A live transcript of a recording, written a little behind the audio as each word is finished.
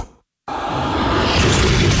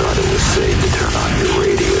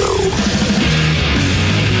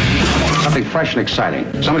something fresh and exciting.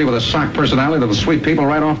 Somebody with a sock personality that'll sweep people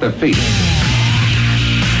right off their feet.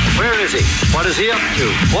 Where is he? What is he up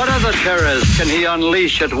to? What other terrors can he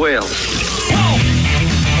unleash at will?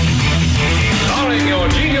 Starring your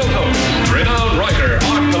genial host, renowned writer,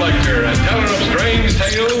 art collector, and teller of strange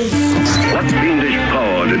tales. What fiendish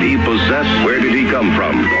power did he possess? Where did he come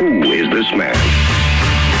from? Who is this man?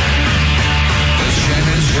 The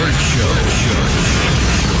Shannon Burke Show.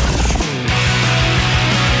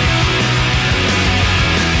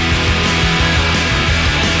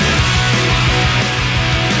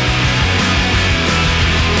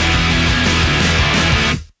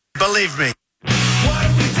 Believe me.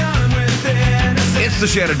 It's the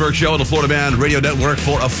Shannon Burke Show on the Florida Man Radio Network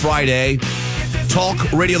for a Friday.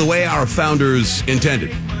 Talk radio the way our founders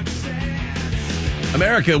intended.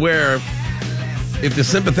 America, where if the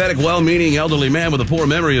sympathetic, well-meaning elderly man with a poor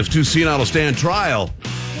memory is too senile to stand trial,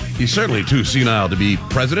 he's certainly too senile to be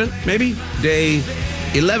president, maybe? Day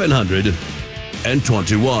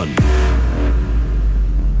 1121.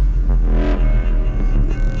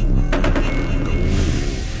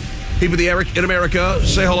 People in America,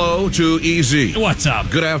 say hello to EZ. What's up?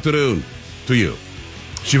 Good afternoon to you.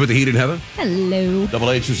 She with the heat in heaven. Hello. Double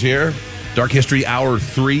H is here. Dark History Hour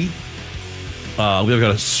 3. We've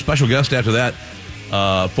got a special guest after that.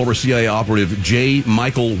 Former CIA operative J.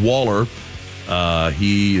 Michael Waller.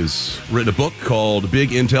 He has written a book called Big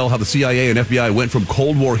Intel, How the CIA and FBI Went from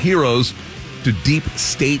Cold War Heroes to Deep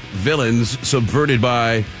State Villains Subverted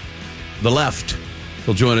by the Left.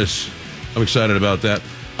 He'll join us. I'm excited about that.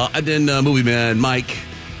 And then Movie Man Mike,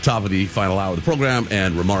 top of the final hour of the program,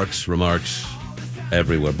 and remarks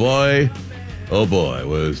everywhere. Boy, oh boy,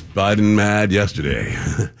 was Biden mad yesterday.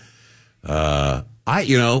 They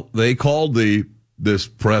called this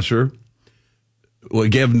presser,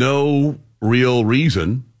 gave no real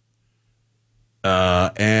reason,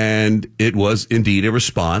 and it was indeed a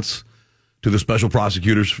response to the special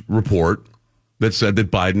prosecutor's report that said that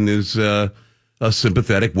Biden is a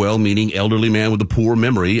sympathetic, well-meaning elderly man with a poor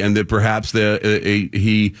memory, and that perhaps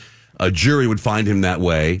a jury would find him that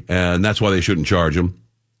way, and that's why they shouldn't charge him.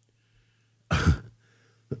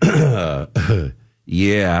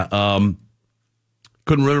 Yeah.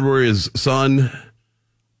 Couldn't remember his son,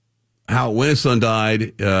 when his son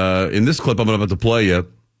died. In this clip I'm about to play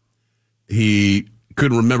you, he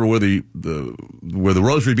couldn't remember where the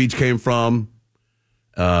Rosary Beach came from.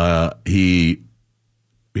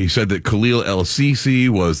 He said that Khalil el-Sisi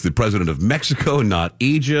was the president of Mexico and not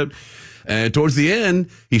Egypt. And towards the end,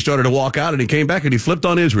 he started to walk out, and he came back and he flipped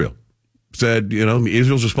on Israel. Said,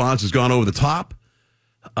 Israel's response has gone over the top.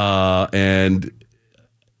 And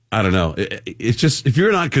I don't know. It's just, if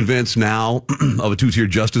you're not convinced now of a two-tier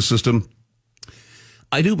justice system,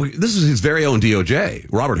 I do. This is his very own DOJ.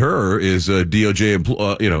 Robert Hur is a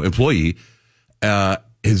DOJ employee.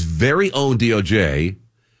 His very own DOJ.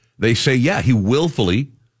 They say, yeah, he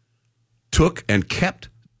willfully took and kept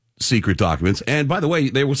secret documents. And by the way,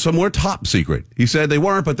 they were somewhere top secret. He said they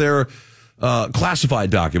weren't, but they're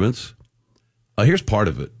classified documents. Here's part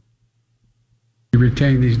of it. You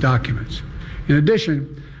retain these documents. In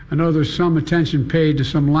addition, I know there's some attention paid to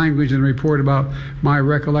some language in the report about my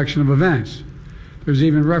recollection of events. There's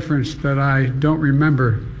even reference that I don't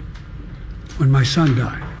remember when my son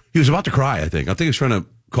died. He was about to cry, I think. I think he was trying to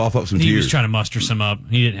cough up some tears. He was trying to muster some up.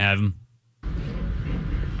 He didn't have them.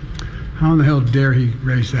 How in the hell dare he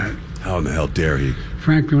raise that? How in the hell dare he?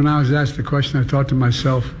 Frankly, when I was asked the question, I thought to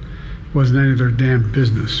myself, it wasn't any of their damn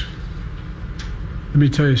business. Let me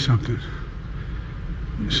tell you something.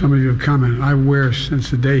 Some of you have commented, I wear,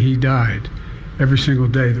 since the day he died, every single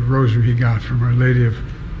day, the rosary he got from Our Lady of...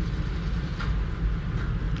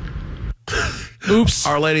 Oops.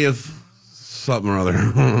 Our Lady of something or other.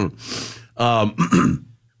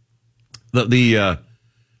 The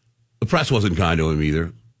press wasn't kind to him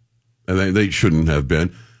either, and they shouldn't have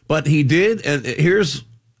been. But he did, and here's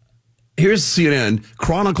CNN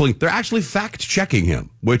chronicling. They're actually fact-checking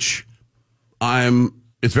him, which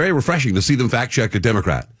it's very refreshing to see them fact-check a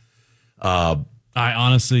Democrat. I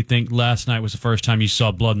honestly think last night was the first time you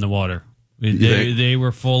saw blood in the water. They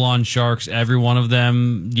were full-on sharks, every one of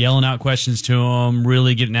them, yelling out questions to him,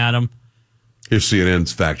 really getting at him. Here's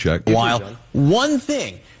CNN's fact-check. While one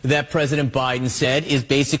thing that President Biden said is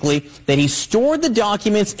basically that he stored the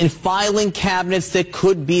documents in filing cabinets that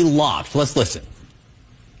could be locked. Let's listen.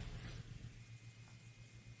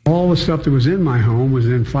 All the stuff that was in my home was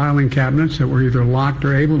in filing cabinets that were either locked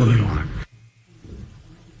or able to be locked.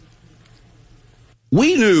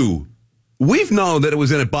 We've known that it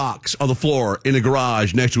was in a box on the floor in a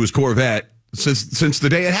garage next to his Corvette since the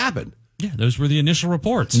day it happened. Yeah, those were the initial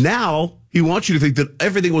reports. Now he wants you to think that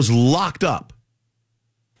everything was locked up.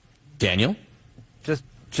 Daniel?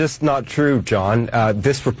 Just not true, John.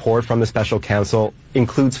 This report from the special counsel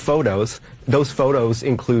includes photos. Those photos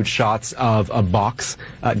include shots of a box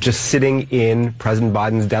just sitting in President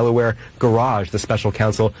Biden's Delaware garage. The special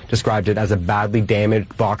counsel described it as a badly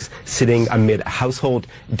damaged box sitting amid household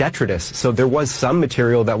detritus. So there was some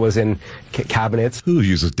material that was in cabinets. Who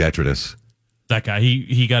uses detritus? That guy,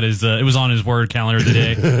 he got his, it was on his word calendar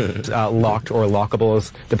today. Locked or lockable,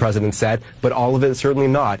 as the president said, but all of it certainly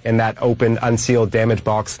not. And that open, unsealed, damaged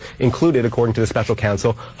box included, according to the special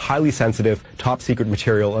counsel, highly sensitive, top secret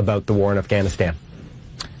material about the war in Afghanistan.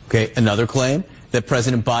 Okay, another claim that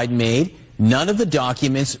President Biden made, none of the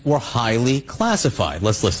documents were highly classified.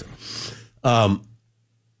 Let's listen.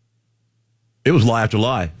 It was lie after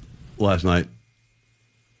lie last night.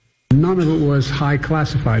 None of it was high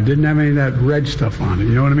classified. Didn't have any of that red stuff on it.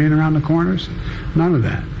 You know what I mean? Around the corners? None of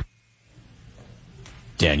that.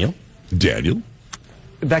 Daniel?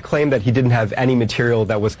 That claim that he didn't have any material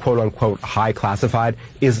that was quote-unquote high classified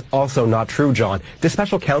is also not true, John. The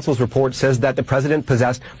special counsel's report says that the president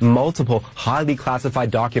possessed multiple highly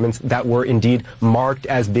classified documents that were indeed marked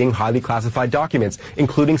as being highly classified documents,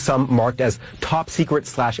 including some marked as top secret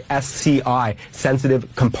 /SCI, sensitive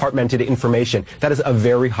compartmented information. That is a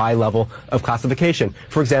very high level of classification.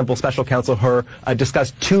 For example, special counsel Hur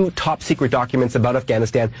discussed 2 top secret documents about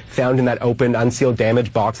Afghanistan found in that open, unsealed,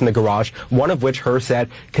 damaged box in the garage, one of which Hur said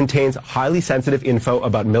contains highly sensitive info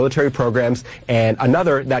about military programs, and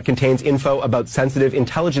another that contains info about sensitive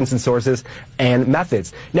intelligence and sources and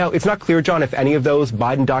methods. Now, it's not clear, John, if any of those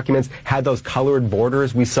Biden documents had those colored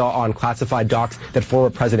borders we saw on classified docs that former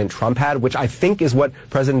President Trump had, which I think is what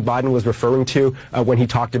President Biden was referring to when he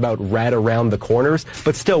talked about red around the corners.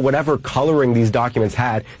 But still, whatever coloring these documents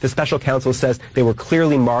had, the special counsel says they were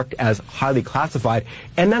clearly marked as highly classified.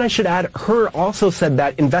 And then I should add, Hur also said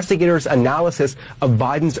that investigators' analysis of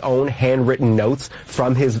Biden's own handwritten notes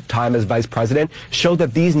from his time as vice president showed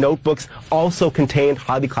that these notebooks also contained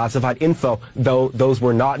highly classified info, though those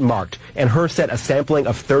were not marked. And Hur said a sampling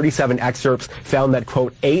of 37 excerpts found that,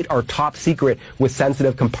 quote, 8 are top secret with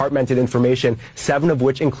sensitive compartmented information, 7 of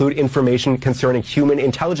which include information concerning human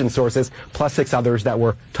intelligence sources, plus 6 others that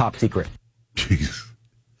were top secret. Jeez.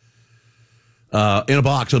 In a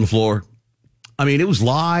box on the floor. I mean, it was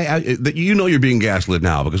lie. You know you're being gaslit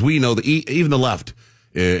now, because we know that even the left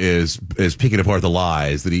is picking apart the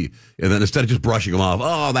lies that and then instead of just brushing them off,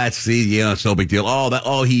 it's no big deal.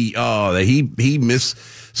 He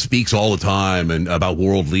misspeaks all the time and about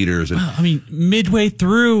world leaders. And I mean, midway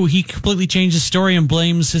through, he completely changed his story and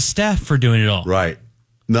blames his staff for doing it all. Right.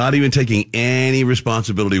 Not even taking any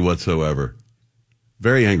responsibility whatsoever.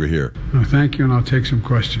 Very angry here. No, thank you, and I'll take some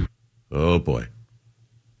questions. Oh, boy.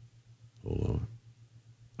 Hold on.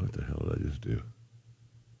 What the hell did I just do?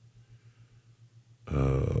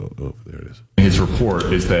 There it is. His report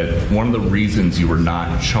is that one of the reasons you were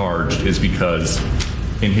not charged is because,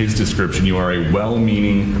 in his description, you are a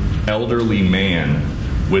well-meaning elderly man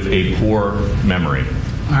with a poor memory.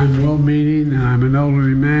 I'm well-meaning, and I'm an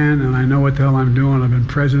elderly man, and I know what the hell I'm doing. I've been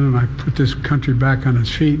president. I put this country back on its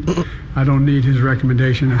feet. I don't need his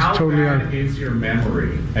recommendation. It's How totally bad is your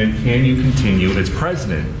memory, and can you continue as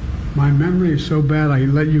president? My memory is so bad, I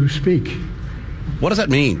let you speak. What does that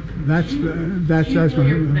mean? That didn't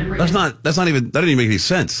even make any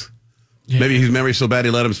sense. Yeah. Maybe his memory's so bad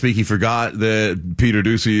he let him speak, he forgot that Peter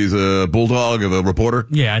Doocy's a bulldog of a reporter.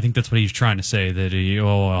 Yeah, I think that's what he's trying to say, that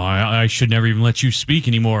I should never even let you speak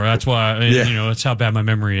anymore. That's why, that's how bad my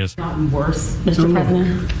memory is. Gotten worse, Mr.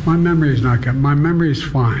 President. My memory is not good. My memory is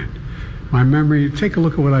fine. My memory, take a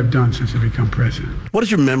look at what I've done since I've become president. What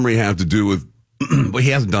does your memory have to do with, well,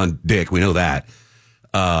 he hasn't done dick, we know that.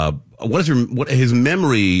 What his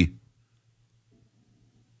memory,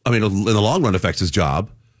 I mean, in the long run affects his job,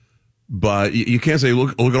 but you can't say,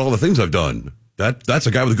 look at all the things I've done. That's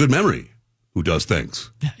a guy with a good memory who does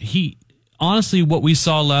things. Honestly, what we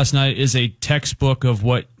saw last night is a textbook of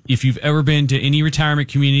what, if you've ever been to any retirement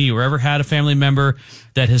community or ever had a family member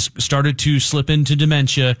that has started to slip into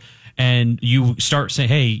dementia, and you start saying,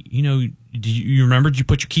 hey, do you remember, did you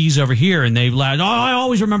put your keys over here? And they laugh, I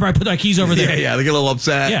always remember I put my keys over there. Yeah, they get a little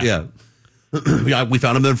upset. Yeah. We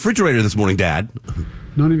found them in the refrigerator this morning, Dad.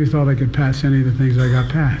 None of you thought I could pass any of the things I got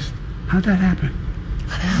passed. How'd that happen?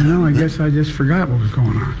 I guess I just forgot what was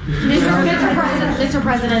going on. Mr.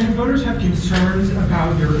 President. Voters have concerns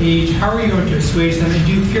about your age. How are you going to assuage them? And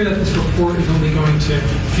do you fear that this report is only going to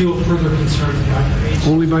fuel further concerns about your age?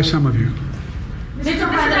 Only by some of you. Mr.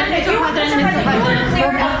 President, you were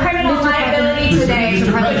cleared of criminal liability today.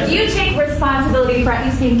 But do you take responsibility for at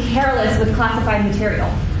least being careless with classified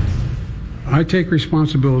material? I take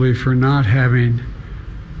responsibility for not having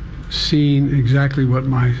seen exactly what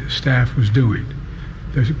my staff was doing.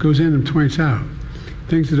 It goes in and points out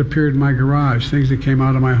things that appeared in my garage, things that came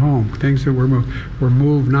out of my home, things that were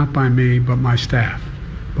moved not by me but my staff.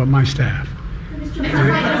 Mr.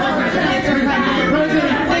 President.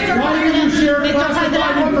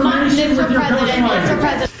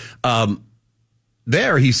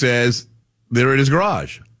 There he says they're in his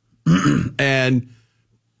garage. And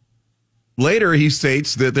later he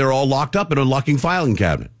states that they're all locked up in a locking filing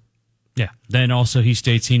cabinet. Yeah. Then also he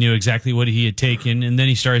states he knew exactly what he had taken, and then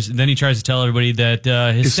he tries to tell everybody that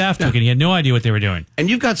his staff took it. He had no idea what they were doing. And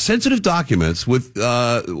you've got sensitive documents with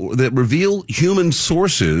that reveal human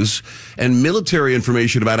sources and military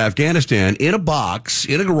information about Afghanistan in a box,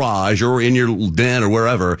 in a garage, or in your den or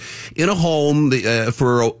wherever, in a home that,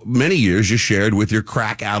 for many years you shared with your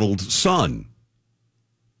crack-addled son.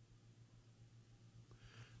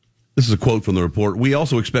 This is a quote from the report. We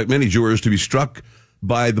also expect many jurors to be struck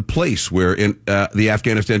by the place where the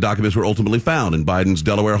Afghanistan documents were ultimately found, in Biden's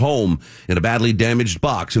Delaware home, in a badly damaged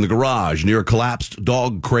box in the garage, near a collapsed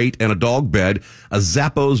dog crate and a dog bed, a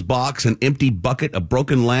Zappos box, an empty bucket, a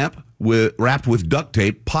broken lamp wrapped with duct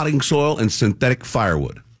tape, potting soil, and synthetic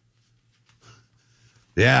firewood.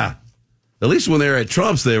 Yeah. At least when they were at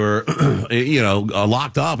Trump's, they were,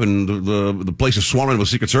 locked up, and the place is swarming with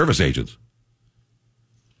Secret Service agents.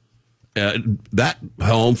 That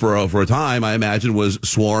home for a time, I imagine, was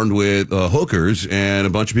swarmed with hookers and a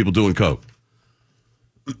bunch of people doing coke.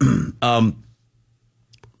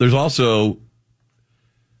 There's also,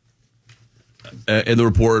 in the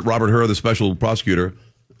report, Robert Hur, the special prosecutor,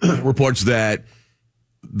 reports that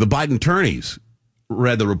the Biden attorneys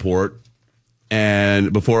read the report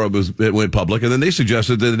and before it went public, and then they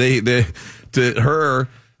suggested that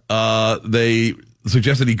they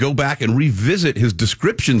suggested he go back and revisit his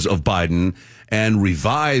descriptions of Biden and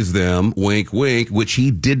revise them, wink, wink, which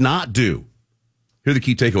he did not do. Here are the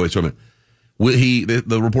key takeaways from it.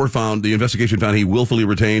 The report found, the investigation found he willfully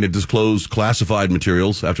retained and disclosed classified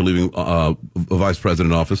materials after leaving a vice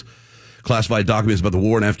president office. Classified documents about the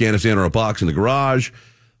war in Afghanistan are a box in the garage.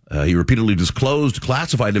 He repeatedly disclosed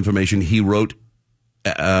classified information he wrote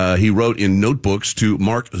in notebooks to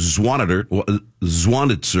Mark Zwanitzer,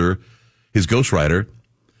 his ghostwriter.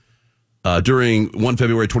 During one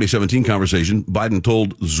February 2017 conversation, Biden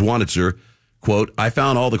told Zwanitzer, quote, "I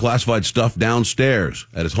found all the classified stuff downstairs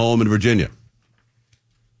at his home in Virginia."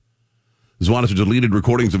 Zwanitzer deleted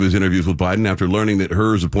recordings of his interviews with Biden after learning that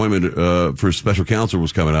Hur's appointment for special counsel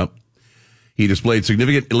was coming up. He displayed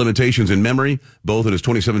significant limitations in memory, both in his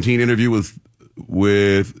 2017 interview with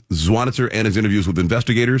Zwanitzer and his interviews with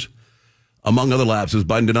investigators. Among other lapses,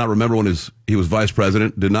 Biden did not remember when he was vice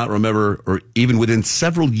president, did not remember, or even within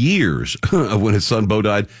several years of when his son Beau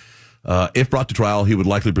died. If brought to trial, he would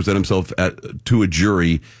likely present himself to a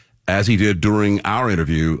jury, as he did during our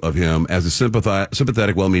interview of him, as a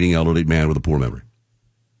sympathetic, well-meaning elderly man with a poor memory.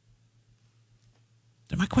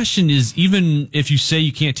 My question is, even if you say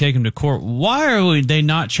you can't take him to court, why are they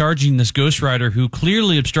not charging this ghostwriter who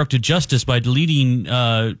clearly obstructed justice by deleting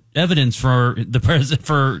evidence for the president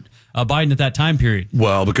for Biden at that time period?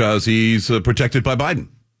 Well, because he's protected by Biden.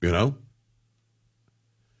 You know,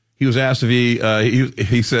 he was asked if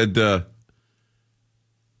he said,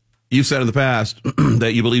 "You've said in the past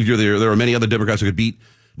that you believe there are many other Democrats who could beat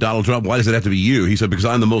Donald Trump. Why does it have to be you?" He said, "Because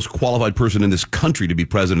I'm the most qualified person in this country to be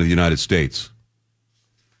president of the United States."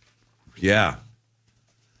 Yeah.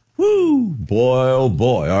 Woo. Boy, oh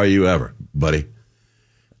boy, are you ever, buddy.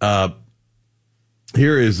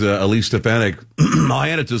 Here is Elise Stefanik. I'll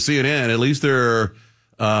hand it to CNN. At least they're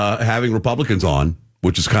having Republicans on,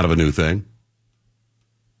 which is kind of a new thing.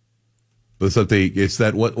 What's her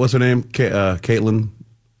name? Caitlin?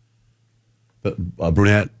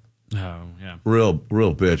 Brunette? Oh, yeah. Real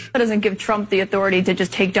bitch. That doesn't give Trump the authority to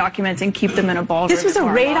just take documents and keep them in a ballroom. This was a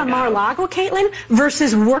raid on Mar-a-Lago, Caitlin,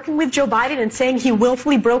 versus working with Joe Biden and saying he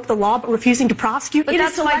willfully broke the law but refusing to prosecute. But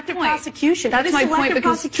that's selective prosecution. That's my point,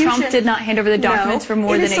 because Trump did not hand over the documents for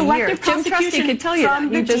more than a year. Jim Trusty could tell you that. From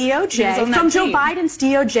the DOJ, from Joe Biden's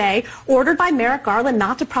DOJ, ordered by Merrick Garland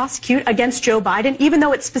not to prosecute against Joe Biden, even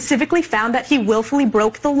though it specifically found that he willfully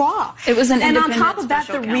broke the law. It was an independent And on top of that,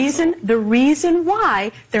 special the reason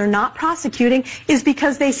why they're not prosecuting is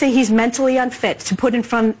because they say he's mentally unfit to put in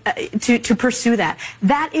front to pursue that.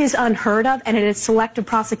 That is unheard of, and it is selective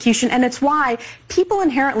prosecution, and it's why people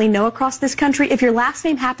inherently know across this country, if your last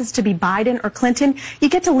name happens to be Biden or Clinton, you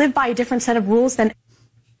get to live by a different set of rules than.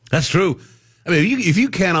 That's true. I mean, if you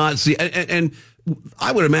cannot see, and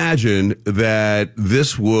I would imagine that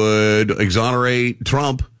this would exonerate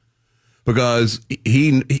Trump because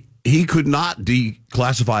he could not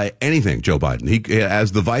declassify anything, Joe Biden. He,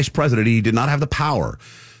 as the vice president, he did not have the power.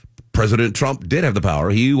 President Trump did have the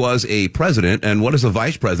power. He was a president, and what is the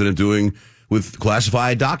vice president doing with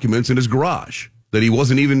classified documents in his garage that he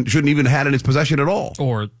shouldn't even had in his possession at all?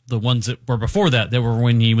 Or the ones that were before that were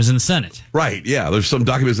when he was in the Senate. Right, yeah. There's some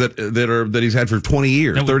documents that he's had for 20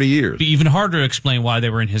 years, 30 years. Be even harder to explain why they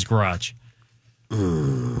were in his garage.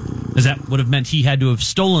 Because that would have meant he had to have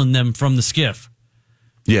stolen them from the skiff.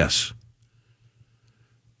 Yes.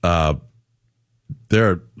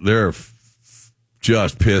 They're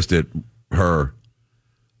just pissed at her.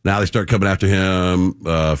 Now they start coming after him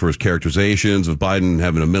for his characterizations of Biden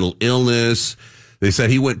having a mental illness. They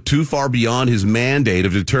said he went too far beyond his mandate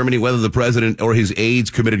of determining whether the president or his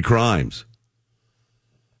aides committed crimes.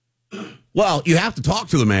 Well, you have to talk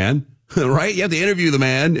to the man, right? You have to interview the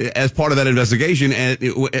man as part of that investigation, and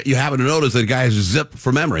you happen to notice that the guy has a zip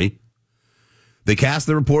for memory. They cast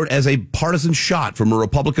the report as a partisan shot from a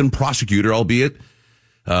Republican prosecutor, albeit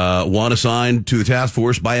one assigned to the task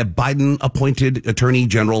force by a Biden-appointed Attorney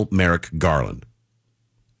General Merrick Garland.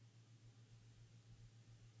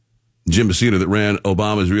 Jim Messina, that ran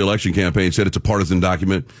Obama's reelection campaign, said it's a partisan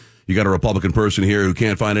document. You got a Republican person here who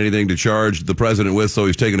can't find anything to charge the president with, so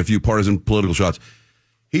he's taking a few partisan political shots.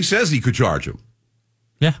 He says he could charge him.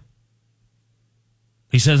 Yeah.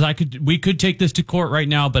 He says we could take this to court right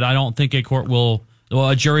now, but I don't think a court will. Well,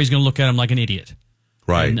 a jury's going to look at him like an idiot,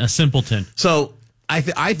 right? And a simpleton. So I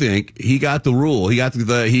think he got the rule. He got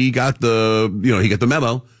the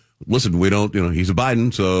memo. Listen, we don't. He's a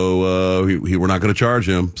Biden, so we're not going to charge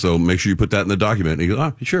him. So make sure you put that in the document. And he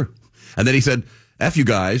goes, sure. And then he said, "F you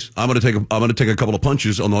guys. I'm going to take a couple of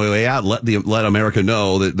punches on the way out. Let America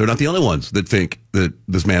know that they're not the only ones that think that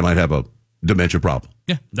this man might have a dementia problem."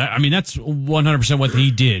 Yeah, that's 100% what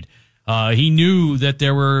he did. He knew that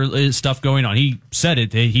there were stuff going on. He said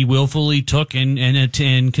it. He willfully took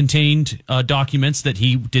and contained documents that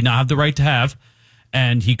he did not have the right to have,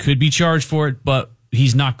 and he could be charged for it, but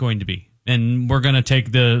he's not going to be. And we're going to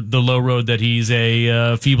take the low road that he's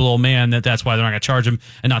a feeble old man, that's why they're not going to charge him,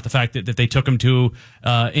 and not the fact that they took him to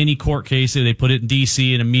any court case, they put it in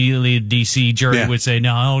D.C., and immediately the D.C. jury would say,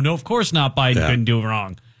 no, of course not, Biden couldn't do it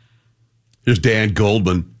wrong. Here's Dan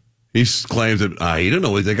Goldman. He claims that he don't know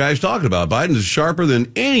what the guy's talking about. Biden is sharper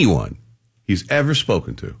than anyone he's ever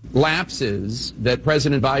spoken to. Lapses that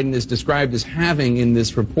President Biden is described as having in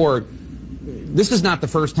this report. This is not the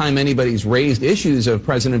first time anybody's raised issues of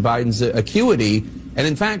President Biden's acuity. And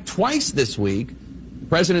in fact, twice this week,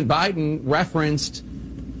 President Biden referenced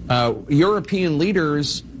European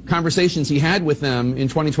leaders, conversations he had with them in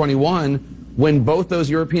 2021 when both those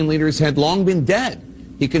European leaders had long been dead.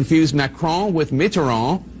 He confused Macron with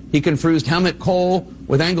Mitterrand. He confused Helmut Kohl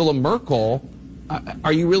with Angela Merkel.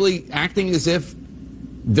 Are you really acting as if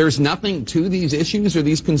there's nothing to these issues or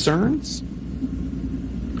these concerns?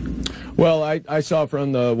 Well, I saw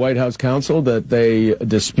from the White House counsel that they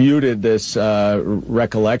disputed this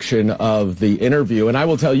recollection of the interview. And I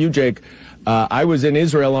will tell you, Jake, I was in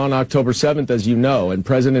Israel on October 7th, as you know, and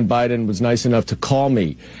President Biden was nice enough to call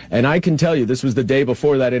me. And I can tell you, this was the day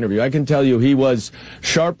before that interview, I can tell you he was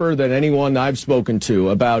sharper than anyone I've spoken to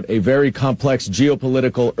about a very complex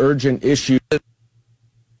geopolitical urgent issue.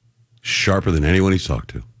 Sharper than anyone he's talked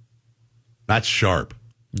to. That's sharp.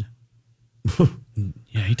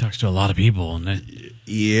 Yeah, he talks to a lot of people.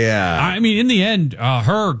 Yeah. I mean, in the end,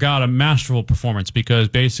 Her got a masterful performance because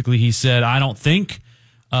basically he said, I don't think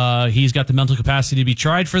he's got the mental capacity to be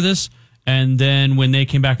tried for this. And then when they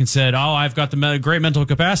came back and said, I've got the great mental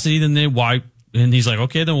capacity, then why? And he's like,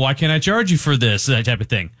 okay, then why can't I charge you for this? That type of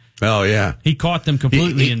thing. Oh, yeah. He caught them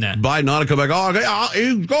completely in that. Biden ought to come back, go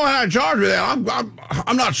ahead and charge me that.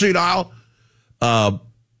 I'm not senile.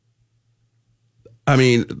 I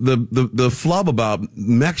mean, the flub about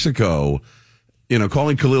Mexico,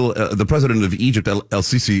 calling Khalil, the president of Egypt,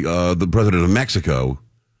 El-Sisi, the president of Mexico,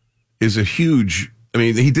 is a huge. I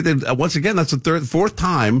mean, he did it once again. That's the fourth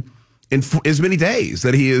time in as many days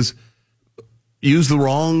that he has used the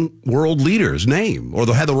wrong world leader's name or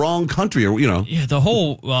had the wrong country, Yeah, the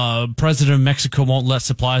whole president of Mexico won't let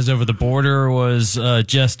supplies over the border was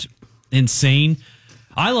just insane.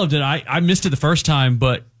 I loved it. I missed it the first time,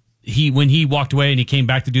 but when he walked away and he came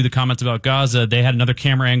back to do the comments about Gaza, they had another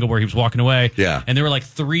camera angle where he was walking away. Yeah. And there were like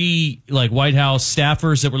three White House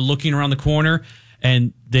staffers that were looking around the corner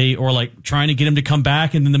and they were trying to get him to come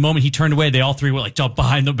back. And then the moment he turned away, they all three were jumped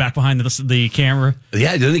back behind the camera.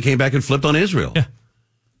 Yeah. Then he came back and flipped on Israel. Yeah.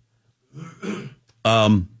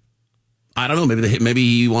 I don't know. Maybe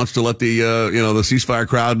he wants to let the the ceasefire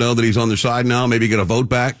crowd know that he's on their side now. Maybe get a vote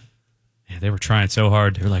back. Yeah, they were trying so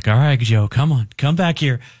hard. They were like, "All right, Joe, come on, come back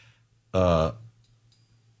here." Here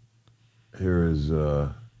is.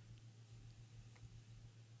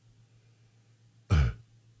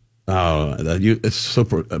 It's so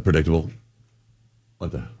predictable.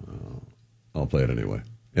 What the? I'll play it anyway.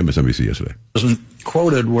 MSNBC yesterday. Wasn't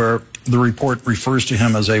quoted where the report refers to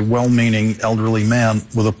him as a well-meaning elderly man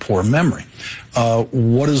with a poor memory.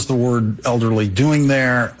 What is the word elderly doing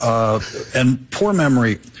there? And poor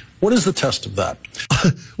memory, what is the test of that?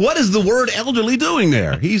 What is the word elderly doing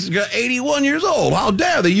there? He's got 81 years old. How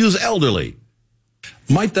dare they use elderly?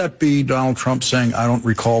 Might that be Donald Trump saying, I don't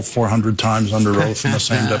recall 400 times under oath in the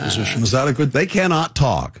same deposition? Is that a good... They cannot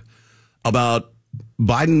talk about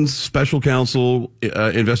Biden's special counsel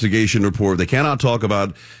investigation report. They cannot talk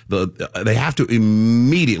about they have to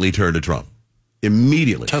immediately turn to Trump.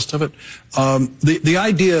 Immediately. Test of it. The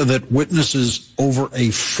idea that witnesses over a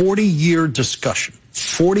 40-year discussion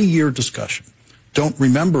don't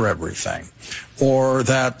remember everything, or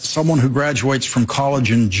that someone who graduates from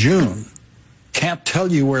college in June can't tell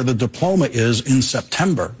you where the diploma is in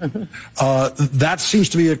September. That seems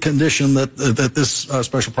to be a condition that this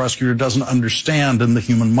special prosecutor doesn't understand in the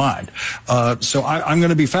human mind. So I'm going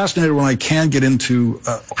to be fascinated when I can get into...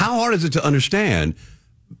 How hard is it to understand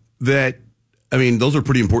that? I mean, those are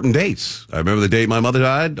pretty important dates. I remember the day my mother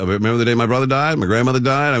died. I remember the day my brother died. My grandmother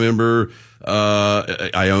died. I remember...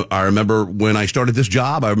 I remember when I started this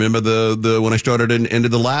job. I remember the when I started and ended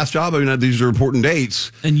the last job. I mean, these are important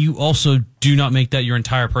dates. And you also do not make that your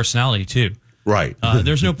entire personality, too. Right.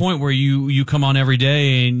 There's no point where you come on every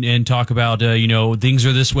day and talk about, things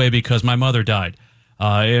are this way because my mother died.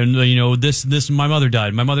 This, my mother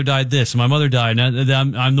died. My mother died this, my mother died.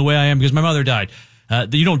 And I'm the way I am because my mother died.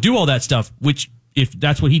 You don't do all that stuff, which... If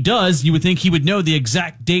that's what he does, you would think he would know the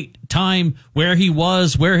exact date, time, where he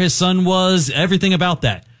was, where his son was, everything about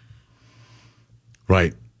that.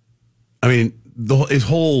 Right. I mean,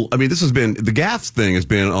 this has been, the gaffes thing has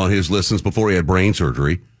been on his list since before he had brain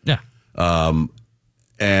surgery. Yeah.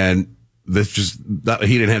 And this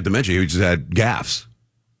he didn't have dementia, he just had gaffes.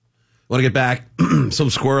 Want to get back, some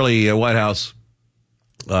squirrely White House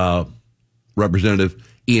Representative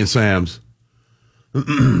Ian Sams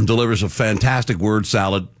delivers a fantastic word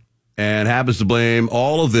salad and happens to blame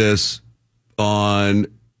all of this on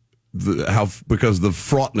because of the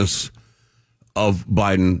fraughtness of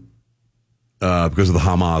Biden because of the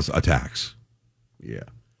Hamas attacks. Yeah.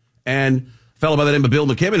 And a fellow by the name of Bill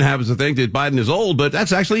McKibben happens to think that Biden is old, but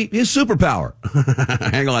that's actually his superpower.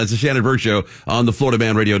 Hang on, it's the Shannon Burke Show on the Florida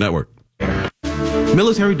Man Radio Network.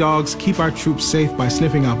 Military dogs keep our troops safe by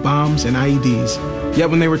sniffing out bombs and IEDs. Yet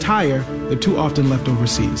when they retire, they're too often left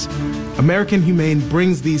overseas. American Humane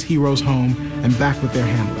brings these heroes home and back with their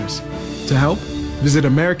handlers. To help, visit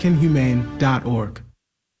AmericanHumane.org.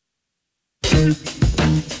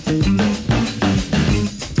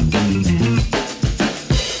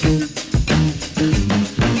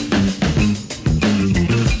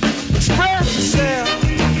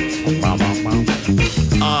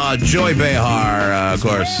 Joy Behar, of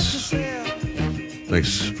course,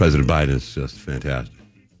 thinks President Biden is just fantastic.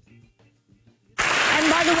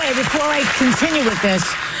 And by the way, before I continue with this,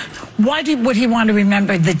 why would he want to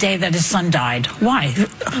remember the day that his son died? Why?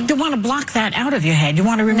 You want to block that out of your head. You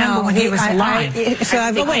want to remember when he was alive.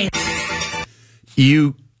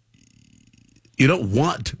 You don't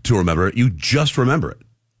want to remember it. You just remember it.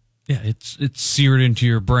 Yeah, it's seared into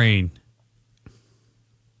your brain.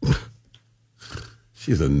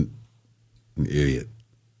 She's an idiot.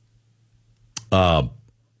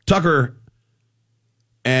 Tucker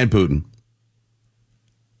and Putin.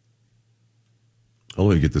 I'll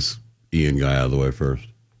let me get this Ian guy out of the way first.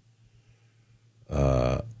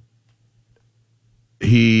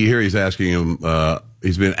 He's asking him,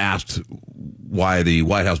 he's been asked why the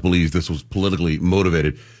White House believes this was politically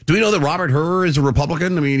motivated. Do we know that Robert Hur is a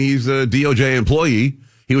Republican? I mean, he's a DOJ employee.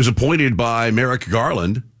 He was appointed by Merrick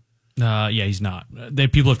Garland. Yeah, he's not.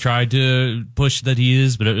 People have tried to push that he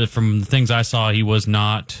is, but from the things I saw, he was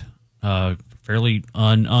not fairly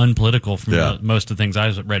unpolitical from most of the things I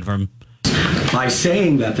read from him. By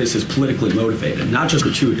saying that this is politically motivated, not just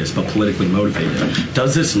gratuitous, but politically motivated,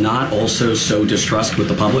 does this not also sow distrust with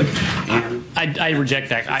the public? I reject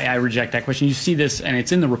that. I reject that question. You see this, and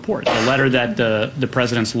it's in the report, the letter that the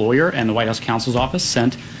president's lawyer and the White House counsel's office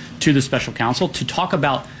sent to the special counsel to talk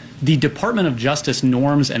about the Department of Justice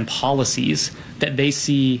norms and policies that they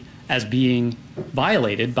see as being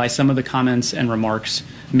violated by some of the comments and remarks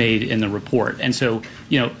made in the report. And so,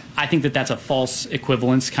 I think that that's a false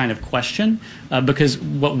equivalence kind of question, because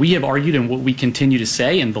what we have argued and what we continue to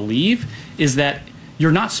say and believe is that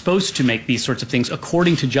you're not supposed to make these sorts of things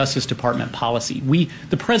according to Justice Department policy.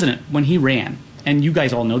 The president, when he ran, and you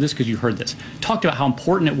guys all know this because you heard this, talked about how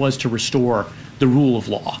important it was to restore the rule of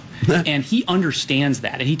law. And he understands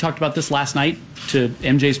that. And he talked about this last night, to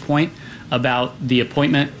MJ's point, about the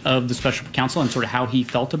appointment of the special counsel and sort of how he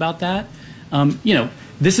felt about that.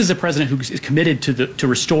 This is a president who is committed to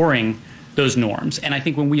restoring those norms. And I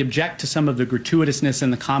think when we object to some of the gratuitousness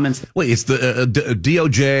in the comments... Wait, it's the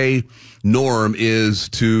DOJ norm is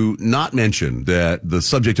to not mention that the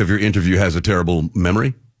subject of your interview has a terrible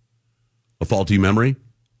memory? A faulty memory?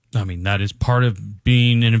 I mean, that is part of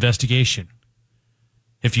being an investigation.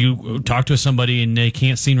 If you talk to somebody and they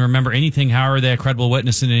can't seem to remember anything, how are they a credible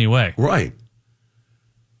witness in any way? Right.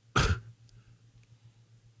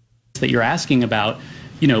 That you're asking about,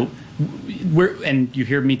 and you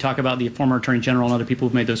hear me talk about the former Attorney General and other people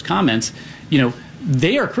who've made those comments,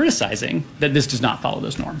 they are criticizing that this does not follow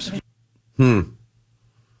those norms. Here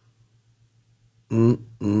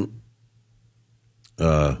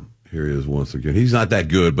he is once again. He's not that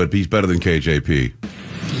good, but he's better than KJP.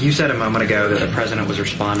 You said a moment ago that the president was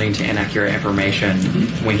responding to inaccurate information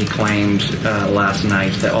when he claimed last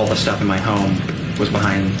night that all the stuff in my home was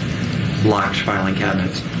behind locked filing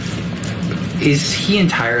cabinets. Is he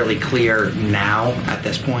entirely clear now, at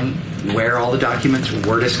this point, where all the documents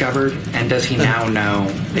were discovered? And does he now know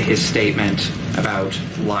that his statement about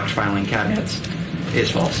locked filing cabinets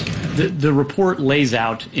is false? The report lays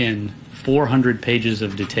out in 400 pages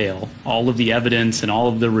of detail all of the evidence and all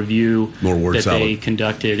of the review that they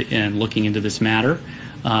conducted in looking into this matter.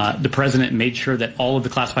 The president made sure that all of the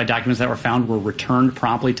classified documents that were found were returned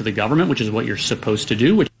promptly to the government, which is what you're supposed to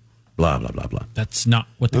do. Blah, blah, blah, blah. That's not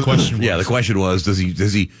what the question was. Yeah, the question was, does he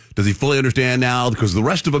fully understand now? Because the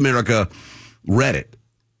rest of America read it,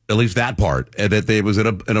 at least that part, and that it was in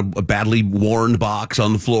a badly worn box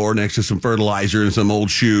on the floor next to some fertilizer and some old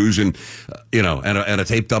shoes and a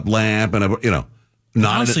taped up lamp and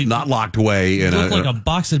not locked away. It looked like a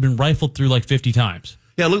box that had been rifled through like 50 times.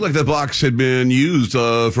 Yeah, it looked like the box had been used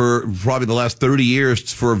for probably the last 30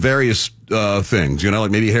 years for various things.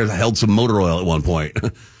 Like maybe it held some motor oil at one point.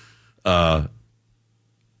 It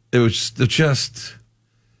was just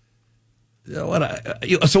so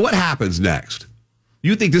what happens next?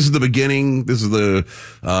 You think this is the beginning? This is the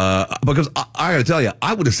because I got to tell you,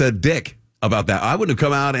 I would have said dick about that. I wouldn't have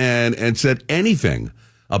come out and said anything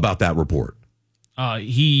about that report. They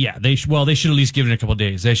should at least give it a couple of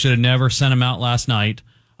days. They should have never sent him out last night,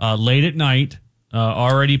 late at night,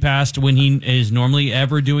 already past when he is normally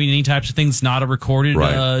ever doing any types of things. Not a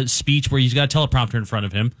recorded speech where he's got a teleprompter in front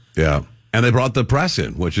of him. Yeah, and they brought the press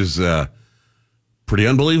in, which is pretty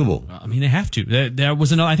unbelievable. I mean, they have to. That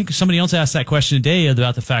was I think somebody else asked that question today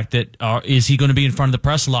about the fact that is he going to be in front of the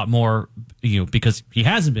press a lot more? Because he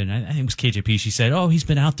hasn't been. I think it was KJP. She said, "Oh, he's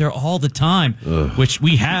been out there all the time," which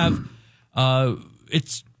we have.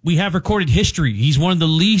 We have recorded history. He's one of the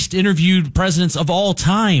least interviewed presidents of all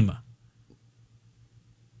time.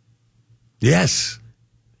 Yes.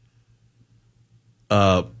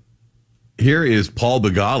 Here is Paul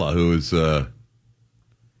Begala, who is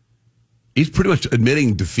he's pretty much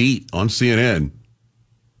admitting defeat on CNN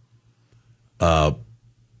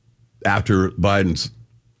after Biden's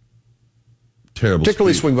terrible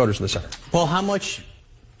particularly speech. Swing voters in the center. Paul, how much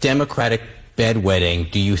Democratic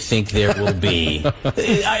bedwetting do you think there will be?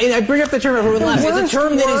 I bring up the term everyone laughs. It's a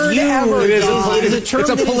term that is used. It's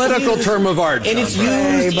a political term of art. And it's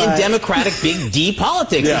used in Democratic big D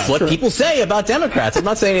politics. It's what people say about Democrats. I'm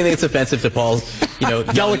not saying anything that's offensive to Paul's,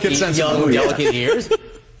 delicate delicate ears.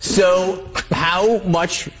 So how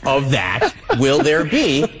much of that will there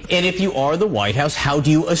be? And if you are the White House, how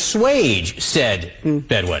do you assuage said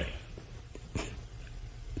bedwetting?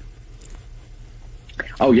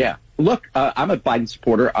 Oh, yeah. Look, I'm a Biden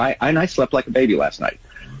supporter, and I slept like a baby last night.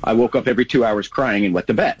 I woke up every 2 hours crying and went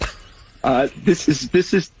to bed. This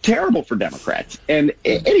is terrible for Democrats, and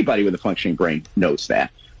anybody with a functioning brain knows that.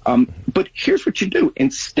 But here's what you do.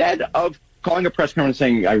 Instead of calling a press conference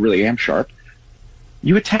saying, I really am sharp,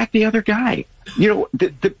 you attack the other guy. Joe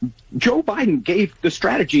Biden gave the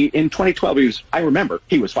strategy in 2012. I remember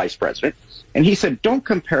he was vice president. And he said, don't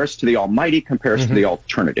compare us to the almighty, compare us to the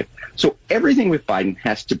alternative. So everything with Biden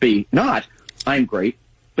has to be not, I'm great,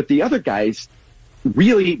 but the other guy's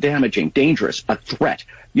really damaging, dangerous, a threat.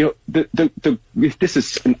 This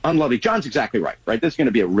is an unlovely, John's exactly right? This is going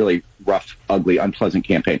to be a really rough, ugly, unpleasant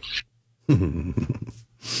campaign.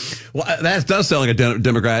 Well, that does sound like a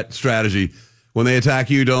Democrat strategy. When they attack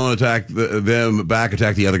you, don't attack them back,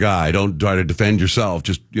 attack the other guy. Don't try to defend yourself.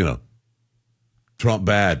 Just, Trump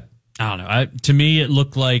bad. I don't know. To me, it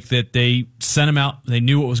looked like that they sent him out. They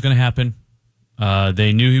knew what was going to happen.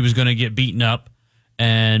 They knew he was going to get beaten up.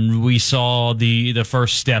 And we saw the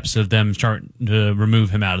first steps of them starting to remove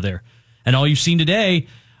him out of there. And all you've seen today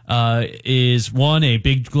is, one, a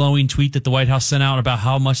big glowing tweet that the White House sent out about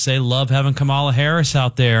how much they love having Kamala Harris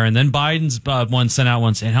out there. And then Biden's one sent out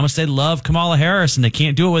one saying how much they love Kamala Harris and they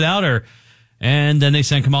can't do it without her. And then they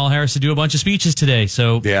sent Kamala Harris to do a bunch of speeches today.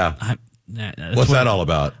 So yeah, what's that all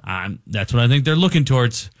about? That's what I think they're looking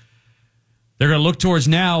towards. They're going to look towards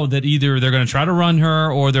now that either they're going to try to run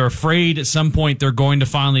her or they're afraid at some point they're going to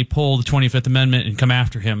finally pull the 25th Amendment and come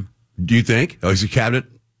after him. Do you think? Is the cabinet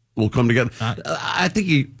will come together? I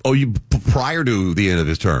think prior to the end of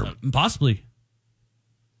his term. Possibly.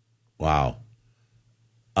 Wow.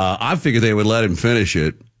 I figured they would let him finish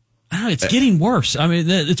it. It's getting worse. I mean,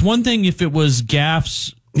 it's one thing if it was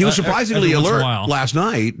gaffes. He was surprisingly alert last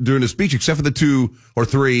night during the speech, except for the 2 or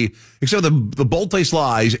 3, except for the bold-faced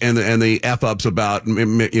lies and the f-ups about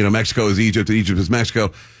Mexico is Egypt and Egypt is Mexico.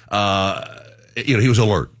 He was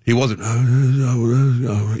alert. He wasn't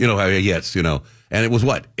yes, and it was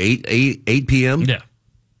what 8 p.m. Yeah.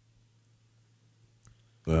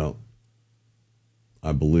 Well,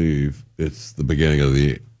 I believe it's the beginning of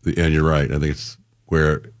the and you're right. I think it's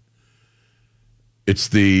where it's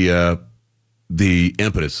the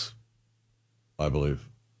impetus, I believe.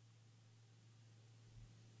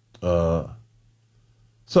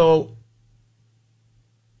 So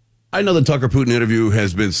I know the Tucker Putin interview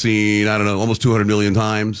has been seen, almost 200 million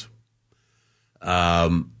times.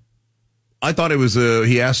 I thought it was,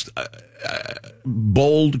 he asked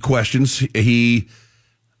bold questions. He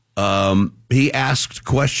asked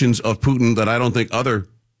questions of Putin that I don't think other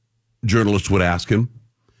journalists would ask him.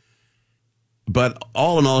 But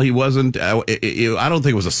all in all, he wasn't, I don't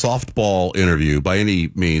think it was a softball interview by any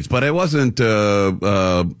means, but it wasn't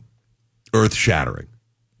earth-shattering.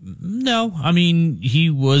 No, I mean, he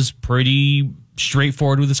was pretty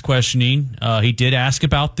straightforward with his questioning. He did ask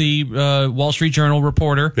about the Wall Street Journal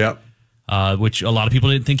reporter, which a lot of people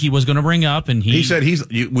didn't think he was going to bring up. And he said,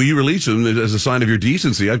 will you release him as a sign of your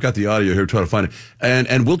decency? I've got the audio here, trying to find it.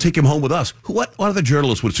 And we'll take him home with us. What other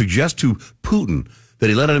journalist would suggest to Putin that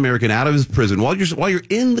he let an American out of his prison while you're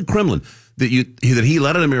in the Kremlin, that he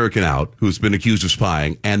let an American out who's been accused of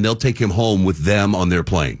spying, and they'll take him home with them on their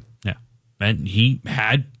plane? Yeah, and he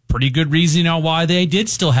had pretty good reason on why they did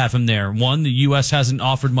still have him there. One, the U.S. hasn't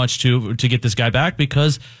offered much to get this guy back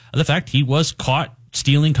because of the fact he was caught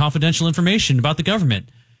stealing confidential information about the government.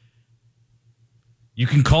 You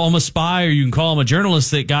can call him a spy or you can call him a journalist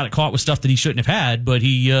that got caught with stuff that he shouldn't have had, but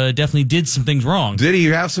he definitely did some things wrong. Did he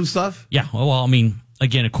have some stuff? Yeah, well, I mean,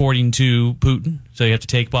 again, according to Putin, so you have to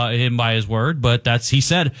take him by his word, but he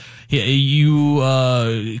said,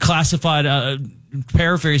 you classified,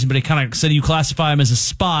 paraphrasing, but he kind of said you classify him as a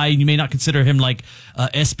spy, and you may not consider him like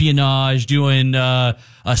espionage, doing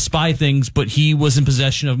spy things, but he was in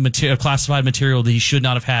possession of classified material that he should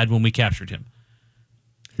not have had when we captured him.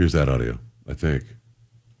 Here's that audio, I think.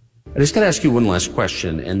 I just got to ask you one last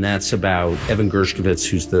question, and that's about Evan Gershkovich,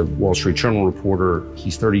 who's the Wall Street Journal reporter.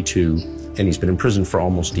 He's 32, and he's been in prison for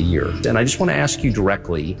almost a year. And I just want to ask you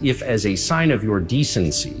directly if, as a sign of your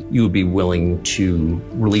decency, you would be willing to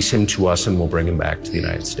release him to us and we'll bring him back to the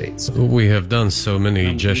United States. We have done so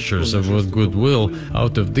many gestures of goodwill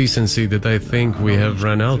out of decency that I think we have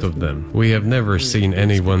run out of them. We have never seen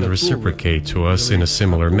anyone reciprocate to us in a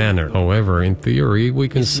similar manner. However, in theory, we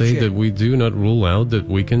can say that we do not rule out that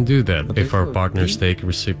we can do that if our partners take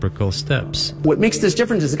reciprocal steps. What makes this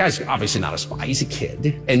different is the guy's obviously not a spy. He's a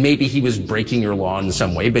kid. And maybe he was breaking your law in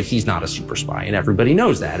some way, but he's not a super spy. And everybody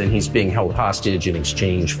knows that. And he's being held hostage in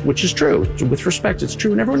exchange, which is true. With respect, it's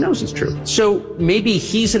true. And everyone knows it's true. So maybe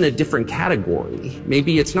he's in a different category.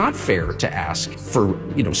 Maybe it's not fair to ask for,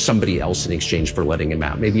 somebody else in exchange for letting him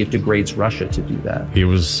out. Maybe it degrades Russia to do that. He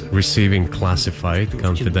was receiving classified,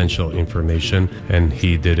 confidential information, and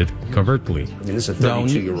he did it covertly. I mean, this is a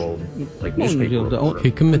 32-year-old newspaper reporter.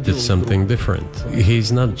 He committed something different.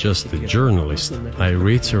 He's not just a journalist. I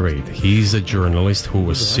reiterate, he's a journalist who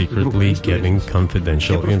was secretly getting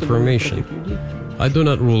confidential information. I do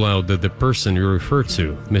not rule out that the person you refer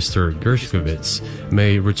to, Mr. Gershkovich,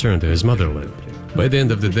 may return to his motherland. By the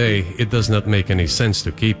end of the day, it does not make any sense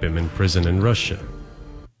to keep him in prison in Russia.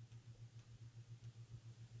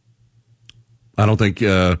 I don't think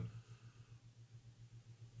Dan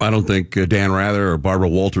Rather or Barbara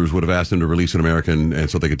Walters would have asked him to release an American and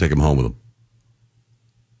so they could take him home with them.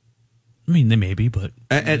 I mean, they may be, but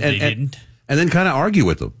they didn't. And then kind of argue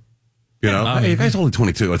with them. You know, hey, the guy's only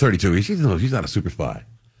 22 or 32. He's not a super spy.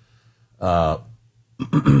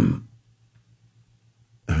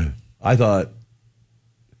 I thought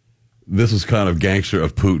this was kind of gangster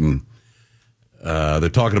of Putin. They're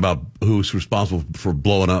talking about who's responsible for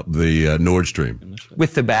blowing up the Nord Stream.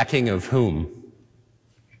 With the backing of whom?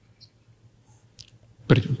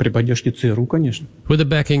 With the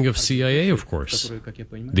backing of CIA, of course.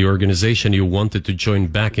 The organization you wanted to join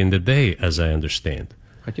back in the day, as I understand.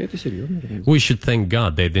 We should thank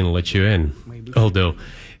God they didn't let you in. Although,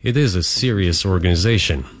 it is a serious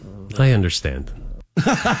organization. I understand.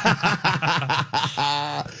 That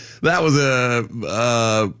was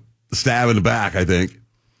a stab in the back, I think.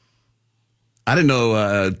 I didn't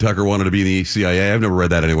know Tucker wanted to be in the CIA. I've never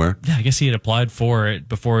read that anywhere. Yeah, I guess he had applied for it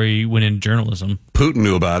before he went into journalism. Putin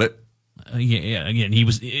knew about it. Yeah, again,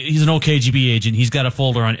 he's an old KGB agent. He's got a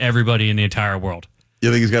folder on everybody in the entire world. You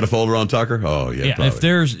think he's got a folder on Tucker? Oh, yeah,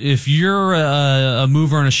 probably. If you're a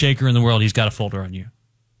mover and a shaker in the world, he's got a folder on you.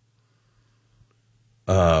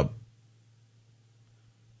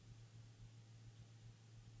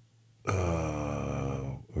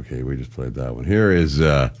 Okay, we just played that one. Here is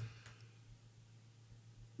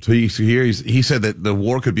so he said that the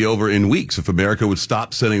war could be over in weeks if America would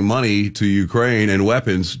stop sending money to Ukraine and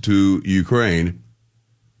weapons to Ukraine.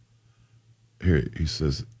 Here he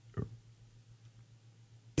says.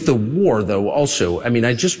 The war, though, also, I mean,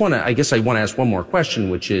 I want to ask one more question,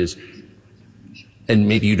 which is, and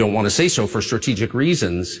maybe you don't want to say so for strategic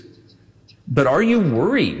reasons, but are you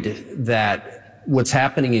worried that what's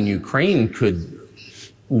happening in Ukraine could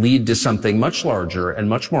lead to something much larger and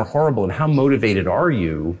much more horrible? And how motivated are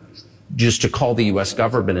you just to call the U.S.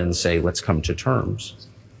 government and say, let's come to terms?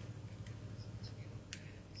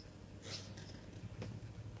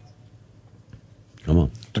 Come on.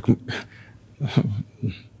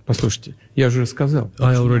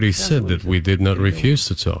 I already said that we did not refuse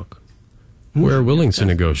to talk. We are willing to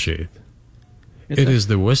negotiate. It is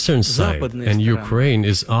the Western side, and Ukraine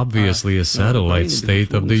is obviously a satellite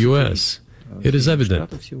state of the U.S. It is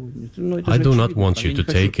evident. I do not want you to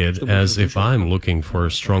take it as if I'm looking for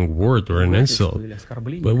a strong word or an insult,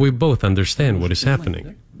 but we both understand what is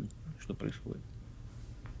happening.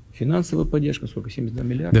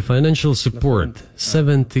 The financial support,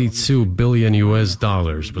 $72 billion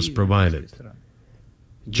was provided.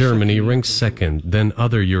 Germany ranks second, then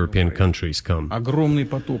other European countries come.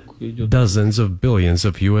 Dozens of billions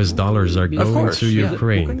of US dollars are going to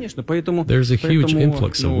Ukraine. There's a huge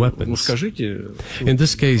influx of weapons. In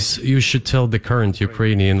this case, you should tell the current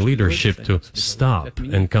Ukrainian leadership to stop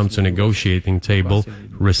and come to negotiating table,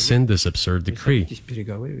 rescind this absurd decree.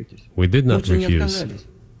 We did not refuse.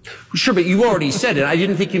 Sure, but you already said it. I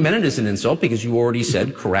didn't think you meant it as an insult because you already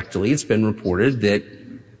said correctly, it's been reported that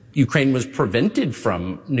Ukraine was prevented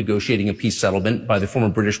from negotiating a peace settlement by the former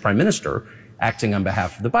British Prime Minister acting on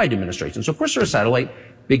behalf of the Biden administration. So, of course, they're a satellite.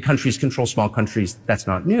 Big countries control small countries. That's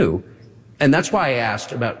not new. And that's why I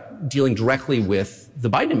asked about dealing directly with the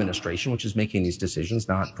Biden administration, which is making these decisions,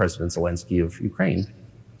 not President Zelensky of Ukraine.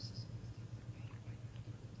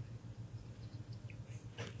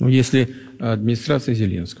 Если администрация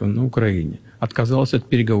Зеленского на Украине отказалась от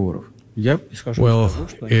переговоров, well,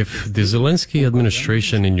 if the Zelensky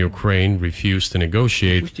administration in Ukraine refused to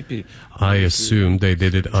negotiate, I assume they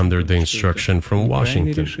did it under the instruction from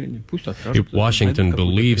Washington. If Washington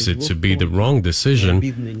believes it to be the wrong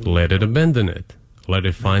decision, let it abandon it. Let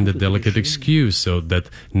it find a delicate excuse so that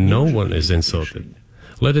no one is insulted.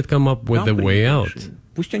 Let it come up with a way out.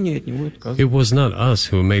 It was not us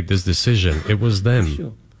who made this decision, it was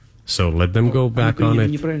them. So let them go back on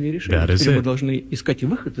it. That is it.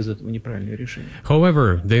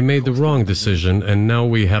 However, they made the wrong decision, and now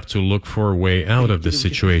we have to look for a way out of the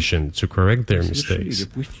situation to correct their mistakes.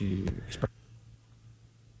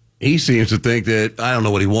 He seems to think that, I don't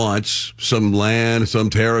know what he wants, some land,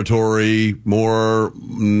 some territory, more,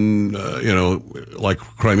 like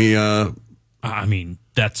Crimea. I mean,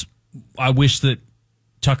 I wish that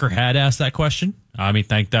Tucker had asked that question. I mean,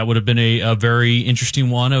 think that would have been a very interesting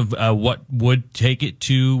one of what would be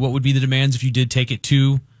the demands if you did take it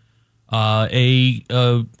to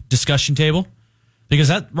a discussion table, because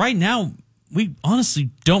that right now we honestly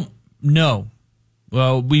don't know.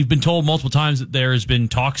 Well, we've been told multiple times that there has been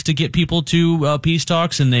talks to get people to peace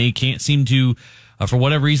talks, and they can't seem to, for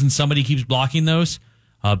whatever reason, somebody keeps blocking those.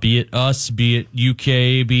 Be it us, be it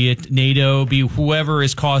UK, be it NATO, be whoever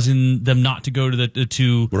is causing them not to go to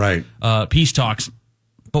the peace talks.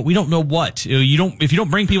 But we don't know what. You don't. If you don't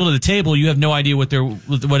bring people to the table, you have no idea what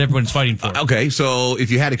everyone's fighting for. Okay, so if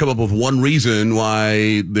you had to come up with one reason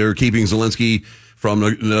why they're keeping Zelensky from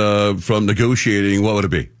negotiating, what would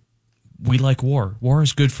it be? We like war. War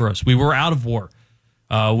is good for us. We were out of war.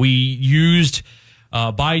 Biden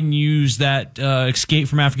used that escape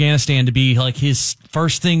from Afghanistan to be like his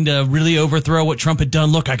first thing to really overthrow what Trump had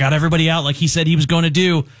done. Look, I got everybody out like he said he was going to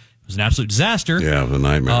do. It was an absolute disaster. Yeah, it was a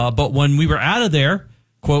nightmare. But when we were out of there,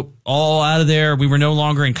 quote, all out of there, we were no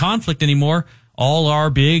longer in conflict anymore. All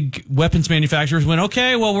our big weapons manufacturers went,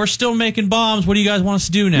 okay, well, we're still making bombs. What do you guys want us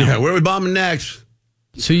to do now? Yeah, where are we bombing next?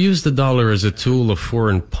 To use the dollar as a tool of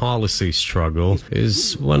foreign policy struggle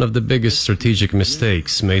is one of the biggest strategic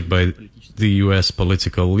mistakes made by the U.S.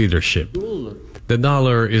 political leadership. The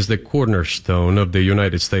dollar is the cornerstone of the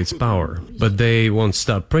United States power, but they won't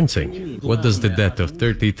stop printing. What does the debt of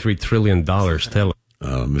 $33 trillion tell us?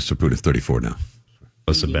 Mr. Putin's 34 now.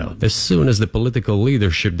 About. As soon as the political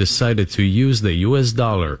leadership decided to use the US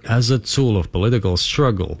dollar as a tool of political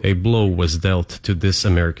struggle, a blow was dealt to this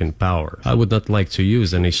American power. I would not like to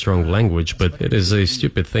use any strong language, but it is a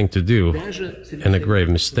stupid thing to do and a grave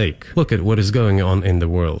mistake. Look at what is going on in the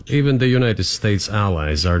world. Even the United States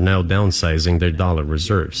allies are now downsizing their dollar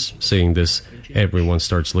reserves. Seeing this, everyone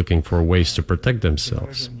starts looking for ways to protect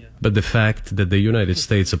themselves. But the fact that the United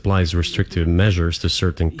States applies restrictive measures to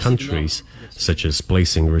certain countries, such as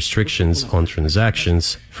placing restrictions on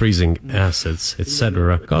transactions, freezing assets,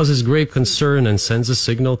 etc., causes grave concern and sends a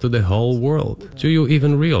signal to the whole world. Do you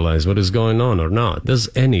even realize what is going on or not? Does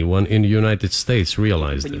anyone in the United States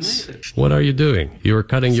realize this? What are you doing? You are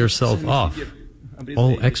cutting yourself off.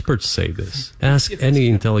 All experts say this. Ask any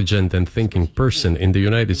intelligent and thinking person in the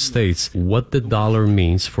United States what the dollar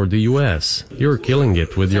means for the U.S. You're killing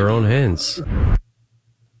it with your own hands.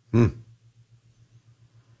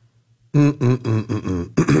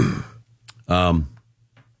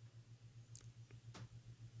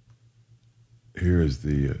 Here is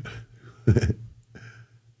the...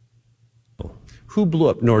 Who blew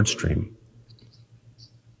up Nord Stream?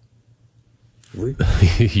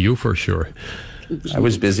 You for sure. I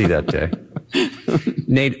was busy that day.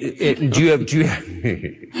 Nate, do you have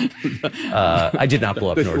I did not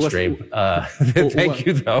blow up Nord Stream. Thank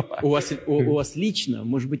you, though. У вас лично,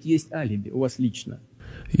 может быть, есть алиби. У вас лично.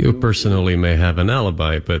 You personally may have an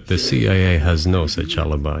alibi, but the CIA has no such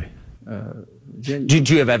alibi. Do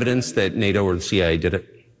you have evidence that NATO or the CIA did it?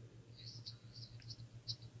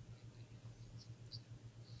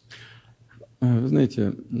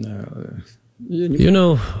 Знаете, You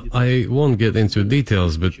know, I won't get into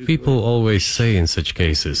details, but people always say in such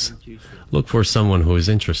cases, look for someone who is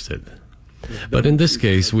interested. But in this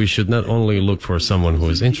case, we should not only look for someone who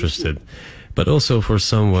is interested, but also for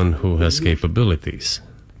someone who has capabilities.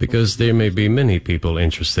 Because there may be many people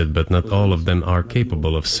interested, but not all of them are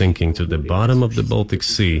capable of sinking to the bottom of the Baltic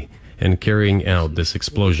Sea and carrying out this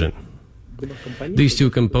explosion. These two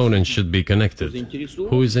components should be connected.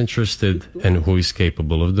 Who is interested and who is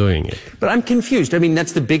capable of doing it? But I'm confused. I mean,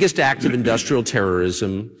 that's the biggest act of industrial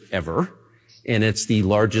terrorism ever, and it's the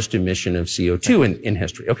largest emission of CO2 in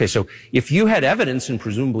history. Okay, so if you had evidence, and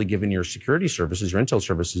presumably given your security services, your intel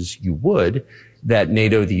services, you would, that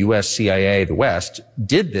NATO, the US, CIA, the West,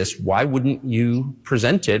 did this, why wouldn't you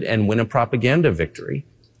present it and win a propaganda victory?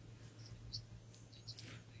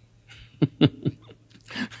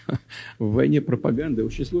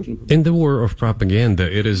 In the war of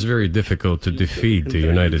propaganda, it is very difficult to defeat the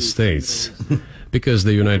United States because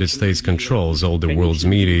the United States controls all the world's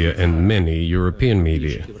media and many European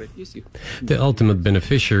media. The ultimate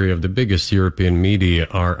beneficiary of the biggest European media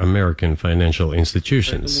are American financial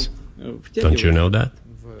institutions. Don't you know that?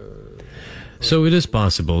 So it is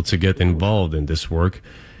possible to get involved in this work,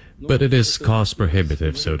 but it is cost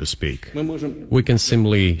prohibitive, so to speak. We can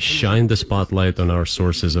simply shine the spotlight on our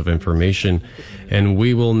sources of information, and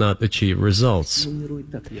we will not achieve results.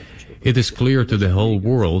 It is clear to the whole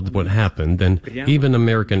world what happened, and even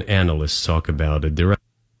American analysts talk about it directly.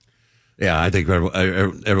 Yeah, I think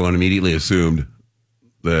everyone immediately assumed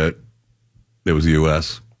that it was the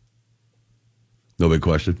U.S. No big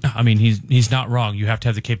question. I mean, he's not wrong. You have to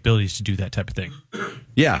have the capabilities to do that type of thing.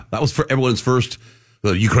 Yeah, that was for everyone's first...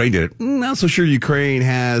 Ukraine did it. Not so sure Ukraine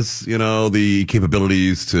has, the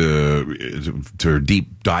capabilities to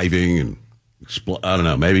deep diving and I don't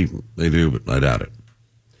know. Maybe they do, but I doubt it.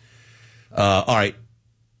 All right.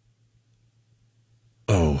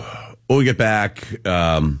 When we get back,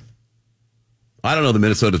 I don't know that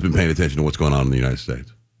Minnesota's been paying attention to what's going on in the United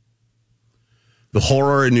States. The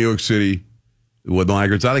horror in New York City with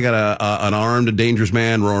migrants. They got an armed and dangerous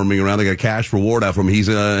man roaming around. They got a cash reward out for him. He's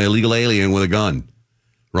an illegal alien with a gun.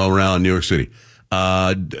 roam around New York City.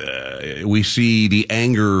 We see the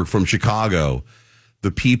anger from Chicago,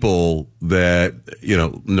 the people that,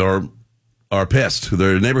 are pissed.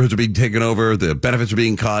 Their neighborhoods are being taken over. The benefits are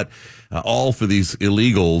being cut, all for these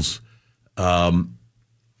illegals. And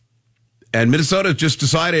Minnesota just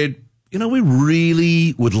decided, we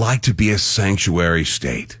really would like to be a sanctuary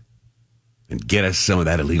state and get us some of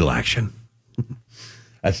that illegal action.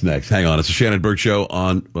 That's next. Hang on. It's the Shannon Burke Show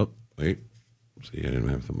on... Oh, wait. See, I didn't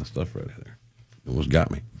have some of my stuff right there. Almost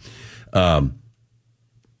got me. All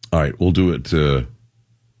right, we'll do it.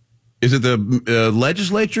 Is it the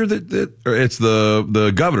legislature or it's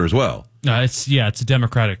the governor as well? It's a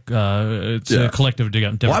Democratic. It's a collective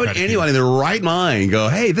Democratic. Why would anyone in their right mind go,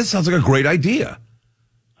 "Hey, this sounds like a great idea"?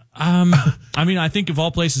 I think of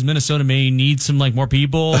all places, Minnesota may need some more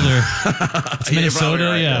people. It's Minnesota,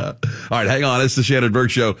 right, yeah. All right, hang on. It's the Shannon Burke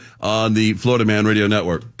Show on the Florida Man Radio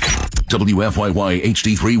Network. WFYY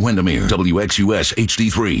HD3 Windermere, WXUS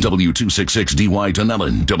HD3, W266DY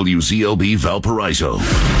Dunellen, WZLB Valparaiso,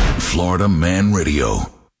 Florida Man Radio.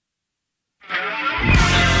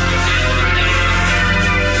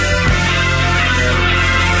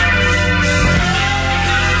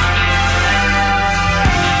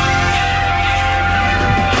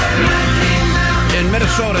 In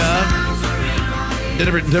Minnesota,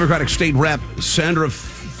 Democratic State Rep Sandra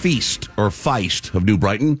Feist of New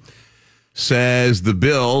Brighton says the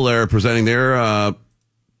bill they're presenting there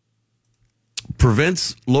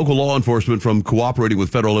prevents local law enforcement from cooperating with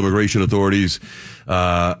federal immigration authorities.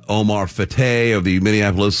 Omar Fateh of the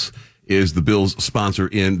Minneapolis is the bill's sponsor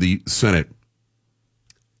in the Senate.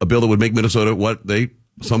 A bill that would make Minnesota what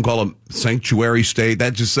some call a sanctuary state.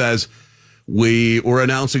 That just says we're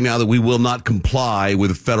announcing now that we will not comply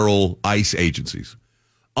with federal ICE agencies.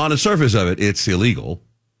 On the surface of it, it's illegal.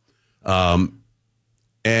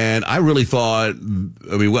 And I really thought,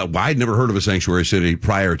 I'd never heard of a sanctuary city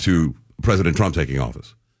prior to President Trump taking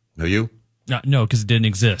office. Have you? No, because it didn't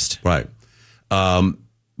exist. Right.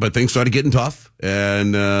 But things started getting tough,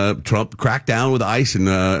 and Trump cracked down with ICE and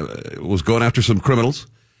was going after some criminals.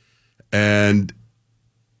 And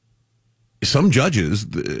some judges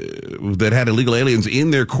that had illegal aliens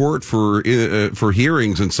in their court for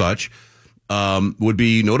hearings and such would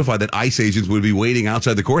be notified that ICE agents would be waiting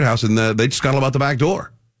outside the courthouse, and they just got them out the back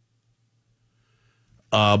door.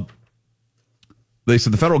 They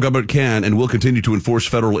said the federal government can and will continue to enforce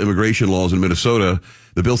federal immigration laws in Minnesota.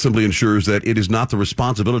 The bill simply ensures that it is not the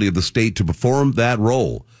responsibility of the state to perform that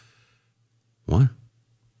role. What?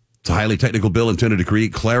 It's a highly technical bill intended to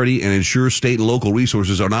create clarity and ensure state and local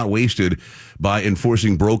resources are not wasted by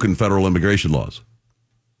enforcing broken federal immigration laws.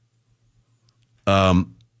 But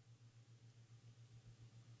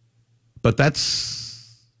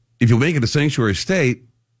that's, if you make it a sanctuary state,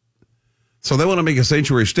 so they want to make a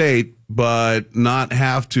sanctuary state, but not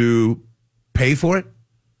have to pay for it?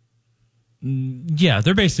 Yeah,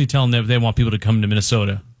 they're basically telling them they want people to come to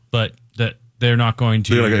Minnesota, but that they're not going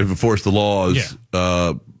to. They're not going to enforce the laws.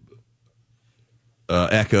 Yeah.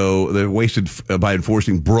 They're wasted by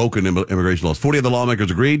enforcing broken immigration laws. 40 of the lawmakers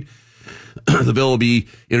agreed. The bill will be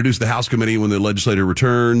introduced to the House committee when the legislature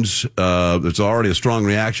returns. There's already a strong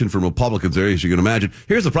reaction from Republicans there, as you can imagine.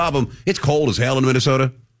 Here's the problem. It's cold as hell in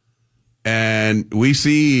Minnesota. And we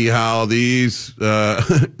see how these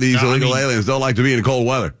illegal aliens don't like to be in cold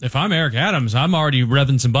weather. If I'm Eric Adams, I'm already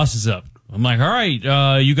revving some buses up. I'm like, all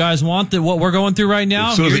right, you guys want what we're going through right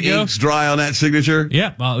now? As soon as the ink's dry on that signature.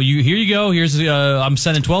 Yeah, well, here you go. Here's I'm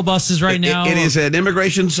sending 12 buses right now. It is an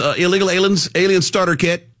immigration's illegal alien starter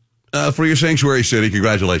kit for your sanctuary city.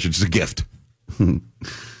 Congratulations. It's a gift.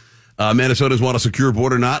 Minnesotans want a secure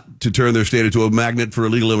border, not to turn their state into a magnet for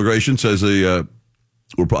illegal immigration, says the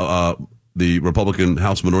Republican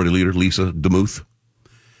House Minority Leader, Lisa DeMuth.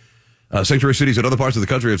 Sanctuary cities in other parts of the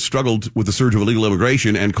country have struggled with the surge of illegal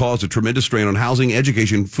immigration and caused a tremendous strain on housing,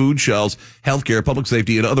 education, food shelves, healthcare, public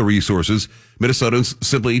safety, and other resources. Minnesotans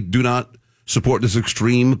simply do not support this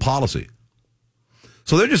extreme policy.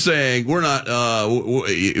 So they're just saying we're not.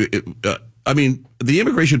 The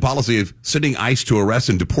immigration policy of sending ICE to arrest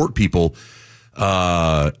and deport people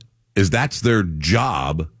is that's their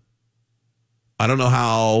job. I don't know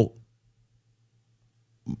how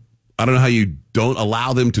you don't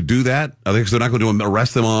allow them to do that. I think they're not going to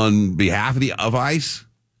arrest them on behalf of ICE.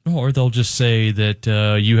 Or they'll just say that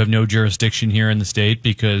you have no jurisdiction here in the state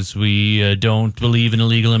because we don't believe in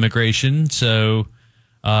illegal immigration. So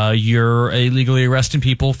you're illegally arresting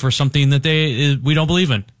people for something that we don't believe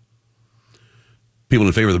in. People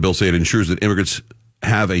in favor of the bill say it ensures that immigrants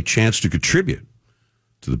have a chance to contribute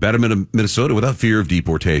to the betterment of Minnesota without fear of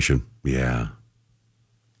deportation. Yeah.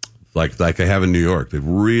 like they have in New York. They've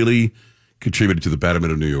really contributed to the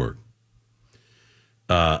betterment of New York.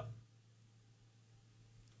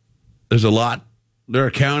 There's a lot. There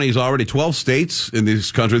are counties already, 12 states in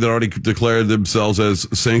this country that already declared themselves as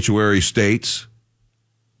sanctuary states.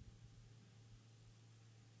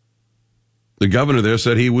 The governor there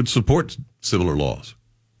said he would support similar laws.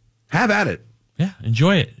 Have at it. Yeah,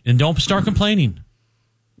 enjoy it. And don't start complaining.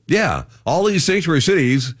 Yeah, all these sanctuary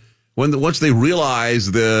cities, once they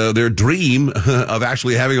realize their dream of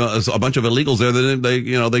actually having a bunch of illegals there, then they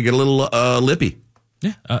get a little lippy.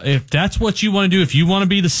 Yeah, if that's what you want to do, if you want to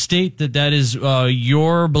be the state that is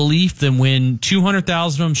your belief, then when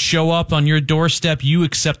 200,000 of them show up on your doorstep, you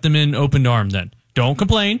accept them in open arms. Then don't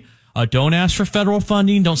complain. Don't ask for federal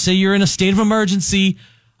funding. Don't say you're in a state of emergency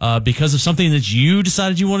because of something that you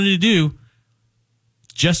decided you wanted to do.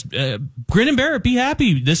 Just grin and bear it. Be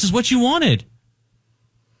happy. This is what you wanted.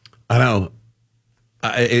 I know.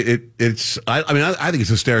 I think it's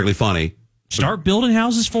hysterically funny. Start building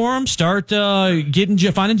houses for them. Start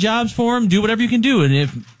finding jobs for them. Do whatever you can do, and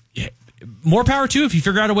if more power to if you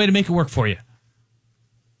figure out a way to make it work for you.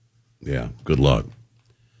 Yeah. Good luck.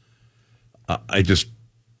 I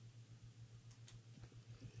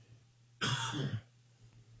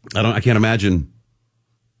can't imagine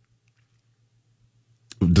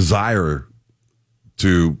desire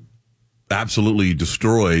to absolutely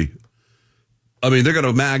destroy. I mean, they're going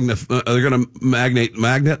to magnetize.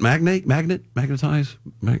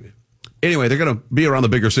 Anyway, they're going to be around the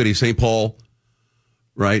bigger cities, St. Paul,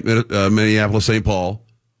 right? Minneapolis, St. Paul,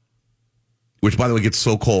 which, by the way, gets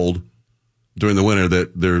so cold during the winter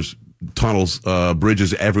that there's tunnels,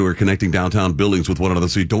 bridges everywhere connecting downtown buildings with one another,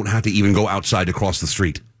 so you don't have to even go outside to cross the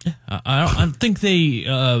street. Yeah, I don't think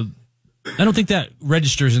that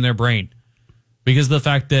registers in their brain because of the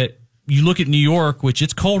fact that you look at New York, which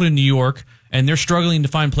it's cold in New York, and they're struggling to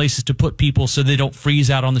find places to put people so they don't freeze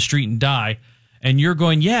out on the street and die. And you're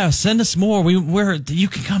going, yeah, send us more. You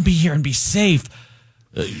can come be here and be safe.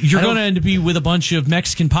 You're going to end up with a bunch of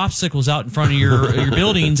Mexican popsicles out in front of your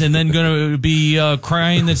buildings, and then going to be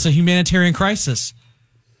crying that it's a humanitarian crisis.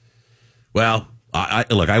 Well,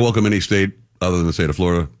 I welcome any state other than the state of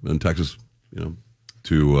Florida and Texas,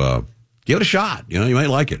 to give it a shot. You might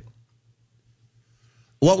like it.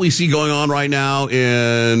 What we see going on right now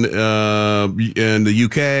in the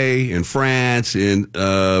UK, in France, in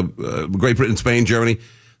Great Britain, Spain, Germany,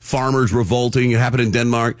 farmers revolting. It happened in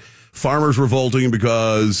Denmark. Farmers revolting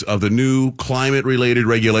because of the new climate-related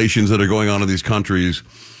regulations that are going on in these countries.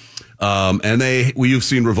 And you've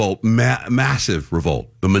seen revolt, massive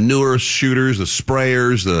revolt. The manure shooters, the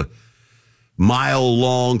sprayers, the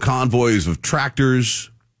mile-long convoys of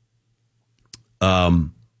tractors.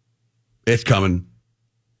 It's coming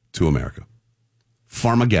to America.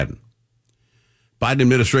 Farmageddon. Biden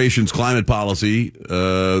administration's climate policy,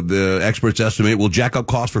 the experts estimate, will jack up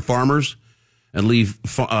costs for farmers and leave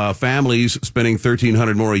families spending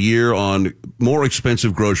 $1,300 more a year on more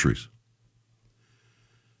expensive groceries.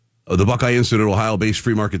 The Buckeye Institute, Ohio-based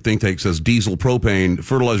free market think tank, says diesel, propane,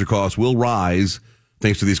 fertilizer costs will rise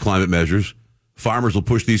thanks to these climate measures. Farmers will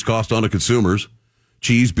push these costs onto consumers.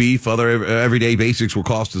 Cheese, beef, other everyday basics will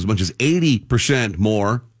cost as much as 80%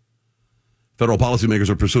 more. Federal policymakers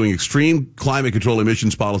are pursuing extreme climate control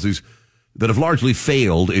emissions policies that have largely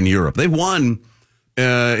failed in Europe. They've won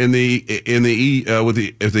against the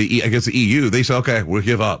EU. They say, okay, we'll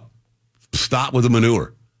give up. Stop with the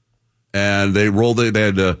manure, and they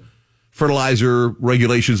had fertilizer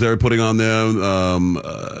regulations they were putting on them,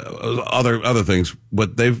 other things,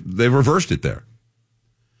 but they've reversed it there.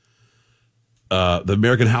 The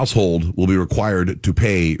American household will be required to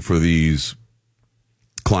pay for these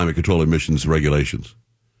climate control emissions regulations.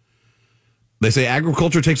 They say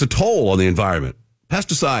agriculture takes a toll on the environment.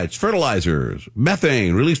 Pesticides, fertilizers,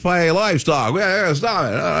 methane released by livestock.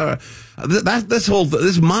 Stop it.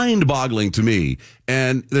 This mind-boggling to me,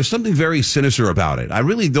 and there's something very sinister about it. I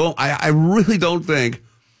really don't think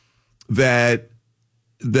that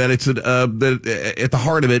it's that at the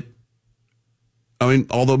heart of it. I mean,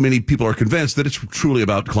 although many people are convinced that it's truly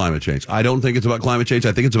about climate change. I don't think it's about climate change.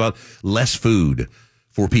 I think it's about less food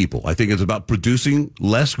for people. I think it's about producing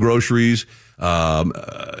less groceries. I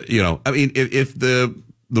mean, if the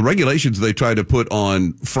regulations they tried to put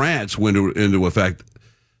on France went into effect,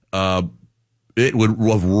 it would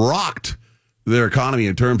have rocked their economy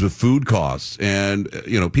in terms of food costs. And,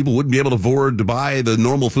 people wouldn't be able to afford to buy the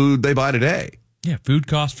normal food they buy today. Yeah, food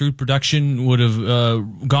cost, food production would have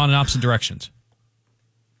gone in opposite directions.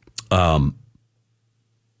 In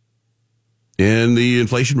the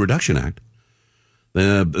Inflation Reduction Act,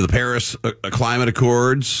 the Paris Climate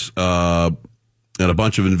Accords, and a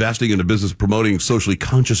bunch of investing into business promoting socially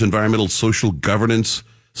conscious environmental social governance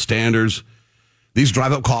standards. These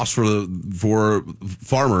drive up costs for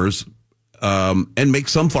farmers and make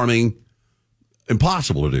some farming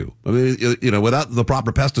impossible to do. I mean, without the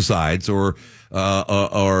proper pesticides or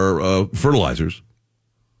fertilizers.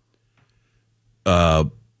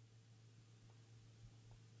 The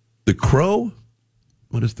Crow?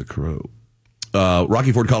 What is the Crow?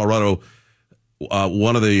 Rocky Ford, Colorado.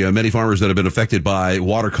 One of the many farmers that have been affected by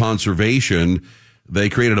water conservation, they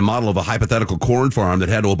created a model of a hypothetical corn farm that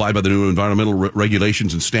had to abide by the new environmental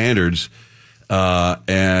regulations and standards.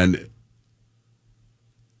 And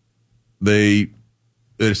it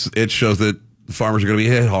shows that farmers are going to be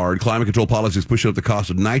hit hard. Climate control policies pushing up the cost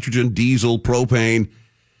of nitrogen, diesel, propane.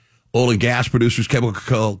 Oil and gas producers,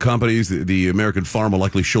 chemical companies, the American farm will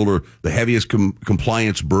likely shoulder the heaviest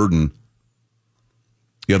compliance burden.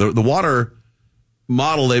 Yeah, the water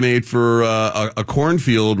model they made for a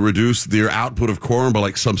cornfield reduced their output of corn by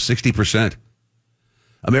like some 60%.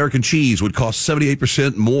 American cheese would cost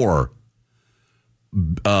 78% more.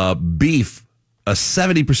 Beef, a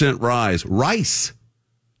 70% rise. Rice,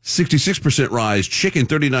 66% rise. Chicken,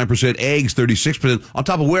 39%. Eggs, 36%. On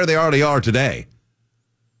top of where they already are today.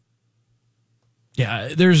 Yeah,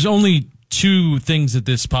 there's only two things that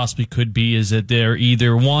this possibly could be, is that they're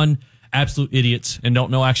either, one, absolute idiots and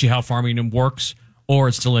don't know actually how farming works, or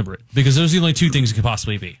it's deliberate. Because those are the only two things it could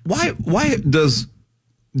possibly be. Why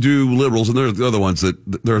do liberals, and they're the other ones that,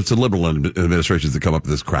 there's some liberal administrations that come up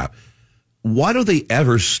with this crap, why don't they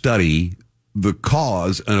ever study the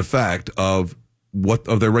cause and effect of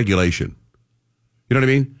their regulation? You know what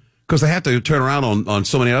I mean? Because they have to turn around on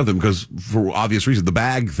so many of them because, for obvious reasons, the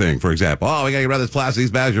bag thing, for example. Oh, we got to get rid of this plastic.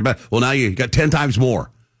 These bags are bad. Well, now you got 10 times more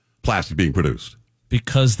plastic being produced.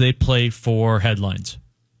 Because they play for headlines.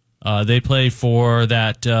 They play for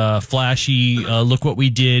that flashy, look what we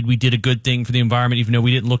did a good thing for the environment, even though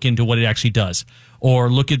we didn't look into what it actually does. Or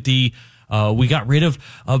look at the, we got rid of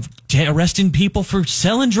arresting people for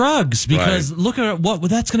selling drugs because look at what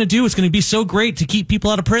that's going to do. It's going to be so great to keep people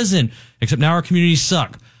out of prison, except now our communities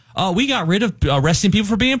suck. We got rid of arresting people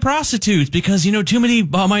for being prostitutes because, too many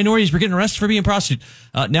minorities were getting arrested for being prostitutes.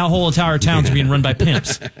 Now whole entire towns are being run by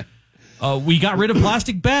pimps. We got rid of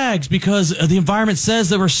plastic bags because the environment says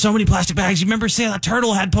there were so many plastic bags. You remember saying that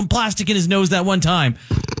turtle had plastic in his nose that one time.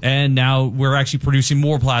 And now we're actually producing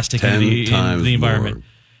more plastic in the environment.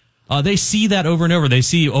 They see that over and over. They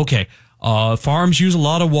see, farms use a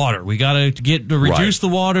lot of water. We got to reduce the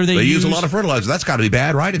water they use. They use a lot of fertilizer. That's got to be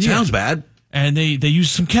bad, right? It sounds bad. And they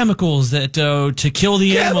use some chemicals that to kill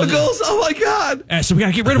the animals. Chemicals? Oh, my God. And so we got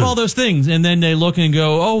to get rid of all those things. And then they look and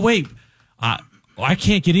go, oh, wait, I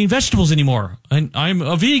can't get any vegetables anymore. And I'm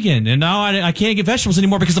a vegan, and now I can't get vegetables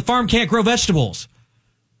anymore because the farm can't grow vegetables.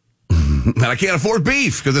 And I can't afford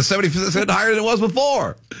beef because it's 70% higher than it was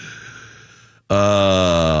before.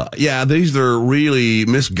 These are really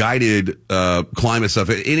misguided climate stuff.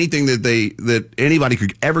 Anything that anybody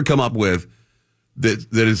could ever come up with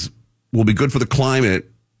that will be good for the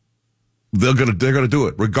climate, they're gonna do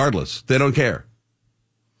it regardless. They don't care.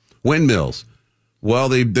 Windmills. Well,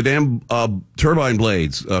 the damn turbine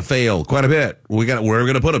blades fail quite a bit. Where are we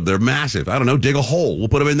going to put them? They're massive. I don't know. Dig a hole. We'll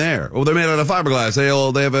put them in there. Oh, they're made out of fiberglass. They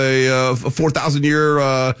have a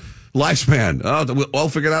 4,000-year lifespan. We'll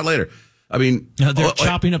figure it out later. I mean, they're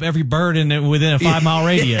chopping up every bird within a 5-mile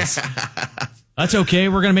radius. That's okay.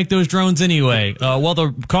 We're going to make those drones anyway.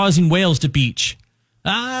 They're causing whales to beach.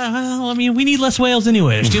 We need less whales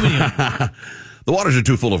anyway. There's too many of them. The waters are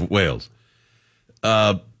too full of whales.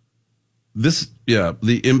 The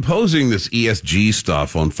imposing this ESG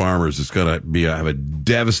stuff on farmers is going to have a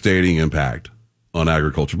devastating impact on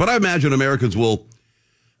agriculture. But I imagine Americans will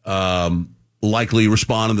likely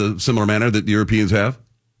respond in the similar manner that the Europeans have.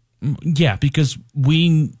 Yeah, because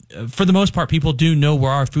for the most part, people do know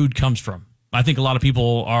where our food comes from. I think a lot of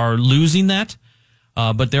people are losing that.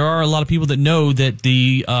 But there are a lot of people that know that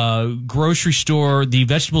the grocery store, the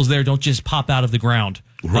vegetables there don't just pop out of the ground.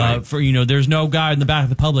 Right. There's no guy in the back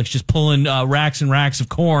of the Publix just pulling racks and racks of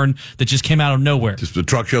corn that just came out of nowhere. Just the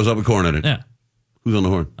truck shows up with corn in it. Yeah. Who's on the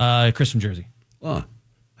horn? Chris from Jersey. Oh.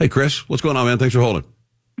 Hey, Chris. What's going on, man? Thanks for holding.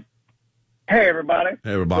 Hey, everybody.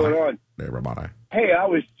 Hey, everybody. What's going on? Hey, everybody. Hey, I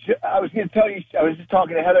was going to tell you, I was just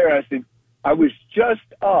talking to Heather, and I said, I was just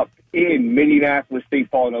up in Minneapolis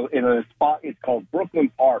State Fall in a spot, it's called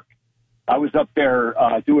Brooklyn Park. I was up there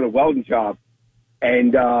doing a welding job,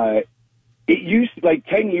 and it used to, like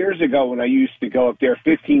 10 years ago when I used to go up there,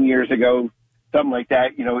 15 years ago, something like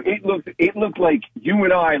that, it looked like you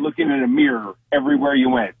and I looking in a mirror everywhere you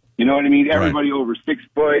went. You know what I mean? Everybody over 6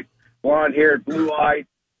 foot, blonde haired, blue eyed.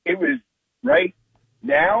 It was right.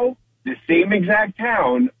 now, the same exact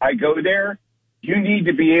town, I go there, you need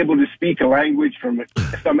to be able to speak a language from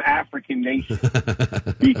some African nation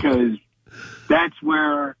because that's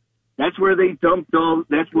where they dumped all.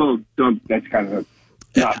 That's kind of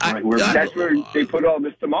not the right word. That's where they put all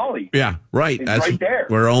the Somalis. Yeah, right. It's That's right there.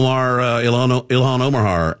 where Ilhan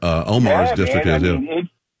Omar's district is. I mean,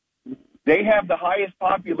 they have the highest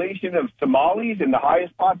population of Somalis and the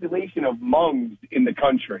highest population of Hmongs in the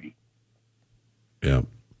country. Yeah.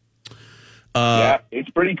 Yeah, it's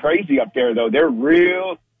pretty crazy up there, though. They're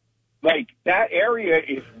real, like, that area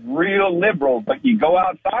is real liberal, but you go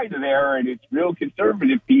outside of there, and it's real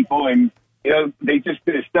conservative people, and, you know, they just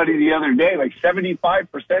did a study the other day, like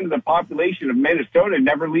 75% of the population of Minnesota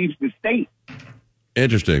never leaves the state.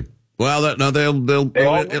 Interesting. Well, it'll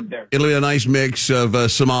be a nice mix of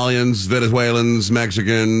Somalians, Venezuelans,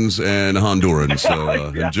 Mexicans, and Hondurans,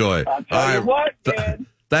 so Yeah. enjoy. I'll tell you what, man.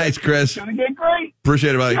 Thanks, Chris. It's going to get great.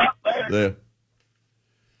 Appreciate it, buddy. Yeah,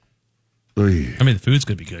 I mean, the food's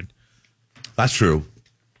going to be good. That's true.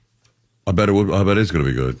 I bet it's going to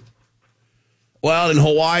be good. Well, in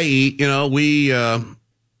Hawaii, you know, we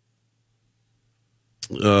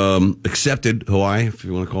accepted Hawaii, if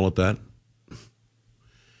you want to call it that,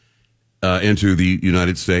 into the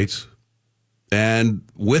United States. And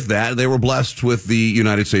with that, they were blessed with the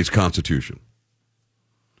United States Constitution.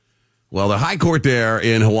 Well, the High Court there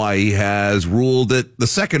in Hawaii has ruled that the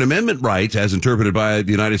Second Amendment rights, as interpreted by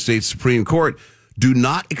the United States Supreme Court, do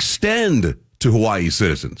not extend to Hawaii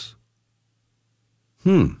citizens.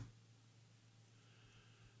 The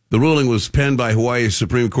ruling was penned by Hawaii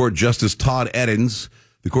Supreme Court Justice Todd Edens.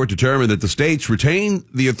 The court determined that the states retain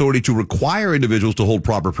the authority to require individuals to hold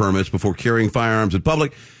proper permits before carrying firearms in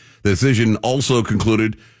public. The decision also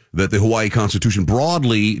concluded that the Hawaii Constitution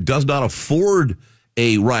broadly does not afford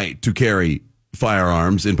a right to carry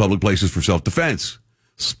firearms in public places for self-defense,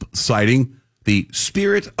 citing the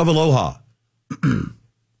spirit of aloha.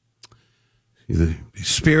 The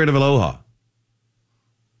spirit of aloha.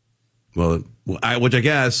 Well, which I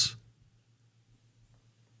guess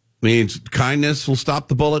means kindness will stop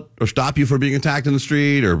the bullet or stop you from being attacked in the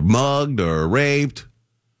street or mugged or raped.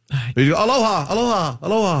 You go, aloha, aloha,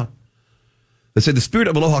 aloha. They said the spirit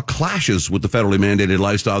of aloha clashes with the federally mandated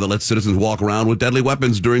lifestyle that lets citizens walk around with deadly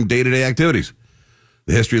weapons during day-to-day activities.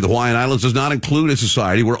 The history of the Hawaiian Islands does not include a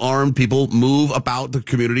society where armed people move about the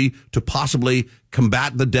community to possibly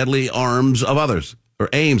combat the deadly arms of others or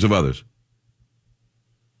aims of others.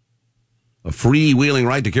 A freewheeling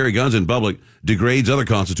right to carry guns in public degrades other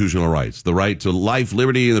constitutional rights, the right to life,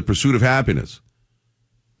 liberty, and the pursuit of happiness.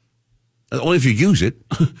 Only if you use it.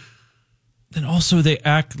 Then also they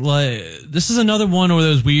act like this is another one where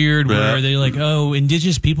those weird where they like, oh,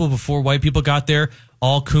 indigenous people before white people got there,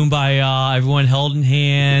 all kumbaya, everyone held in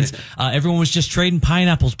hands, everyone was just trading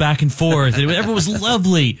pineapples back and forth, and everyone was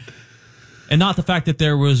lovely. And not the fact that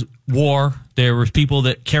there was war, there were people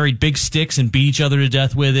that carried big sticks and beat each other to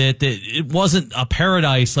death with it. That it wasn't a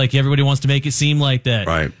paradise like everybody wants to make it seem like that.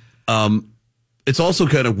 Right. It's also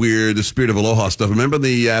kind of weird, the spirit of aloha stuff. Remember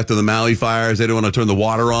after the Maui fires, they didn't want to turn the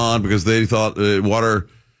water on because they thought water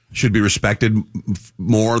should be respected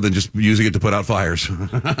more than just using it to put out fires.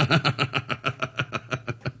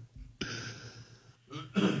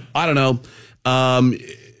 I don't know.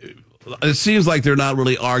 It seems like they're not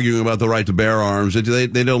really arguing about the right to bear arms. They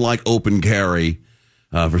don't like open carry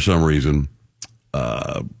for some reason.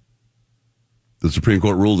 The Supreme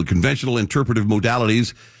Court ruled that conventional interpretive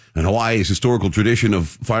modalities and Hawaii's historical tradition of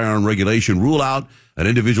firearm regulation rule out an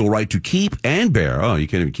individual right to keep and bear. Oh, you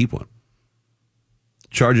can't even keep one.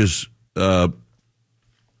 Charges. There's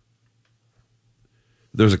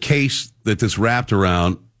a case that this wrapped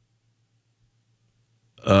around.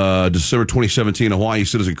 December 2017, a Hawaii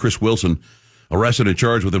citizen, Chris Wilson, arrested and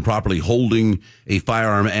charged with improperly holding a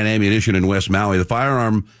firearm and ammunition in West Maui. The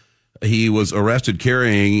firearm he was arrested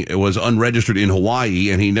carrying was unregistered in Hawaii,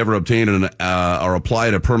 and he never obtained or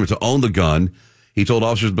applied a permit to own the gun. He told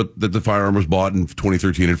officers that the firearm was bought in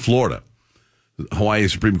 2013 in Florida. The Hawaii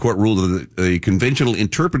Supreme Court ruled that the conventional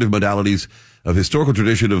interpretive modalities of historical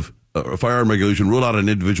tradition of firearm regulation rule out an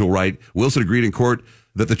individual right. Wilson agreed in court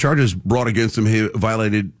that the charges brought against him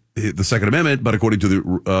violated the Second Amendment, but according to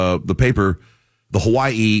the paper, the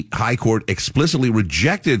Hawaii High Court explicitly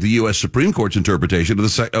rejected the U.S. Supreme Court's interpretation of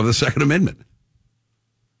the Second Amendment.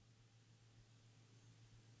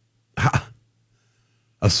 I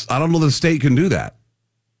don't know that the state can do that.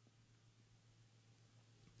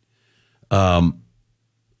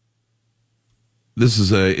 This is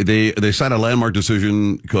they cite a landmark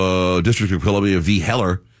decision, District of Columbia v.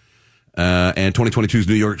 Heller, and 2022's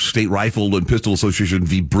New York State Rifle and Pistol Association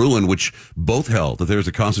v. Bruin, which both held that there's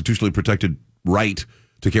a constitutionally protected right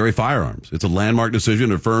to carry firearms. It's a landmark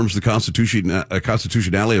decision. It affirms the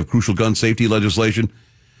constitutionality of crucial gun safety legislation.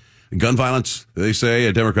 Gun violence, they say,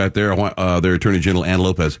 a Democrat there, their Attorney General Ann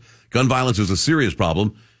Lopez, gun violence is a serious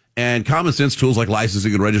problem, and common sense tools like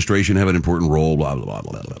licensing and registration have an important role, blah, blah, blah,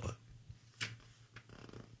 blah, blah, blah.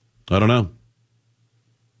 I don't know.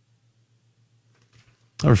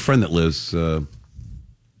 I have a friend that lives, I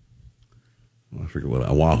forget what,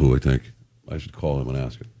 Oahu, I think. I should call him and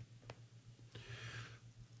ask him.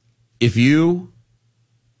 If you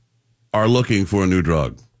are looking for a new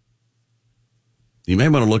drug, you may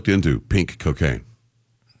want to look into pink cocaine.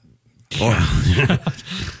 Yeah.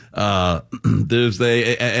 And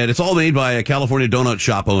it's all made by a California donut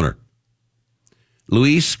shop owner.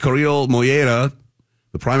 Luis Carrillo Mollera,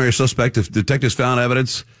 the primary suspect. If detectives found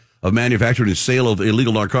evidence of manufacturing and sale of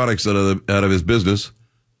illegal narcotics out of his business,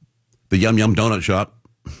 the Yum Yum Donut Shop.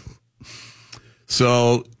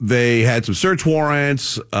 So they had some search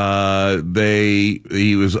warrants. He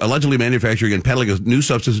was allegedly manufacturing and peddling a new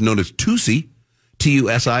substance known as Tusi,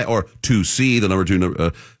 Tusi, or 2C, the number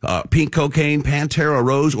 2, pink cocaine, Pantera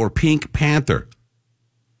Rose, or Pink Panther.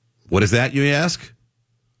 What is that, you ask?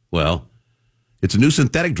 Well, it's a new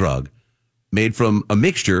synthetic drug made from a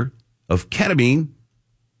mixture of ketamine,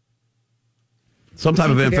 some type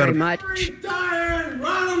of amphetamine. Very much.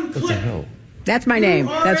 What the hell? That's my name.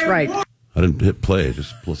 That's right. I didn't hit play. It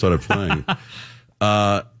just started playing.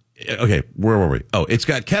 Okay, where were we? Oh, it's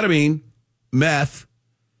got ketamine, meth,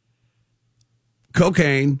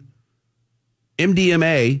 cocaine,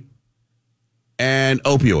 MDMA, and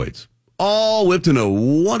opioids, all whipped in a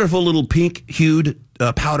wonderful little pink-hued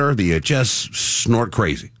powder that you just snort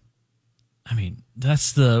crazy. I mean,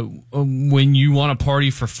 that's the when you want to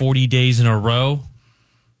party for 40 days in a row.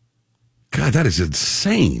 God, that is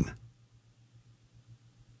insane.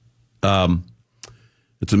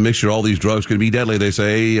 It's a mixture. All these drugs can be deadly, they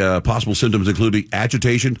say. Possible symptoms including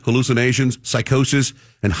agitation, hallucinations, psychosis,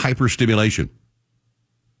 and hyperstimulation.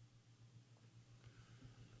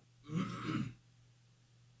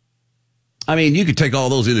 I mean, you could take all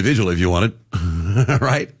those individually if you wanted,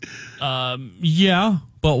 right? Yeah,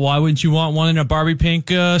 but why wouldn't you want one in a Barbie pink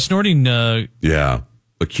snorting? Yeah,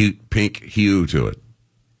 a cute pink hue to it.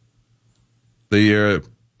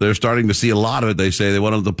 They're starting to see a lot of it. They say they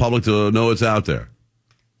want the public to know it's out there.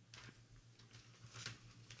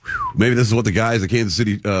 Maybe this is what the guys at Kansas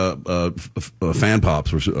City fan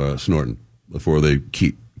pops were snorting before they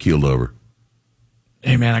keeled over.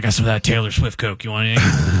 Hey, man, I got some of that Taylor Swift Coke. You want anything?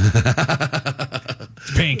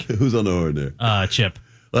 It's pink. Who's on the horn there? Chip.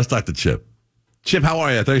 Let's talk to Chip. Chip, how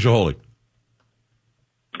are you? Thanks for holding.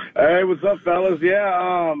 Hey, what's up, fellas?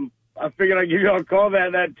 Yeah, I figured I'd give you a call.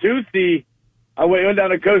 That Tuesday, I went down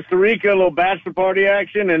to Costa Rica, a little bachelor party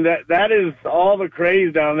action, and that is all the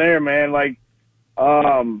craze down there, man. Like,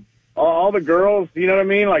 all the girls, you know what I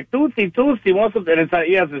mean? Like, Tuesday wants something, and it's like,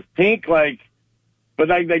 yeah, it's this pink, like, but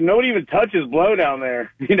like nobody even touches blow down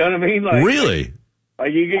there. You know what I mean? Like, really?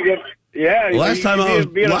 Like you can get, yeah. Last time I was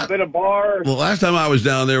at a bar. Well, last time I was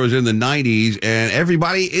down there was in the 90s, and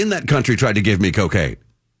everybody in that country tried to give me cocaine.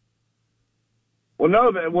 Well, no,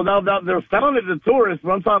 now they're selling it to tourists.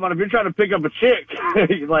 But I'm talking about if you're trying to pick up a chick,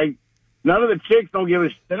 like none of the chicks don't give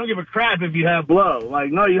a crap if you have blow. Like,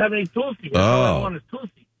 no, you have any Tulsi? All I want is Tulsi.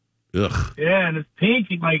 Ugh. Yeah, and it's pink.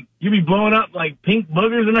 Like you be blowing up like pink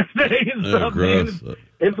boogers the next day and stuff. Gross. Man.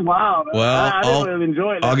 It's wild. Well, I didn't really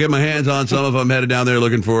enjoy it. I'll get my hands on some of them. Headed down there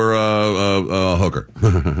looking for a hooker.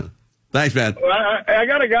 Thanks, man. Well, I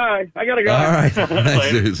got a guy. All right. Thanks,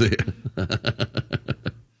 dude. See ya.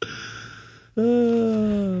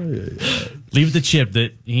 Leave the Chip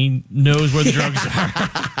that he knows where the drugs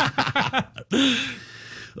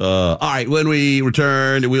are. All right. When we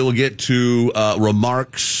return, we will get to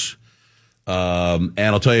remarks. And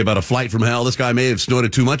I'll tell you about a flight from hell. This guy may have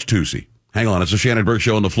snorted too much Tusi. Hang on. It's the Shannon Burke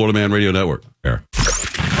Show on the Florida Man Radio Network. There.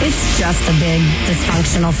 It's just a big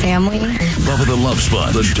dysfunctional family. Bubba the Love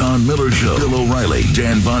Sponge, The Don Miller Show, Bill O'Reilly,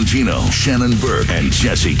 Dan Bongino, Shannon Burke, and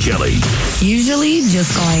Jesse Kelly. Usually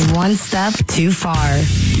just going one step too far.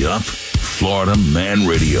 Yup. Florida Man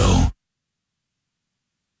Radio.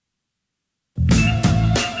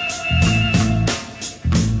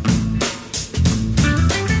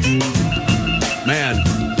 Man,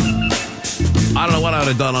 I don't know what I would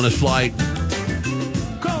have done on this flight.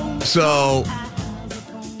 So,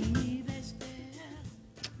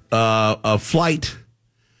 a flight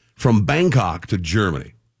from Bangkok to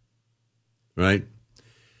Germany, right?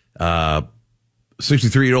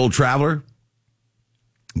 63-year-old traveler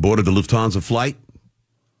boarded the Lufthansa flight.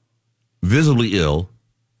 visibly ill,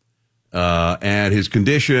 and his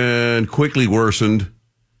condition quickly worsened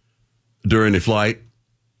during the flight.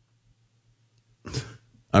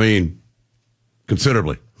 I mean,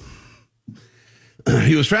 considerably.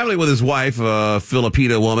 He was traveling with his wife, a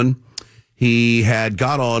Filipina woman. He had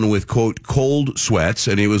got on with, quote, cold sweats,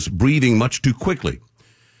 and he was breathing much too quickly.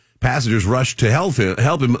 Passengers rushed to help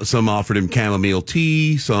him. Some offered him chamomile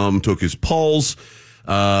tea. Some took his pulse.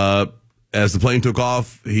 As the plane took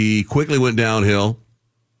off, he quickly went downhill.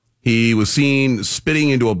 He was seen spitting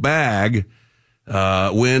into a bag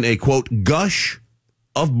when a, quote, gush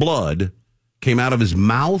of blood came out of his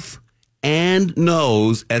mouth and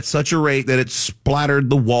nose at such a rate that it splattered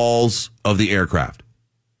the walls of the aircraft.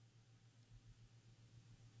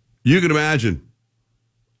 You can imagine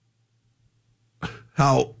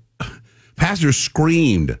how passengers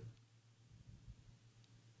screamed.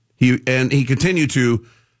 He continued to,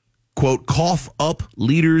 quote, cough up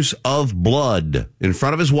liters of blood in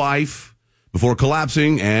front of his wife before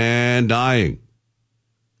collapsing and dying.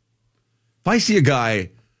 If I see a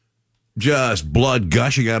guy just blood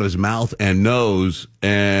gushing out of his mouth and nose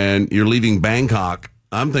and you're leaving Bangkok,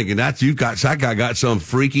 I'm thinking that guy got some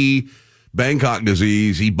freaky Bangkok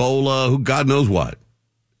disease, Ebola, who God knows what.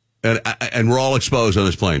 And we're all exposed on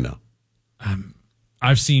this plane now.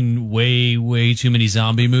 I've seen way, way too many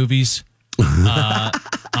zombie movies.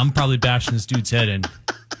 I'm probably bashing this dude's head in.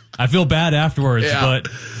 I feel bad afterwards, but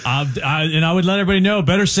I would let everybody know,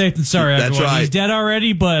 better safe than sorry. That's afterwards. right. He's dead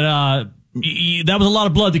already, but that was a lot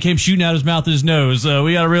of blood that came shooting out his mouth and his nose.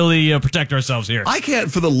 We got to really protect ourselves here. I can't,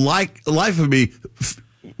 for the life of me,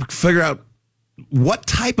 figure out what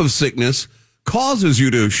type of sickness causes you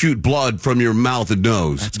to shoot blood from your mouth and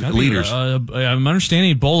nose. Liters. I'm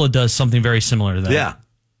understanding Ebola does something very similar to that. Yeah.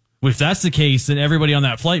 If that's the case, then everybody on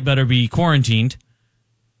that flight better be quarantined.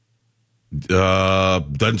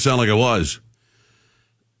 Doesn't sound like it was.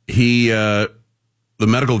 The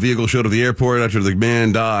medical vehicle showed at the airport after the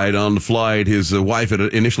man died on the flight. His wife had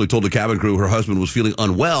initially told the cabin crew her husband was feeling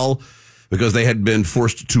unwell because they had been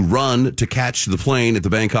forced to run to catch the plane at the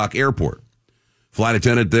Bangkok airport. Flight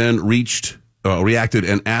attendant then reacted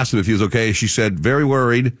and asked him if he was okay. She said, very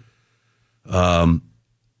worried. Man,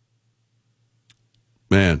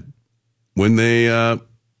 when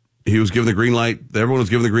he was given the green light, everyone was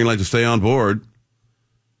given the green light to stay on board.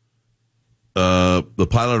 The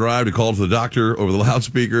pilot arrived and called for the doctor over the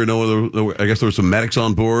loudspeaker. I guess there were some medics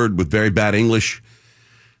on board with very bad English.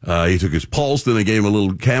 He took his pulse, then they gave him a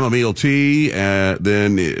little chamomile tea,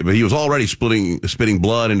 but he was already spitting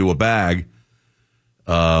blood into a bag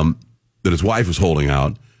that his wife was holding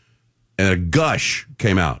out, and a gush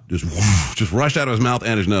came out, just rushed out of his mouth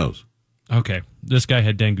and his nose. Okay, this guy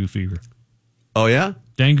had dengue fever. Oh, yeah?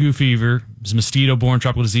 Dengue fever is a mosquito-borne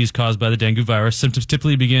tropical disease caused by the dengue virus. Symptoms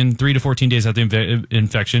typically begin 3 to 14 days after the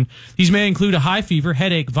infection. These may include a high fever,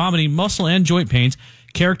 headache, vomiting, muscle and joint pains,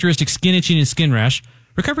 characteristic skin itching and skin rash.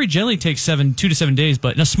 Recovery generally takes 2 to 7 days,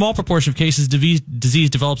 but in a small proportion of cases, disease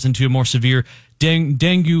develops into a more severe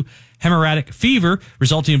dengue hemorrhagic fever,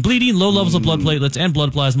 resulting in bleeding, low levels of blood platelets, and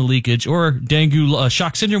blood plasma leakage, or dengue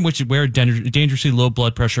shock syndrome, where dangerously low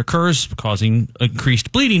blood pressure occurs, causing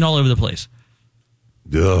increased bleeding all over the place.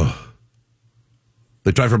 Ugh.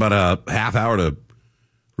 They tried for about a half hour to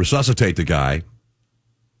resuscitate the guy.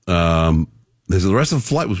 The rest of the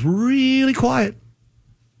flight was really quiet.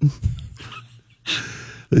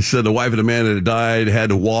 They said the wife of the man that had died had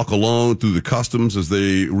to walk alone through the customs as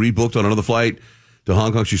they rebooked on another flight to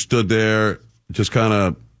Hong Kong. She stood there just kind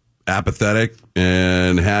of apathetic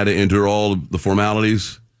and had to endure all the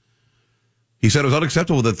formalities. He said it was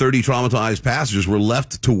unacceptable that 30 traumatized passengers were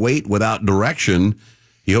left to wait without direction.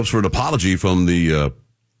 He hopes for an apology from the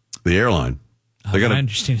airline. I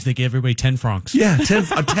understand they gave everybody 10 francs. Yeah,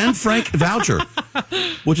 a 10 franc voucher,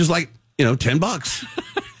 which is like, $10.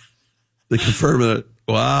 They confirm it.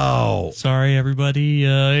 Wow. Sorry, everybody.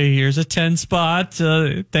 Here's a 10 spot.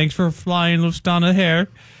 Thanks for flying Lufthansa here.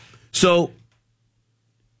 So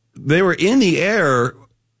they were in the air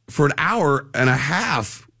for an hour and a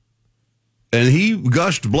half, and he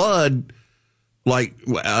gushed blood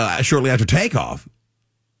shortly after takeoff.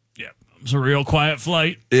 Yeah, it was a real quiet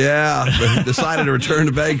flight. Yeah, but he decided to return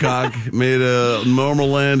to Bangkok, made a normal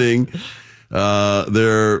landing.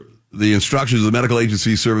 The instructions of the medical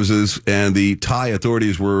agency services and the Thai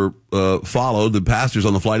authorities were followed. The passengers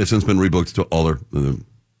on the flight have since been rebooked to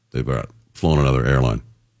they've flown another airline.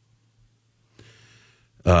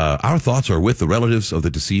 Our thoughts are with the relatives of the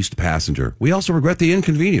deceased passenger. We also regret the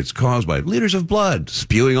inconvenience caused by liters of blood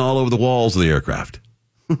spewing all over the walls of the aircraft.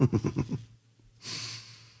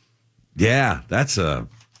 Yeah, that's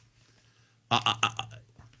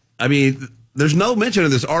I mean, there's no mention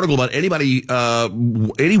in this article about anybody,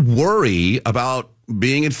 any worry about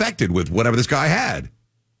being infected with whatever this guy had.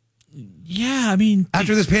 Yeah, I mean,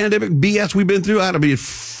 after this pandemic BS we've been through, I'd be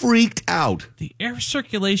freaked out. The air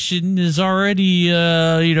circulation is already,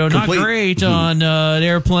 not great on an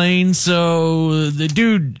airplane. So the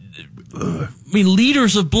dude, I mean,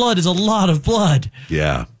 liters of blood is a lot of blood.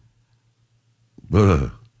 Yeah. Oh,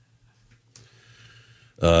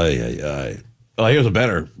 here's a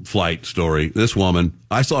better flight story. This woman,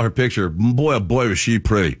 I saw her picture. Boy, oh boy, was she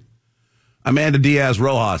pretty. Amanda Diaz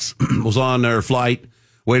Rojas was on her flight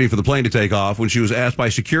waiting for the plane to take off when she was asked by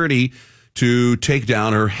security to take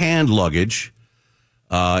down her hand luggage.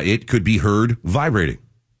 It could be heard vibrating.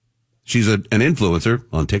 She's an influencer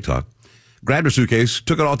on TikTok. Grabbed her suitcase,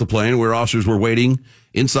 took it off the plane where officers were waiting.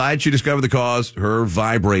 Inside, she discovered the cause, her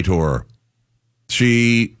vibrator.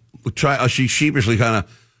 She sheepishly kind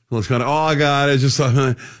of, oh, God, it's just,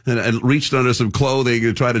 and reached under some clothing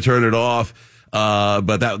and tried to turn it off.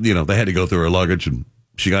 But that, they had to go through her luggage, and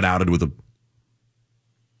she got outed with a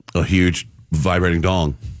huge vibrating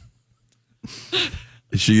dong.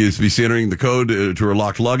 She is entering the code to her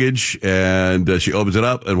locked luggage, and she opens it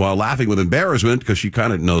up. And while laughing with embarrassment, because she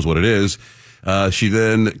kind of knows what it is, she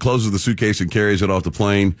then closes the suitcase and carries it off the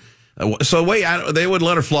plane. So wait, they wouldn't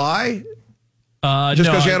let her fly? Just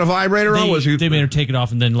because she had a vibrator on? They made her take it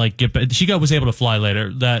off and then get back. She was able to fly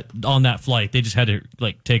later. On that flight, they just had to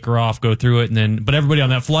take her off, go through it, but everybody on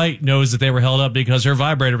that flight knows that they were held up because her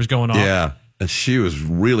vibrator was going off. Yeah. And she was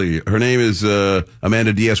her name is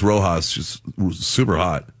Amanda Diaz Rojas. She's super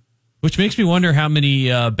hot. Which makes me wonder how many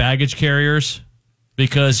baggage carriers,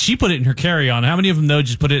 because she put it in her carry-on. How many of them, though,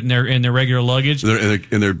 just put it in their regular luggage? They're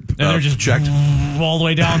just checked all the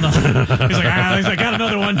way down. He's like, I got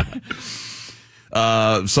another one.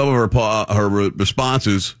 Some of her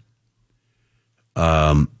responses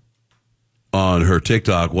on her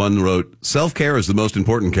TikTok. One wrote, "Self-care is the most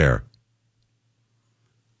important care."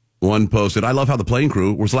 One posted, "I love how the plane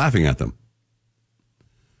crew was laughing at them."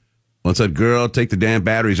 One said, "Girl, take the damn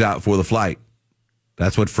batteries out before the flight.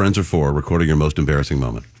 That's what friends are for, recording your most embarrassing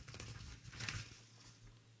moment."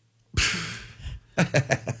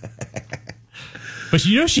 But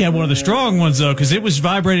she had one of the strong ones, though, because it was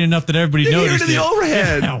vibrating enough that everybody noticed. Hear to the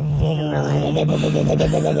overhead.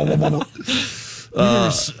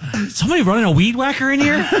 Somebody running a weed whacker in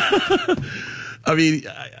here? I mean,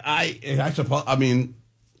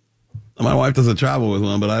 my wife doesn't travel with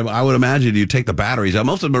one, but I would imagine you take the batteries out.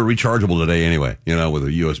 Most of them are rechargeable today anyway, with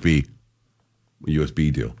a USB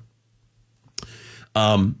deal.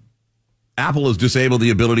 Apple has disabled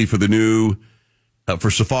the ability for the new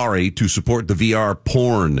for Safari to support the VR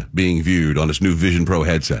porn being viewed on its new Vision Pro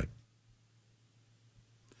headset.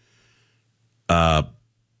 Apple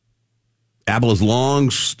has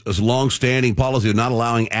long-standing policy of not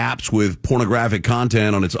allowing apps with pornographic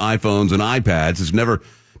content on its iPhones and iPads. It's never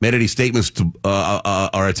made any statements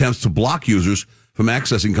or attempts to block users from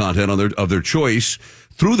accessing content of their choice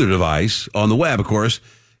through their device. On the web, of course,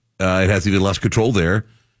 it has even less control there.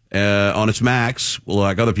 On its Macs,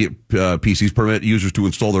 like other PCs, permit users to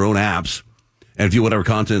install their own apps and view whatever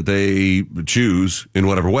content they choose in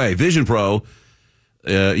whatever way. Vision Pro,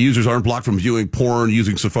 users aren't blocked from viewing porn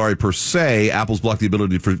using Safari per se. Apple's blocked the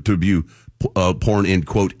ability to view porn in,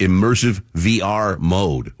 quote, immersive VR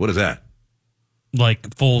mode. What is that?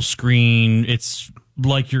 Like full screen. It's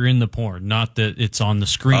like you're in the porn, not that it's on the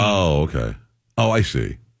screen. Oh, okay. Oh, I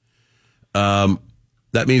see.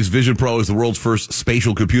 That means Vision Pro is the world's first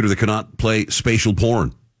spatial computer that cannot play spatial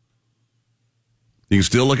porn. You can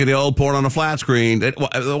still look at the old porn on a flat screen.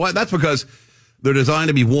 That's because they're designed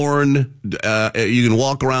to be worn. You can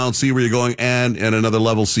walk around, see where you're going, and another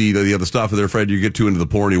level, see the other stuff. And they're afraid you get too into the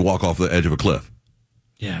porn, you walk off the edge of a cliff.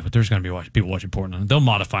 Yeah, but there's going to be people watching porn on it. They'll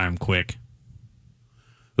modify them quick.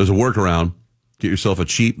 There's a workaround. Get yourself a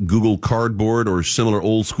cheap Google Cardboard or similar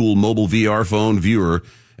old-school mobile VR phone viewer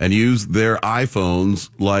and use their iPhones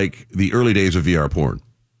like the early days of VR porn.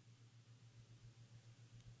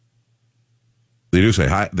 They do say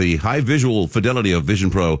the high visual fidelity of Vision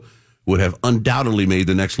Pro would have undoubtedly made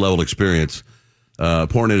the next level experience.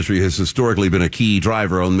 Porn industry has historically been a key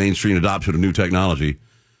driver on mainstream adoption of new technology.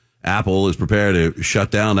 Apple is prepared to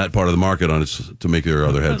shut down that part of the market to make their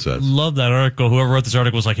other headsets. Love that article. Whoever wrote this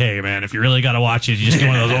article was like, "Hey, man, if you really got to watch it, you just get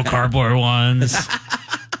one of those old cardboard ones."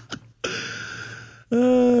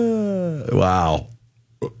 Wow.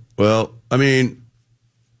 Well, I mean,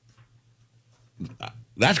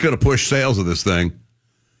 that's going to push sales of this thing.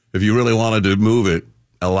 If you really wanted to move it,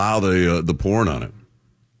 allow the porn on it.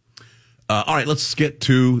 All right, let's get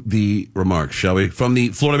to the remarks, shall we? From the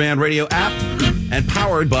Florida Man Radio app and and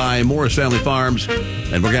powered by Morris Family Farms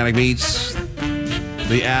and Organic Meats.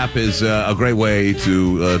 The app is a great way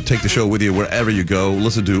to take the show with you wherever you go.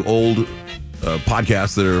 Listen to old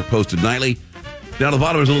podcasts that are posted nightly. Down at the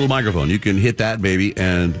bottom is a little microphone. You can hit that, baby,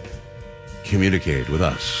 and communicate with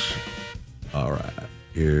us. All right.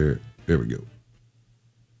 Here we go.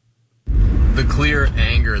 The clear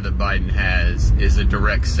anger that Biden has is a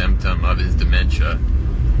direct symptom of his dementia.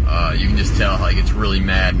 You can just tell how he gets really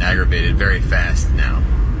mad and aggravated very fast now.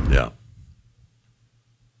 Yeah.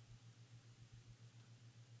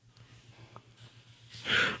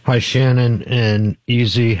 Hi, Shannon and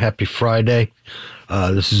Easy. Happy Friday.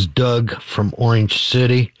 This is Doug from Orange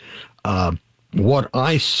City. What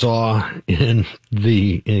I saw in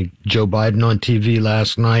Joe Biden on TV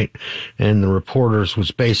last night and the reporters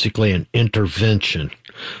was basically an intervention.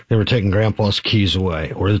 They were taking Grandpa's keys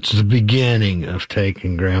away, or it's the beginning of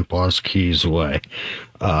taking Grandpa's keys away,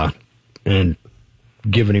 and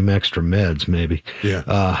giving him extra meds, maybe. Yeah.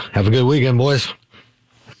 Have a good weekend, boys.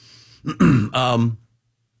 Like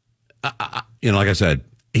I said,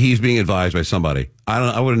 he's being advised by somebody.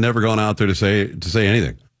 I would have never gone out there to say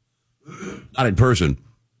anything. Not in person.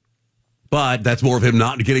 But that's more of him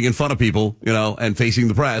not getting in front of people, and facing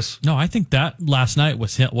the press. No, I think that last night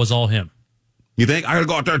was all him. You think? I got to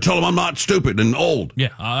go out there and tell him I'm not stupid and old.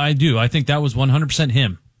 Yeah, I do. I think that was 100%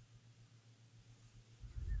 him.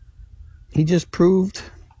 He just proved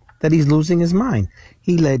that he's losing his mind.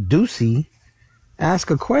 He let Ducey ask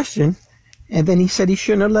a question, and then he said he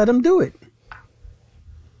shouldn't have let him do it.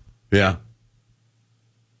 Yeah.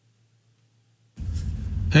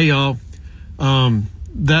 Hey, y'all.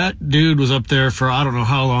 That dude was up there for I don't know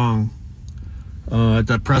how long at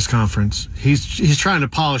that press conference. He's trying to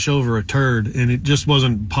polish over a turd, and it just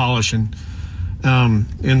wasn't polishing.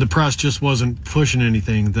 And the press just wasn't pushing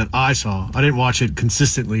anything that I saw. I didn't watch it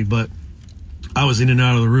consistently, but I was in and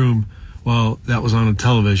out of the room while that was on the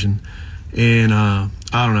television. And I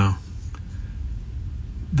don't know.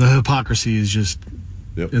 The hypocrisy is just,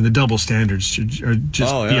 and the double standards are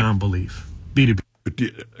just beyond belief. B2B.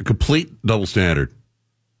 A complete double standard.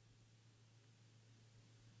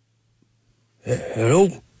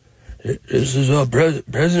 Hello, this is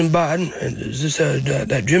President Biden, and is this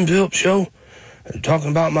that Jim Phillips show?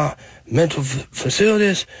 Talking about my mental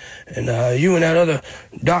facilities, and you and that other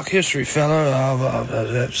Doc History fella,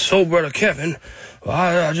 that soul brother Kevin. Well,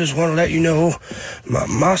 I just want to let you know,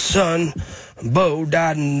 my son Bo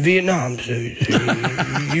died in Vietnam. So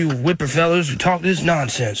you whipper-fellers who talk this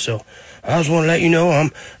nonsense. So I just want to let you know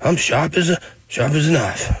I'm sharp as a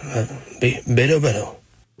knife. Beto.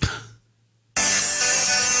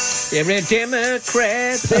 Every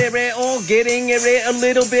Democrats, every all getting a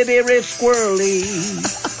little bit squirrely.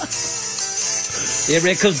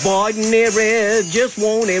 Cause Biden just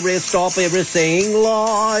won't stop saying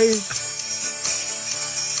lies.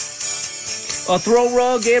 A throw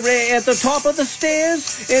rug at the top of the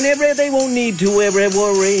stairs, and they won't need to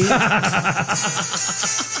worry.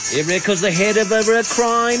 Cause the head of every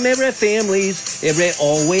crime, families,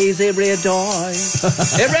 always die.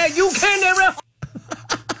 You can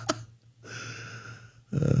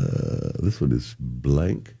This one is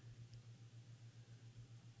blank.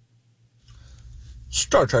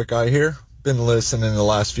 Star Trek guy here. Been listening the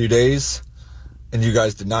last few days, and you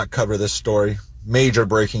guys did not cover this story. Major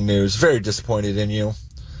breaking news. Very disappointed in you.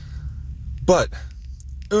 But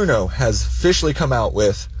Uno has officially come out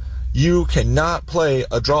with, you cannot play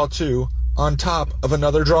a draw 2 on top of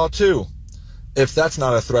another draw 2. If that's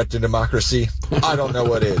not a threat to democracy, I don't know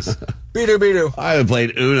what is. Beedoo. I haven't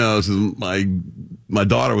played Uno since my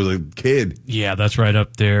daughter was a kid. Yeah, that's right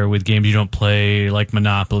up there with games you don't play, like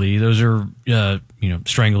Monopoly. Those are,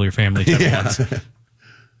 strangle your family type ones.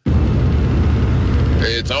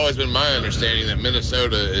 It's always been my understanding that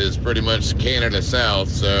Minnesota is pretty much Canada South,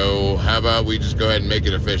 so how about we just go ahead and make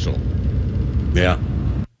it official? Yeah.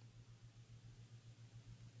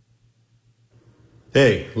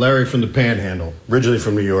 Hey, Larry from the Panhandle, originally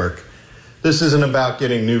from New York. This isn't about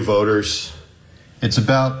getting new voters. It's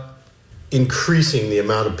about increasing the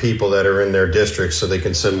amount of people that are in their districts so they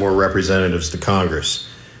can send more representatives to Congress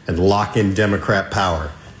and lock in Democrat power.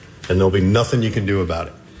 And there'll be nothing you can do about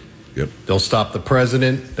it. Yep. They'll stop the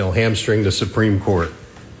president. They'll hamstring the Supreme Court.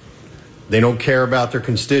 They don't care about their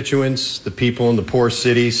constituents, the people in the poor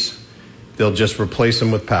cities. They'll just replace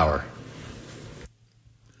them with power.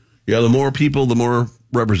 Yeah, the more people, the more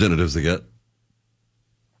representatives they get.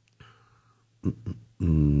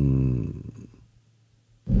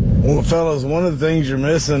 Well, fellas, one of the things you're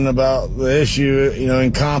missing about the issue,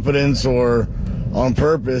 incompetence or on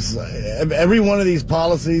purpose. Every one of these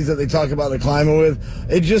policies that they talk about the climate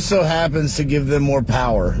with, it just so happens to give them more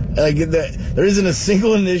power. Like there isn't a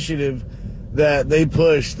single initiative that they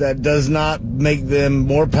push that does not make them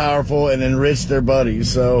more powerful and enrich their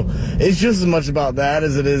buddies. So it's just as much about that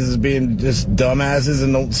as it is as being just dumbasses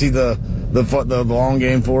and don't see the long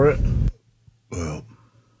game for it. Well.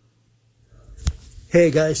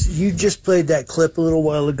 Hey guys, you just played that clip a little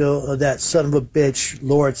while ago of that son of a bitch,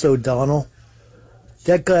 Lawrence O'Donnell.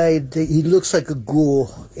 That guy, he looks like a ghoul,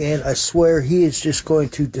 and I swear he is just going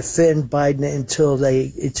to defend Biden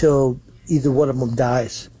until either one of them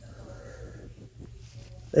dies.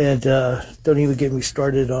 And don't even get me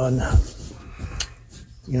started on,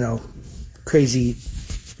 crazy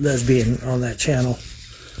lesbian on that channel.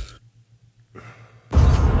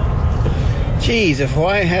 Geez, if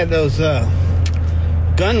Hawaii had those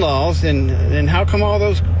gun laws, then how come all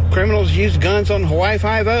those criminals use guns on Hawaii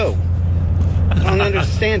 5-0? I don't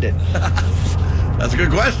understand it. That's a good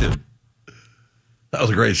question. That was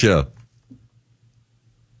a great show.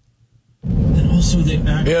 And also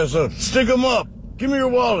Yeah, so stick them up. Give me your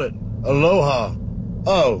wallet. Aloha.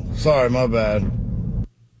 Oh, sorry, my bad.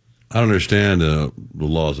 I don't understand the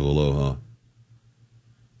laws of aloha.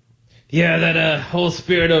 Yeah, that whole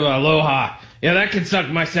spirit of aloha. Yeah, that can suck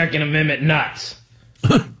my Second Amendment nuts.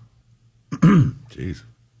 Jeez.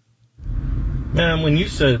 Man, when you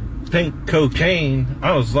said pink cocaine,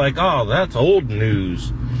 I was like, oh, that's old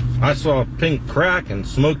news. I saw pink crack and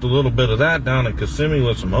smoked a little bit of that down in Kissimmee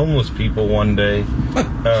with some homeless people one day.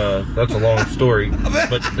 That's a long story.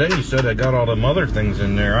 But then you said I got all them other things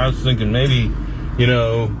in there. I was thinking maybe,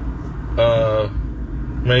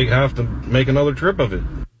 have to make another trip of it.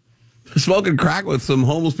 Smoking crack with some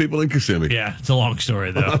homeless people in Kissimmee. Yeah, it's a long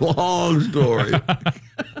story, though. A long story.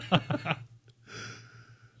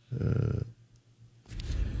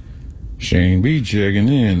 Shane B checking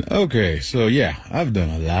in. Okay, so yeah, I've done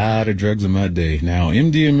a lot of drugs in my day. Now,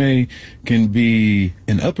 MDMA can be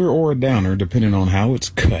an upper or a downer depending on how it's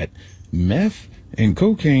cut. Meth and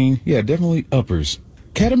cocaine, yeah, definitely uppers.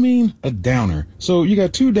 Ketamine, a downer. So you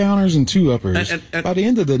got 2 downers and 2 uppers. And by the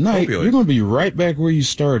end of the night, opioid. You're going to be right back where you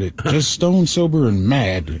started. Just stone sober and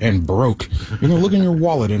mad and broke. You're going to look in your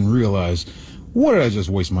wallet and realize, what did I just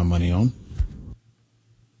waste my money on?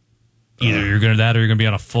 Either you're going to that or you're going to be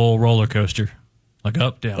on a full roller coaster. Like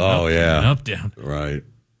up, down, Oh, up, yeah. down, up, down. Right.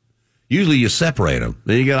 Usually you separate them.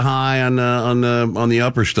 Then you get high on the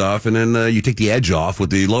upper stuff, and then you take the edge off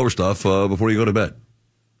with the lower stuff before you go to bed.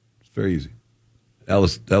 It's very easy.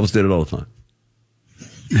 Elvis did it all the time.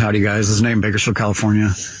 Howdy, guys. This is Nate in Bakersfield, California.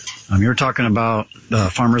 You were talking about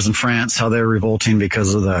farmers in France, how they're revolting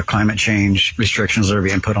because of the climate change restrictions that are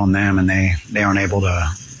being put on them, and they aren't able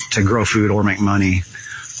to grow food or make money.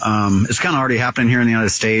 It's kind of already happening here in the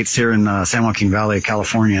United States, here in San Joaquin Valley,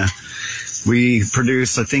 California. We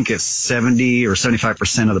produce, I think it's 70 or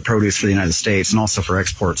 75% of the produce for the United States and also for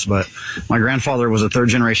exports. But my grandfather was a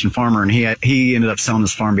 3rd-generation farmer, and he ended up selling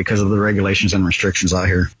his farm because of the regulations and restrictions out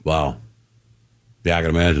here. Wow. Yeah, I can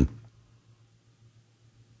imagine.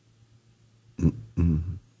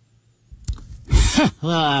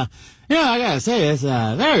 Well, I gotta say, it's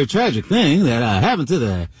a very tragic thing that happened to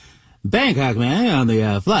the Bangkok man on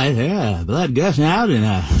the flight there. Blood gushing out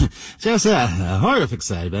and just a horrific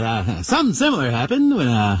sight. But something similar happened when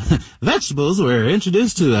vegetables were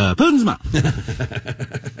introduced to Putin's mom.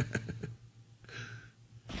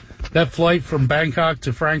 That flight from Bangkok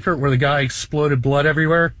to Frankfurt where the guy exploded blood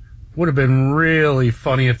everywhere would have been really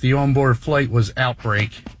funny if the onboard flight was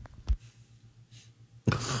Outbreak.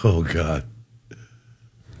 Oh, God.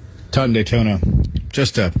 Todd in Daytona.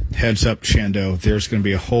 Just a heads up, Shando. There's going to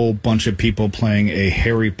be a whole bunch of people playing a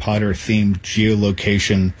Harry Potter-themed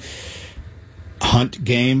geolocation hunt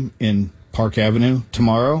game in Park Avenue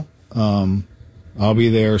tomorrow. I'll be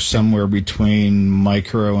there somewhere between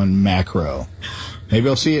micro and macro. Maybe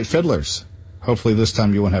I'll see you at Fiddler's. Hopefully this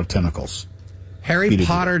time you won't have tentacles. Harry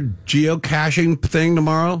Potter geocaching thing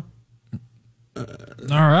tomorrow? All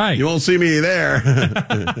right. You won't see me there.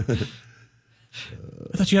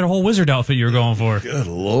 I thought you had a whole wizard outfit you were going for. Good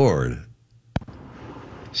Lord.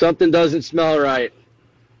 Something doesn't smell right.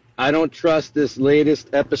 I don't trust this latest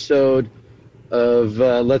episode of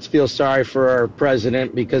Let's Feel Sorry for Our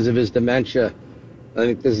President because of his dementia. I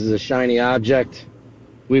think this is a shiny object.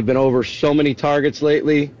 We've been over so many targets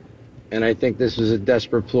lately, and I think this was a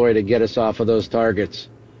desperate ploy to get us off of those targets.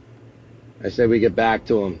 I say we get back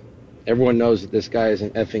to him. Everyone knows that this guy is an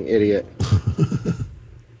effing idiot.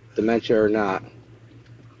 Dementia or not.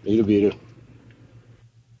 Beetle beetle.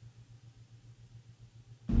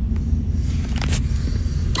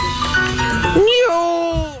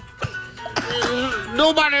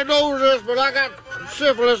 nobody knows this, but I got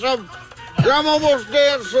syphilis. I'm almost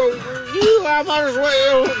dead, so I might as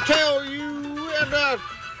well tell you. And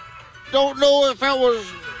don't know if that was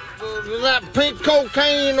that pink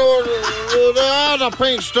cocaine or the other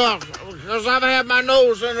pink stuff, because I've had my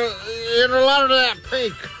nose in a lot of that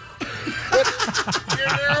pink. But,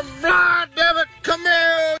 God damn it, come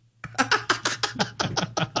here.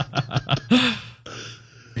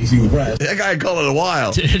 That guy called it a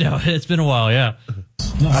while. No, it's been a while, yeah.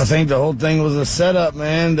 I think the whole thing was a setup,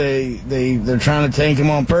 man. They're trying to tank him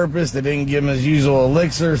on purpose. They didn't give him his usual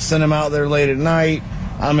elixir, sent him out there late at night.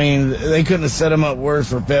 I mean, they couldn't have set him up worse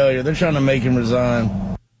for failure. They're trying to make him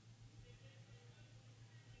resign.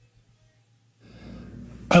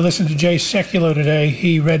 I listened to Jay Sekulow today.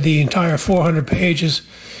 He read the entire 400 pages.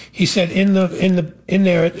 He said in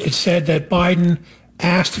there it said that Biden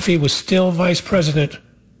asked if he was still vice president.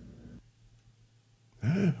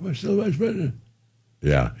 We're still vice president.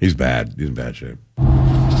 Yeah, he's bad. He's in bad shape.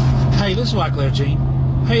 Hey, this is Wycliffe Gene.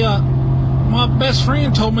 Hey, my best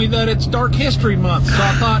friend told me that it's Dark History Month, so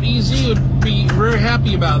I thought EZ would be very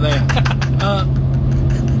happy about that.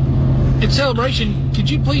 In celebration, could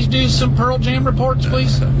you please do some Pearl Jam reports,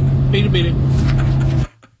 please? Beat it.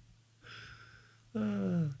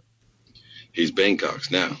 He's Bangkok's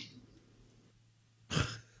now.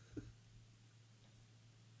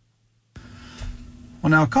 Well,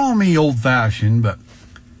 now, call me old-fashioned, but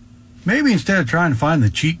maybe instead of trying to find the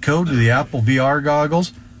cheat code to the Apple VR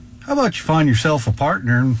goggles, how about you find yourself a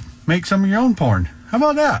partner and make some of your own porn? How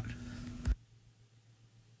about that?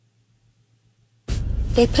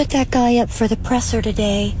 They put that guy up for the presser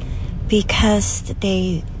today because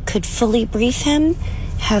they could fully brief him,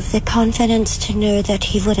 have the confidence to know that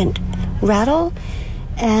he wouldn't rattle,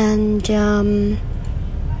 and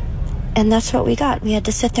that's what we got. We had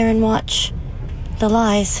to sit there and watch the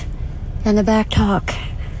lies and the back talk.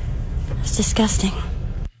 It's disgusting.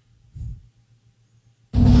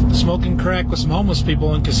 Smoking crack with some homeless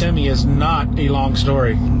people in Kissimmee is not a long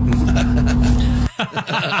story.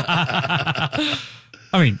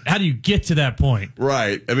 I mean, how do you get to that point?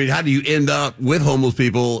 Right. I mean, how do you end up with homeless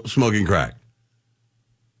people smoking crack?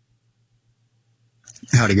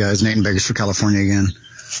 Howdy, guys. Nate in Bakersfield, California again.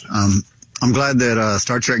 I'm glad that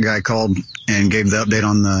Star Trek guy called and gave the update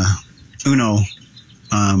on the Uno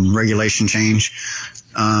regulation change,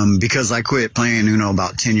 because I quit playing Uno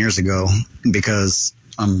about 10 years ago because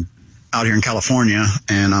I'm out here in California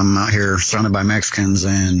and I'm out here surrounded by Mexicans,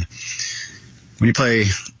 and when you play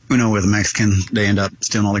Uno with a Mexican, they end up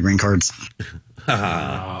stealing all the green cards.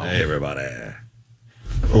 Hey, everybody.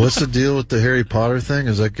 What's the deal with the Harry Potter thing?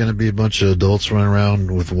 Is that going to be a bunch of adults running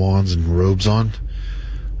around with wands and robes on?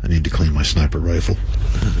 I need to clean my sniper rifle.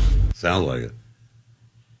 Sounds like it.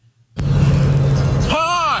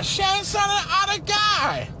 Shannon sounded out of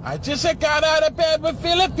guy. I just got out of bed with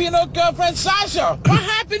Filipino girlfriend Sasha. What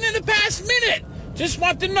happened in the past minute? Just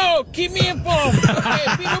want to know. Keep me informed.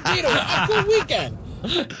 Okay, Beetle. Have a good weekend.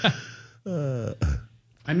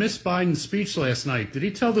 I missed Biden's speech last night. Did he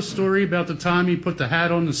tell the story about the time he put the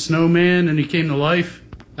hat on the snowman and he came to life?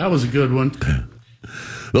 That was a good one.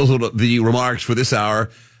 Those are the remarks for this hour.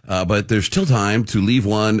 But there's still time to leave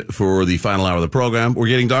one for the final hour of the program. We're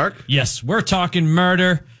getting dark? Yes, we're talking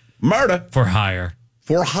murder. Murder? For hire.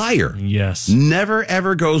 For hire? Yes. Never,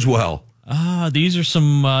 ever goes well. These are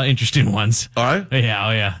some interesting ones. All right?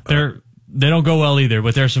 Yeah. They don't go well either,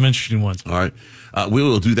 but there are some interesting ones. All right. We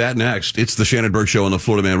will do that next. It's the Shannon Burke Show on the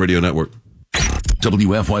Florida Man Radio Network.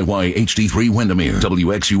 WFYY HD3 Windermere,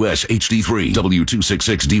 WXUS HD3,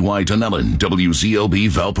 W266DY Tunellen, WZLB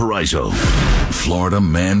Valparaiso, Florida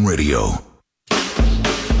Man Radio.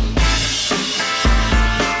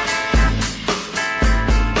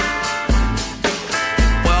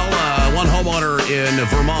 Well, one homeowner in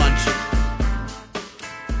Vermont,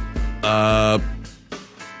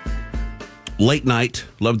 late night,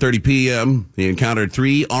 11:30 p.m., he encountered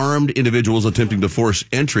 3 armed individuals attempting to force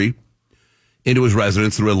entry into his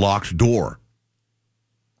residence through a locked door.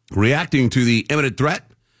 Reacting to the imminent threat,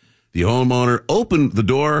 the homeowner opened the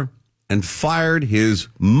door and fired his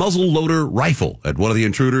muzzle-loader rifle at one of the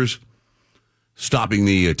intruders, stopping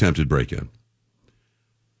the attempted break-in.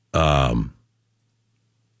 The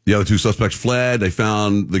other 2 suspects fled. They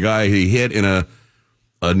found the guy he hit in a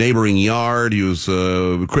neighboring yard. He was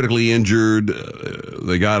critically injured.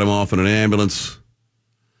 They got him off in an ambulance.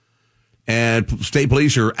 And state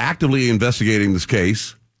police are actively investigating this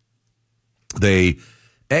case. They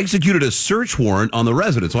executed a search warrant on the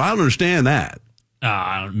residence. So I don't understand that.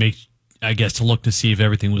 I guess to look to see if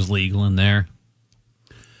everything was legal in there.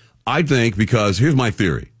 I think because here's my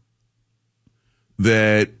theory.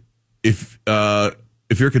 That if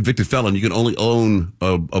if you're a convicted felon, you can only own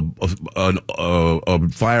a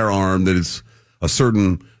firearm that is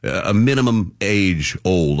a minimum age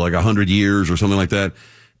old, like 100 years or something like that.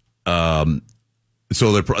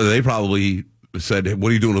 So they probably said, "What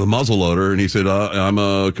are you doing with a muzzle loader?" And he said, "I'm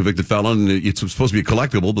a convicted felon. It's supposed to be a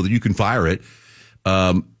collectible, but you can fire it."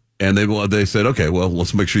 And they said, "Okay, well,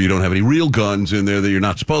 let's make sure you don't have any real guns in there that you're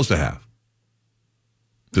not supposed to have."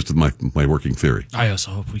 Just my working theory. I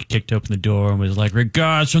also hope we kicked open the door and was like,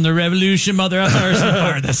 "Regards from the revolution, mother." I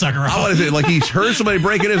fired that sucker off. I want to say, like, he heard somebody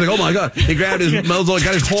break in. He's like, "Oh my god!" He grabbed his muzzle,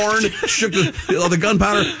 got his horn, shook the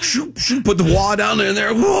gunpowder, shoot, put the wad down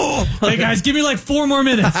there. Whoa. Hey guys, give me like 4 more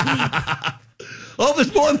minutes. Oh,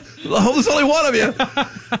 there's only one of you.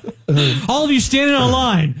 All of you standing on a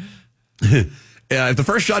line. Yeah, if the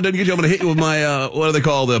first shot doesn't get you, I'm going to hit you with my what do they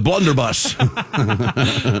call the blunderbuss?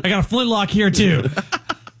 I got a flintlock here too.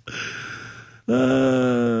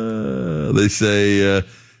 They say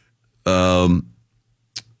the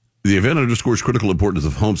event underscores critical importance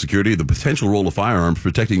of home security, the potential role of firearms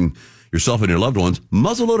protecting yourself and your loved ones.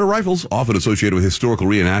 Muzzleloader rifles, often associated with historical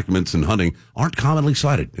reenactments and hunting, aren't commonly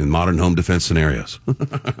cited in modern home defense scenarios.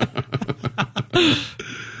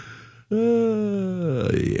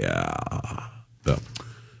 Yeah. So,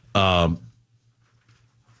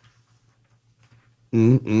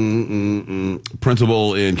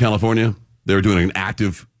 principal in California, they were doing an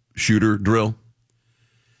active shooter drill.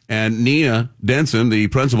 And Nina Denson, the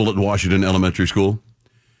principal at Washington Elementary School,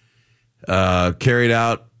 carried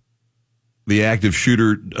out the active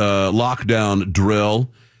shooter lockdown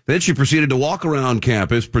drill. Then she proceeded to walk around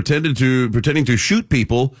campus, pretending to shoot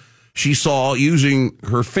people she saw using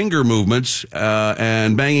her finger movements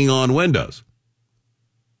and banging on windows.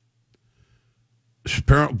 She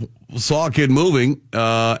saw a kid moving,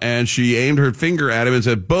 and she aimed her finger at him and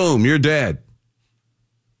said, "Boom, you're dead."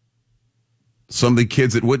 Some of the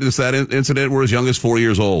kids that witnessed that incident were as young as 4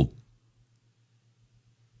 years old.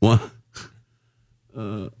 One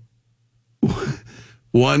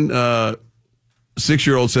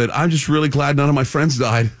 6-year-old said, "I'm just really glad none of my friends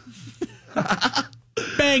died."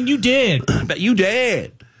 Bang, you did. You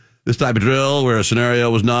did. This type of drill where a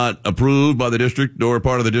scenario was not approved by the district nor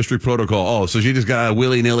part of the district protocol. Oh, so she just got a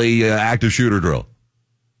willy-nilly active shooter drill.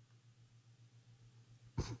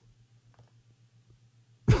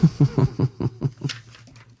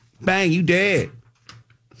 Bang, you did.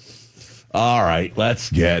 All right,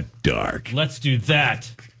 let's get dark. Let's do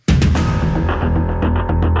that.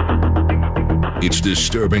 It's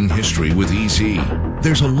Disturbing History with EZ.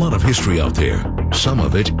 There's a lot of history out there. Some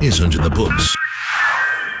of it isn't in the books.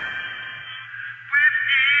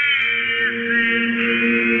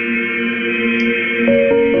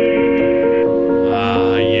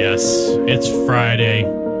 Yes, it's Friday.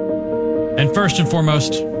 And first and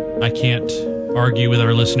foremost, I can't argue with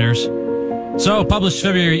our listeners. So, published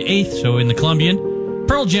February 8th, so in the Columbian,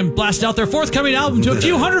 Pearl Jam blasted out their forthcoming album to a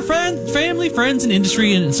few hundred family, friends, and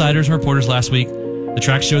industry insiders and reporters last week. The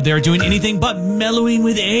track showed they are doing anything but mellowing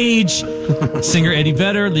with age. Singer Eddie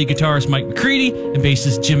Vedder, lead guitarist Mike McCready, and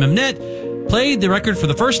bassist Jim Emnett played the record for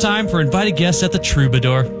the first time for invited guests at the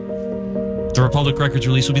Troubadour. The Republic Records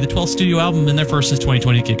release will be the 12th studio album in their first since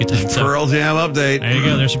 2020 Gigaton. So, Pearl Jam update. There you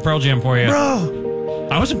go. There's some Pearl Jam for you. Bro!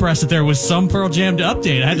 I was impressed that there was some Pearl Jam to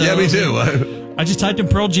update. Yeah, me too. I just typed in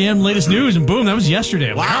Pearl Jam latest news, and boom, that was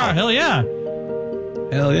yesterday. Wow. Like, oh, hell yeah.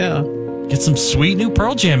 Hell yeah. Get some sweet new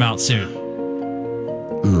Pearl Jam out soon.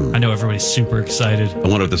 I know everybody's super excited. I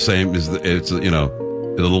wonder if the same is, it's, a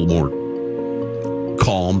little more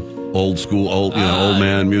calm, old school, old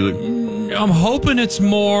man music. I'm hoping it's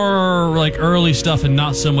more like early stuff and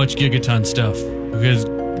not so much Gigaton stuff, because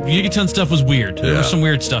Gigaton stuff was weird. There was some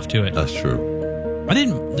weird stuff to it. That's true.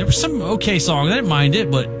 There were some okay songs. I didn't mind it,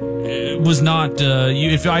 but it was not,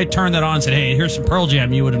 if I had turned that on and said, "Hey, here's some Pearl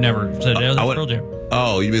Jam," you would have never said, "Hey, that's Pearl Jam."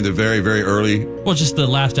 Oh, you mean the very, very early? Well, just the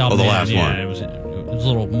last album. Oh, the last one. It was a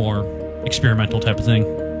little more experimental type of thing.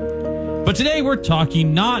 But today we're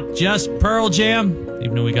talking not just Pearl Jam,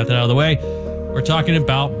 even though we got that out of the way. We're talking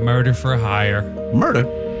about murder for hire. Murder?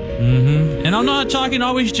 Mm-hmm. And I'm not talking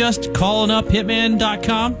always just calling up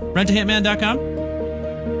hitman.com, rentahitman.com.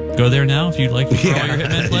 Go there now if you'd like to call your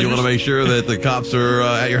hitman pleasures. You want to make sure that the cops are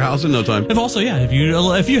at your house in no time. If also, if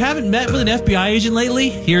you haven't met with an FBI agent lately,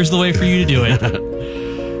 here's the way for you to do it.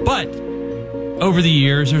 But over the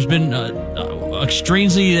years, there's been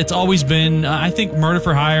strangely, it's always been, I think murder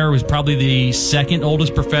for hire was probably the second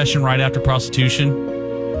oldest profession right after prostitution.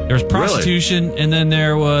 There was prostitution, and then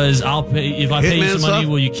there was, if I pay you some money,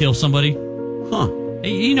 will you kill somebody? Huh.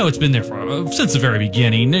 You know, it's been there since the very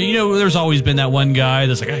beginning. You know, there's always been that one guy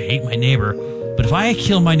that's like, I hate my neighbor, but if I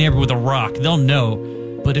kill my neighbor with a rock, they'll know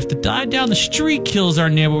but if the guy down the street kills our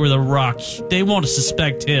neighbor with a rock, they won't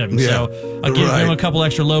suspect him. Yeah, So I'll give him a couple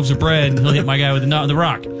extra loaves of bread, and he'll hit my guy with the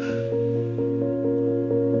rock.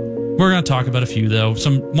 We're going to talk about a few, though.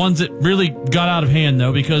 Some ones that really got out of hand,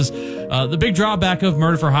 though, because the big drawback of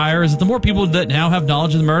murder for hire is that the more people that now have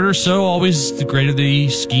knowledge of the murder, so always the greater the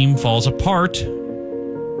scheme falls apart.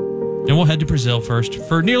 And we'll head to Brazil first.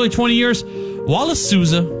 For nearly 20 years, Wallace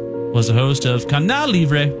Souza was the host of Canal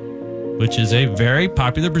Livre, which is a very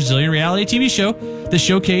popular Brazilian reality TV show that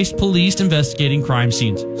showcased police investigating crime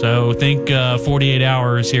scenes. So think 48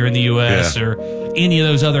 Hours here in the U.S. or any of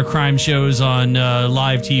those other crime shows on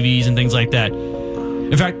live TVs and things like that.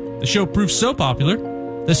 In fact, the show proved so popular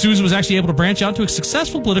that Souza was actually able to branch out to a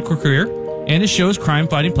successful political career, and his show's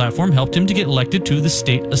crime-fighting platform helped him to get elected to the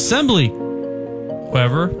state assembly.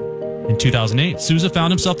 However, in 2008, Souza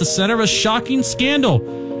found himself the center of a shocking scandal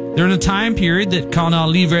during a time period that Canal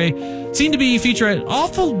Livre seemed to be featuring an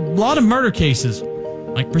awful lot of murder cases.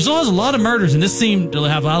 Like, Brazil has a lot of murders, and this seemed to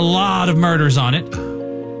have a lot of murders on it.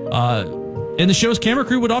 And the show's camera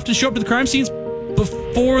crew would often show up to the crime scenes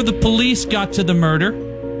before the police got to the murder,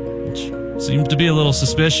 which seems to be a little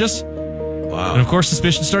suspicious. Wow. And of course,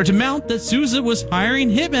 suspicion started to mount that Souza was hiring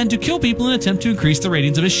hitmen to kill people in an attempt to increase the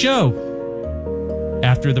ratings of his show.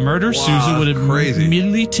 After the murder, Souza would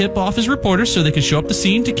immediately tip off his reporters so they could show up the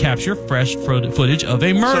scene to capture fresh footage of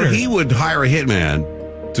a murder. So he would hire a hitman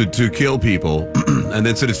to kill people and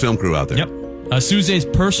then send his film crew out there. Yep. Souza's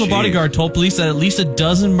personal bodyguard told police that at least a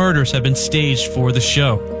dozen murders have been staged for the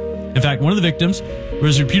show. In fact, one of the victims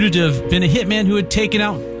was reputed to have been a hitman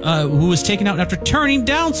who was taken out after turning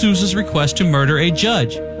down Souza's request to murder a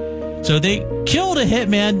judge. So they killed a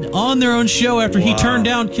hitman on their own show after he turned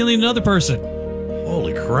down killing another person.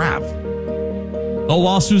 Holy crap. Well,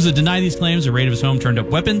 while Souza denied these claims, a raid of his home turned up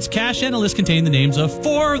weapons, cash, and a list containing the names of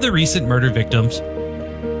 4 of the recent murder victims.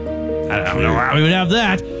 I don't know how we would have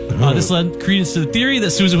that. This led credence to the theory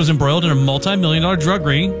that Souza was embroiled in a multi-million-dollar drug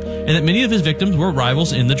ring and that many of his victims were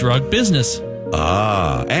rivals in the drug business.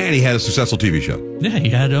 And he had a successful TV show. Yeah, he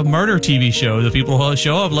had a murder TV show. The people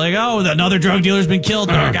show up like, oh, another drug dealer's been killed,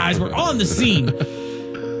 but our guys were on the scene.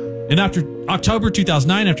 And after October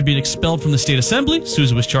 2009, after being expelled from the state assembly,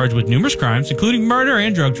 Souza was charged with numerous crimes, including murder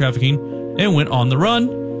and drug trafficking, and went on the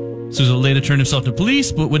run. Souza later turned himself to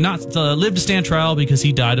police, but would not live to stand trial because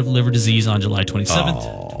he died of liver disease on July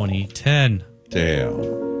 27th, 2010.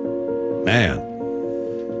 Damn. Man.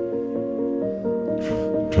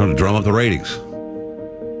 Trying to drum up the ratings.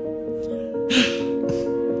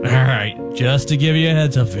 All right, just to give you a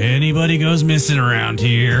heads up, if anybody goes missing around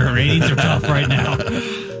here, ratings are tough right now.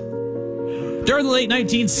 During the late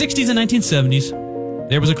 1960s and 1970s,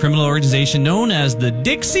 there was a criminal organization known as the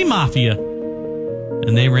Dixie Mafia,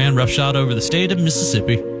 and they ran roughshod over the state of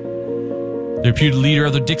Mississippi. The reputed leader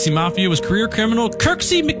of the Dixie Mafia was career criminal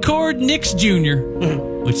Kirksey McCord Nix Jr.,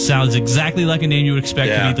 which sounds exactly like a name you would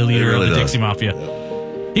expect to be the leader of the Dixie Mafia.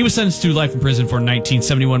 He was sentenced to life in prison for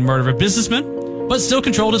 1971 murder of a businessman, but still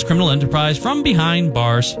controlled his criminal enterprise from behind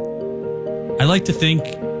bars. I like to think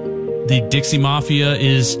the Dixie Mafia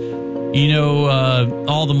is,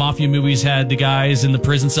 all the mafia movies had the guys in the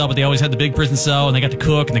prison cell, but they always had the big prison cell, and they got to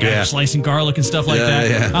cook, and the guys were slicing garlic and stuff like that.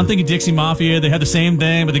 Yeah. I'm thinking Dixie Mafia, they had the same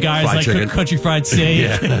thing, but the guys cook country fried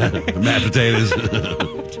steak. Mashed potatoes.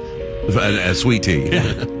 And sweet tea.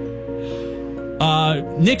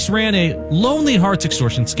 Nix ran a Lonely Hearts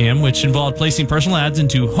extortion scam, which involved placing personal ads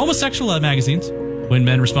into homosexual magazines. When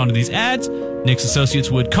men responded to these ads, Nix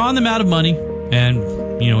associates would con them out of money, and,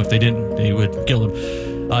 if they didn't, they would kill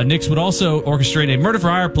them. Nix would also orchestrate a murder for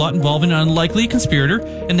hire plot involving an unlikely conspirator,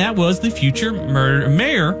 and that was the future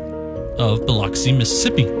mayor of Biloxi,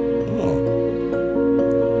 Mississippi.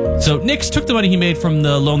 So Nix took the money he made from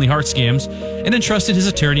the Lonely Hearts scams and entrusted his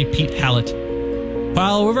attorney, Pete Hallett.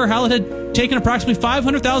 However, Hallett had taken approximately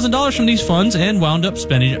 $500,000 from these funds and wound up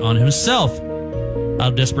spending it on himself. Out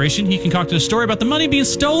of desperation, he concocted a story about the money being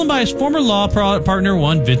stolen by his former law partner,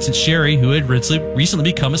 one Vincent Sherry, who had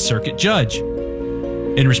recently become a circuit judge.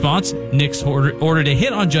 In response, Nix ordered a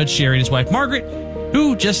hit on Judge Sherry and his wife Margaret,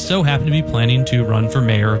 who just so happened to be planning to run for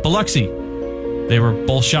mayor of Biloxi. They were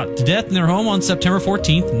both shot to death in their home on September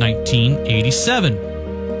 14th,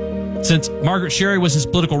 1987. Since Margaret Sherry was his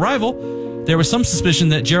political rival, there was some suspicion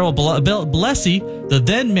that Gerald Blessy, the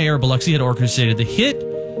then mayor of Biloxi, had orchestrated the hit.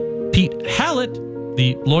 Pete Hallett,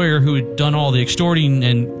 the lawyer who had done all the extorting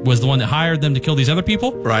and was the one that hired them to kill these other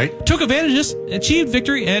people, took advantage of this, achieved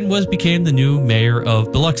victory, and became the new mayor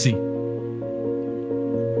of Biloxi.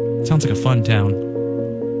 Sounds like a fun town.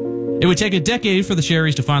 It would take a decade for the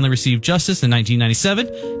Sherrys to finally receive justice. In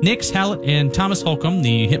 1997, Nix, Hallett, and Thomas Holcomb,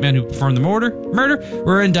 the hitman who performed the murder,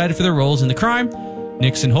 were indicted for their roles in the crime.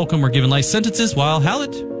 Nix and Holcomb were given life sentences, while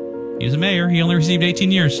Hallett, he was a mayor, he only received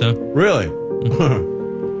 18 years. So Really?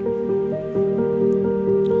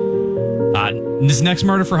 This next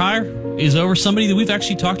murder for hire is over somebody that we've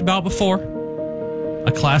actually talked about before.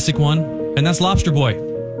 A classic one, and that's Lobster Boy.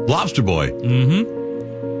 Lobster Boy?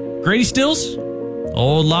 Mm-hmm. Grady Stills,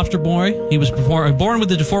 old Lobster Boy. He was born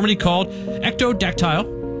with a deformity called ectrodactyl,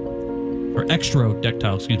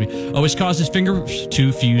 which caused his fingers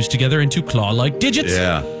to fuse together into claw-like digits.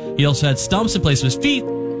 Yeah. He also had stumps in place of his feet,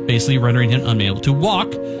 basically rendering him unable to walk.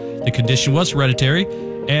 The condition was hereditary,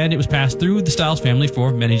 and it was passed through the Stiles family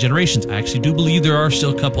for many generations. I actually do believe there are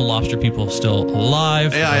still a couple lobster people still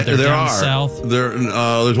alive. Yeah, they're there down are. south.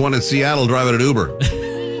 There's one in Seattle driving an Uber.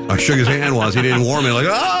 I shook his hand once. He didn't warn me. Like,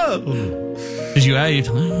 Is your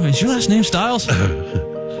last name Stiles?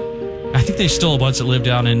 I think they stole a bunch that live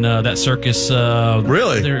down in that circus.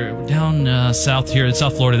 Really? They're down south here in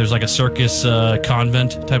South Florida. There's like a circus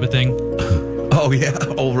convent type of thing. Oh, yeah.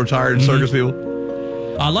 Old retired circus people.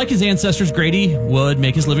 Like his ancestors, Grady would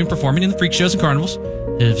make his living performing in the freak shows and carnivals.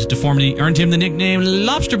 His deformity earned him the nickname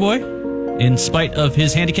Lobster Boy. In spite of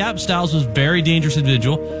his handicap, Stiles was a very dangerous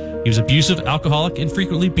individual. He was abusive, alcoholic, and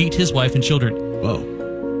frequently beat his wife and children.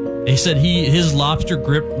 Whoa. They said his lobster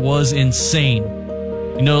grip was insane.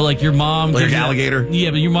 You know, like your mom... Like an alligator?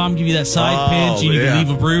 Yeah, but your mom give you that side pinch and you can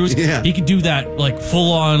leave a bruise. Yeah. He could do that like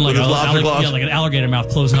full on, like, like an alligator mouth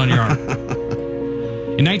closing on your arm.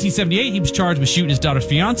 In 1978, he was charged with shooting his daughter's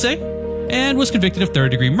fiancé and was convicted of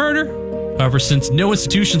third-degree murder. However, since no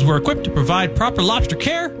institutions were equipped to provide proper lobster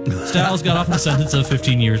care, Stiles got off with a sentence of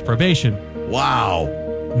 15 years probation. Wow.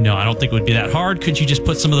 No, I don't think it would be that hard. Couldn't you just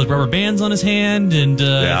put some of those rubber bands on his hand and...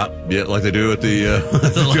 Yeah, like they do at the...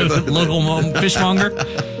 the local fishmonger.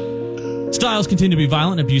 Stiles continued to be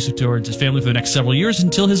violent and abusive towards his family for the next several years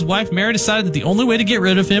until his wife, Mary, decided that the only way to get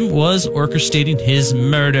rid of him was orchestrating his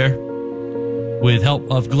murder. With help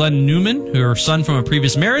of Glenn Newman, her son from a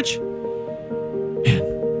previous marriage. Man,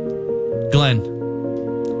 Glenn,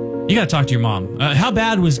 you got to talk to your mom. How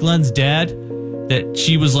bad was Glenn's dad that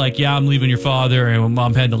she was like, yeah, I'm leaving your father and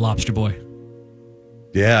I'm heading to Lobster Boy?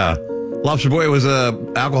 Yeah. Lobster Boy was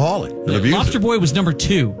a alcoholic. Lobster Boy was number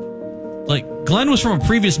 2. Like, Glenn was from a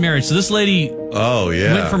previous marriage, so this lady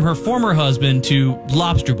went from her former husband to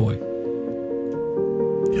Lobster Boy.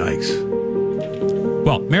 Yikes.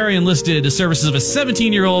 Well, Mary enlisted the services of a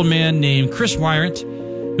 17-year-old man named Chris Wyrant,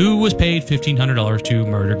 who was paid $1,500 to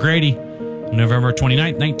murder Grady. On November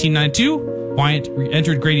 29, 1992, Wyrant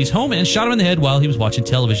entered Grady's home and shot him in the head while he was watching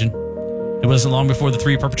television. It wasn't long before the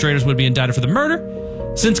 3 perpetrators would be indicted for the murder.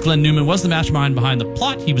 Since Glenn Newman was the mastermind behind the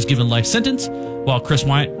plot, he was given life sentence, while Chris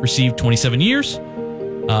Wyrant received 27 years.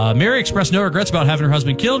 Mary expressed no regrets about having her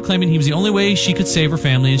husband killed, claiming he was the only way she could save her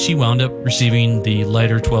family, and she wound up receiving the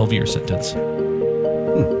lighter 12-year sentence.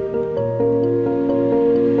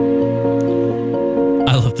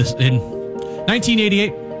 I love this. In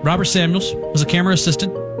 1988, Robert Samuels was a camera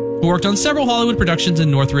assistant who worked on several Hollywood productions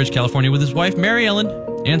in Northridge, California with his wife, Mary Ellen,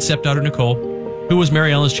 and stepdaughter, Nicole, who was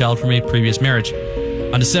Mary Ellen's child from a previous marriage.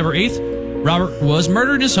 On December 8th, Robert was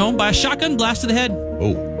murdered in his home by a shotgun blast to the head.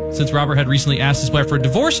 Oh. Since Robert had recently asked his wife for a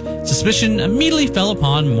divorce, suspicion immediately fell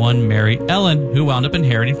upon one Mary Ellen, who wound up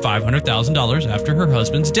inheriting $500,000 after her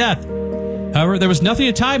husband's death. However, there was nothing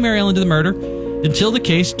to tie Mary Ellen to the murder until the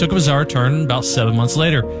case took a bizarre turn about 7 months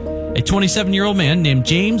later. A 27-year-old man named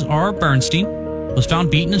James R. Bernstein was found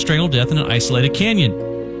beaten and strangled to death in an isolated canyon.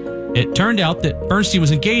 It turned out that Bernstein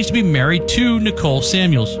was engaged to be married to Nicole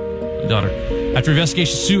Samuels, the daughter. After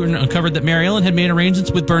investigation, soon uncovered that Mary Ellen had made arrangements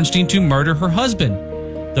with Bernstein to murder her husband.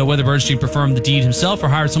 Though whether Bernstein performed the deed himself or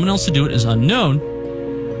hired someone else to do it is unknown.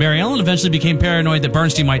 Mary Ellen eventually became paranoid that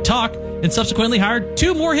Bernstein might talk and subsequently hired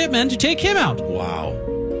 2 more hitmen to take him out. Wow.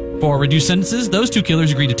 For reduced sentences, those 2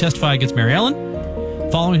 killers agreed to testify against Mary Ellen.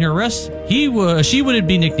 Following her arrest, she would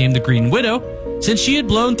be nicknamed the Green Widow, since she had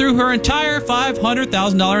blown through her entire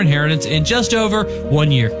 $500,000 inheritance in just over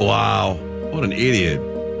 1 year. Wow. What an idiot.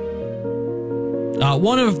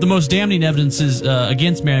 One of the most damning evidences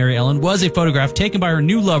against Mary Ellen was a photograph taken by her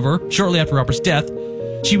new lover shortly after Robert's death.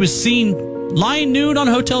 She was seen lying nude on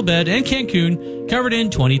a hotel bed in Cancun, covered in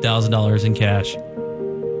 $20,000 in cash.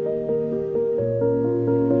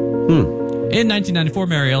 In 1994,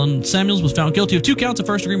 Mary Ellen Samuels was found guilty of 2 counts of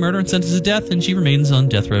first-degree murder and sentenced to death, and she remains on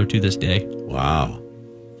death row to this day. Wow.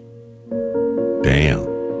 Damn.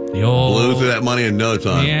 The old, blew through that money in no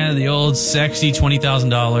time. Yeah, the old sexy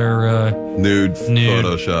 $20,000 nude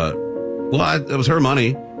photo shot. Well, it was her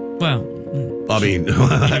money. Well, I mean, You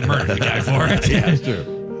murdered the guy for it. Yeah, that's true.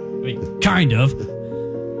 I mean, kind of.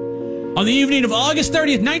 On the evening of August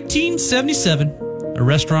 30th, 1977, a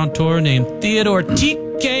restaurateur named Theodore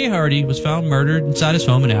T.K. Hardy was found murdered inside his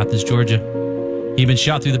home in Athens, Georgia. He'd been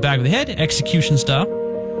shot through the back of the head, execution style.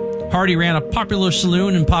 Hardy ran a popular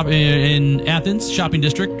saloon in Athens shopping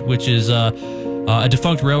district, which is a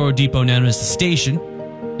defunct railroad depot known as the Station,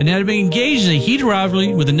 and had been engaged in a heated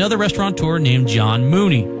rivalry with another restaurateur named John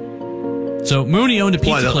Mooney. So Mooney owned a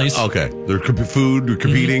pizza place. Okay, they're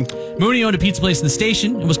competing. Mooney owned a pizza place in the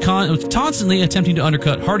Station and was constantly attempting to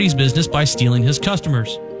undercut Hardy's business by stealing his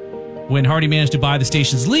customers. When Hardy managed to buy the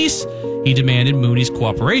station's lease, he demanded Mooney's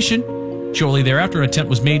cooperation. Shortly thereafter, an attempt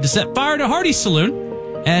was made to set fire to Hardy's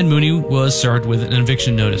saloon, and Mooney was served with an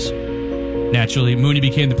eviction notice. Naturally, Mooney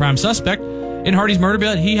became the prime suspect in Hardy's murder,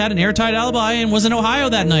 but he had an airtight alibi and was in Ohio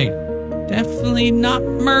that night. Definitely not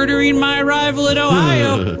murdering my rival in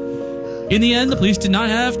Ohio. In the end, the police did not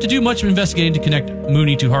have to do much investigating to connect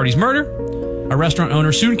Mooney to Hardy's murder. A restaurant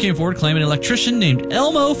owner soon came forward claiming an electrician named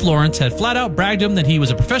Elmo Florence had flat out bragged to him that he was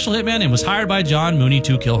a professional hitman and was hired by John Mooney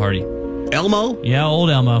to kill Hardy. Elmo? Yeah, old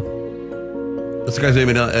Elmo. That's the guy's name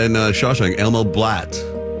in Shawshank, Elmo Blatt.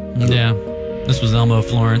 Yeah, this was Elmo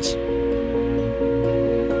Florence.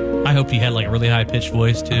 I hope he had like a really high-pitched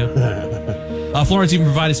voice, too. Florence even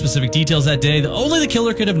provided specific details that day that only the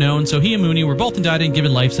killer could have known, so he and Mooney were both indicted and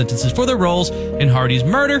given life sentences for their roles in Hardy's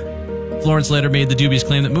murder. Florence later made the dubious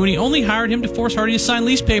claim that Mooney only hired him to force Hardy to sign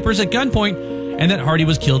lease papers at gunpoint, and that Hardy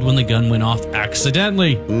was killed when the gun went off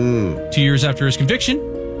accidentally. 2 years after his conviction,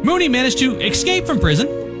 Mooney managed to escape from prison.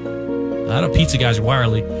 I know pizza guys are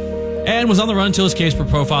wily. And was on the run until his case was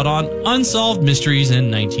profiled on Unsolved Mysteries in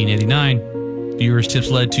 1989. Viewers' tips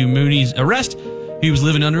led to Mooney's arrest. He was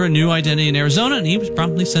living under a new identity in Arizona, and he was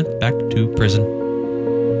promptly sent back to prison.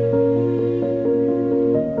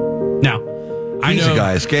 Now, I know... He's a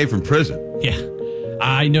guy escaped from prison. Yeah.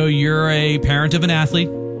 I know you're a parent of an athlete.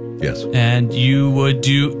 Yes. And you would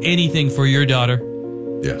do anything for your daughter.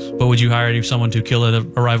 Yes. But would you hire someone to kill a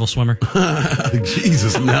rival swimmer?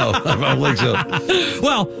 Jesus, no. I don't think so.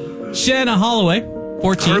 Well, Shannon Holloway,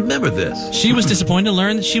 14. I remember this. She was disappointed to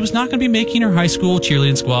learn that she was not going to be making her high school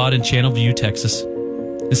cheerleading squad in Channelview, Texas.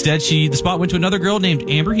 Instead, the spot went to another girl named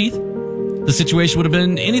Amber Heath. The situation would have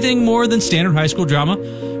been anything more than standard high school drama,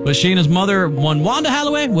 but Shayna's mother, one Wanda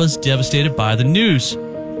Holloway, was devastated by the news.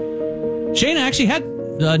 Shayna actually had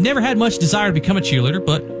never had much desire to become a cheerleader,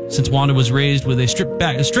 but since Wanda was raised with a strict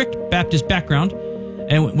Baptist background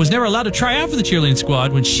and was never allowed to try out for the cheerleading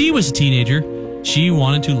squad when she was a teenager, she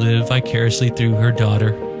wanted to live vicariously through her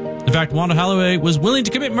daughter. In fact, Wanda Holloway was willing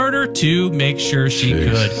to commit murder to make sure she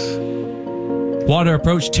could. Wanda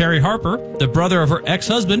approached Terry Harper, the brother of her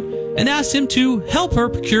ex-husband, and asked him to help her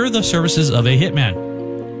procure the services of a hitman.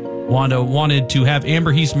 Wanda wanted to have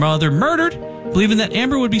Amber Heath's mother murdered, believing that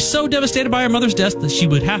Amber would be so devastated by her mother's death that she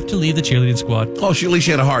would have to leave the cheerleading squad. Oh, at least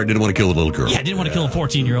she had a heart. Didn't want to kill the little girl. Yeah, didn't want to kill a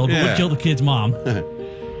 14-year-old, but would kill the kid's mom.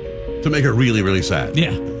 To make her really, really sad.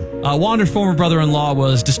 Yeah. Wanda's former brother-in-law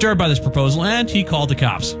was disturbed by this proposal, and he called the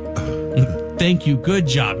cops. Thank you. Good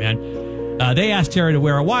job, man. They asked Terry to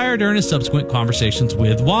wear a wire during his subsequent conversations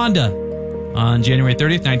with Wanda. On January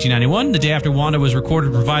 30th, 1991, the day after Wanda was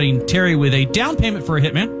recorded providing Terry with a down payment for a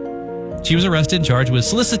hitman, she was arrested and charged with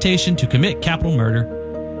solicitation to commit capital murder.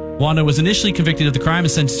 Wanda was initially convicted of the crime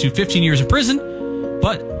and sentenced to 15 years in prison,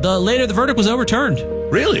 but later the verdict was overturned.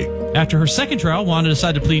 Really? After her second trial, Wanda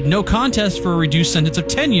decided to plead no contest for a reduced sentence of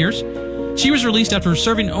 10 years. She was released after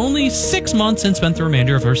serving only 6 months and spent the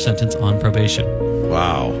remainder of her sentence on probation.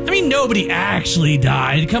 Wow. I mean, nobody actually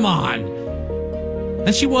died. Come on.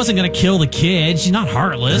 And she wasn't going to kill the kid. She's not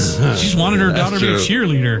heartless. She just wanted her daughter to be a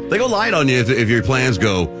cheerleader. They go light on you if your plans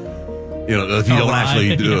go, if you don't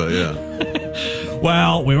actually do it, yeah.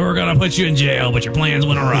 Well, we were going to put you in jail, but your plans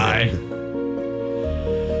went awry.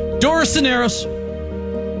 Doris Cisneros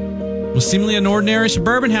was seemingly an ordinary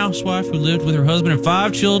suburban housewife who lived with her husband and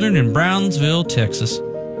 5 children in Brownsville, Texas.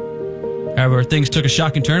 However, things took a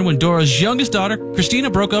shocking turn when Dora's youngest daughter, Christina,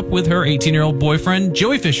 broke up with her 18-year-old boyfriend,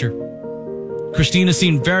 Joey Fisher. Christina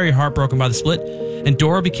seemed very heartbroken by the split, and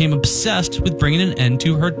Dora became obsessed with bringing an end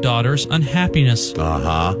to her daughter's unhappiness.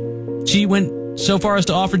 She went so far as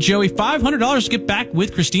to offer Joey $500 to get back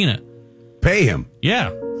with Christina. Pay him?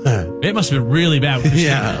 Yeah. It must have been really bad with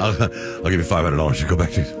Christina. Yeah, I'll give you $500 to go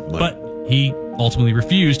back to money. But he ultimately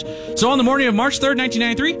refused. So on the morning of March 3rd,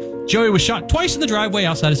 1993, Joey was shot twice in the driveway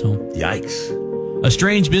outside his home. Yikes. A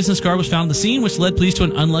strange business card was found at the scene, which led police to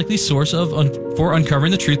an unlikely source for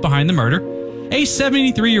uncovering the truth behind the murder. A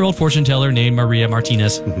 73-year-old fortune teller named Maria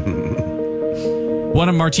Martinez. One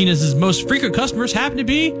of Martinez's most frequent customers happened to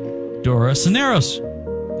be Dora Cisneros.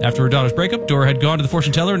 After her daughter's breakup, Dora had gone to the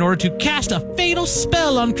fortune teller in order to cast a fatal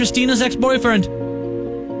spell on Christina's ex-boyfriend.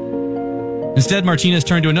 Instead, Martinez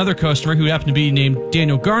turned to another customer who happened to be named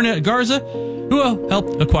Daniel Garza, who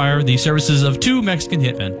helped acquire the services of 2 Mexican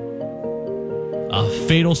hitmen. A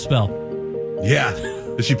fatal spell. Yeah.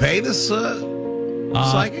 Did she pay this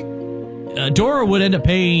psychic? Dora would end up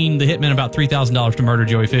paying the hitman about $3,000 to murder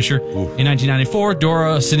Joey Fisher. Oof. In 1994,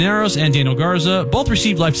 Dora Cisneros and Daniel Garza both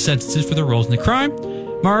received life sentences for their roles in the crime.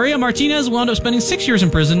 Maria Martinez wound up spending 6 years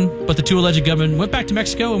in prison, but the 2 alleged gunmen went back to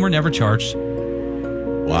Mexico and were never charged.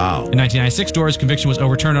 Wow. In 1996, Dora's conviction was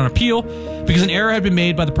overturned on appeal because an error had been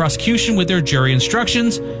made by the prosecution with their jury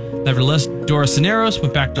instructions. Nevertheless, Dora Cisneros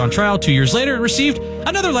went back on trial 2 years later and received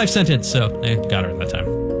another life sentence, so they got her at that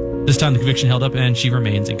time. This time the conviction held up and she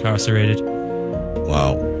remains incarcerated.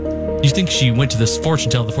 Wow. You think she went to this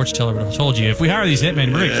fortune teller? The fortune teller would have told you, if we hire these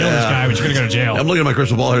hitmen, we're going to kill this guy, but you're going to go to jail. I'm looking at my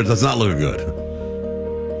crystal ball here. That's not looking good.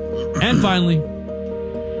 And finally,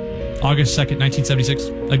 August 2nd, 1976,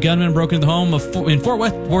 a gunman broke into the home in Fort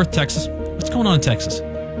Worth, Texas. What's going on in Texas?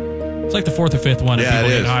 It's like the 4th or 5th one of people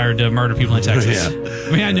getting hired to murder people in Texas. Yeah.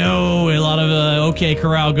 I mean, I know a lot of OK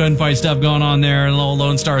Corral gunfight stuff going on there in Little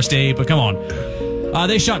Lone Star State, but come on.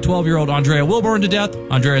 They shot 12-year-old Andrea Wilburn to death.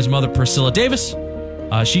 Andrea's mother, Priscilla Davis.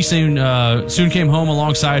 She soon came home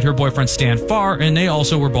alongside her boyfriend, Stan Farr, and they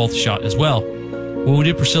also were both shot as well.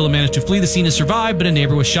 Wounded, Priscilla managed to flee the scene and survive, but a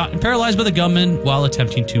neighbor was shot and paralyzed by the gunman while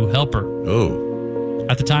attempting to help her. Oh.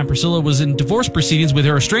 At the time, Priscilla was in divorce proceedings with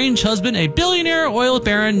her estranged husband, a billionaire oil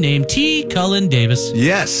baron named T. Cullen Davis.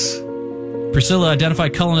 Yes. Priscilla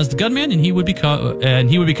identified Cullen as the gunman, and he would become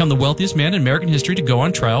the wealthiest man in American history to go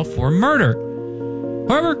on trial for murder.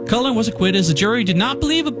 However, Cullen was acquitted as the jury did not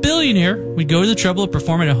believe a billionaire would go to the trouble of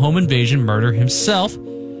performing a home invasion murder himself.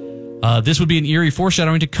 This would be an eerie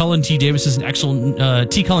foreshadowing to Cullen T. Davis's next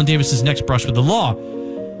brush with the law.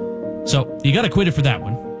 So he got acquitted for that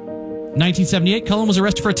one. In 1978, Cullen was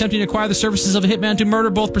arrested for attempting to acquire the services of a hitman to murder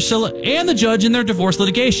both Priscilla and the judge in their divorce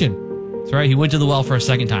litigation. That's right, he went to the well for a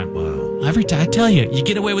second time. Wow. Every time, I tell you, you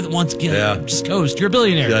get away with it once, just coast. You're a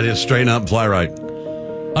billionaire. Yeah, just straighten up and fly right.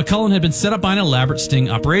 Cullen had been set up by an elaborate sting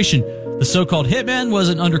operation. The so-called hitman was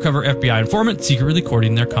an undercover FBI informant, secretly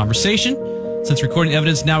recording their conversation. Since recording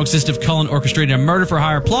evidence now existed of Cullen orchestrating a murder for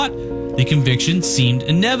hire plot, the conviction seemed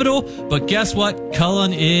inevitable. But guess what?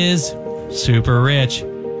 Cullen is super rich.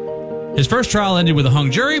 His first trial ended with a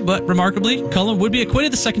hung jury, but remarkably, Cullen would be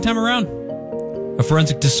acquitted the second time around. A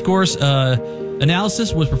forensic discourse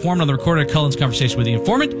analysis was performed on the recording of Cullen's conversation with the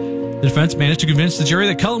informant. The defense managed to convince the jury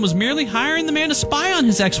that Cullen was merely hiring the man to spy on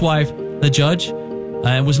his ex-wife, the judge,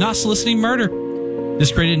 and was not soliciting murder.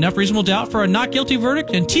 This created enough reasonable doubt for a not guilty verdict,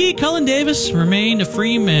 and T. Cullen Davis remained a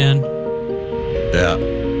free man. Yeah.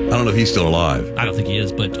 I don't know if he's still alive. I don't think he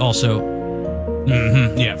is, but also,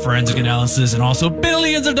 forensic analysis and also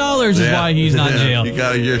billions of dollars is why he's not in jail.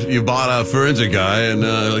 You bought a forensic guy and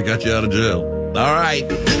they got you out of jail. All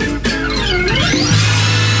right.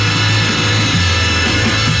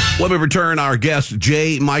 When we return, our guest,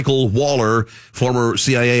 J. Michael Waller, former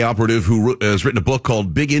CIA operative who has written a book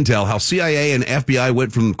called Big Intel, How CIA and FBI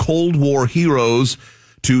Went from Cold War Heroes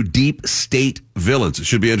to Deep State Villains. It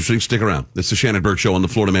should be interesting. Stick around. It's the Shannon Burke Show on the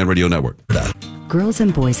Florida Man Radio Network. Girls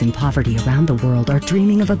and boys in poverty around the world are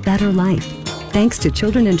dreaming of a better life. Thanks to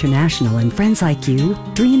Children International and friends like you,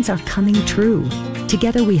 dreams are coming true.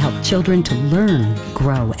 Together we help children to learn,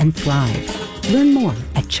 grow, and thrive. Learn more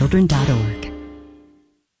at children.org.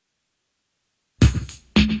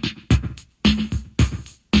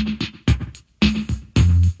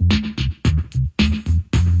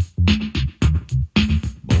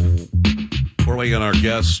 We're waiting on our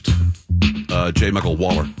guest, J. Michael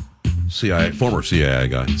Waller, former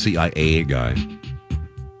CIA guy.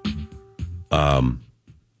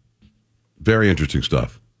 Very interesting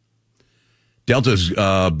stuff. Delta's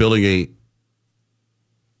building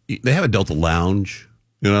they have a Delta lounge,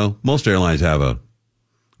 Most airlines have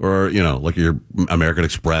like your American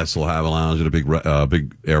Express will have a lounge at a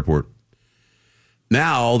big airport.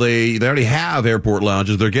 Now they already have airport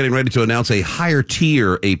lounges. They're getting ready to announce a higher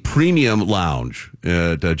tier, a premium lounge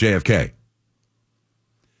at JFK.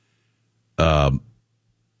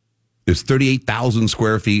 It's 38,000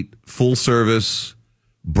 square feet, full service,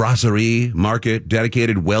 brasserie, market,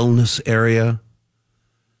 dedicated wellness area.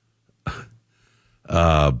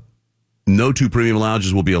 No two premium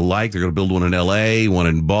lounges will be alike. They're going to build one in L.A., one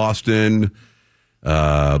in Boston.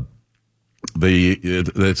 It's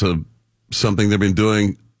something they've been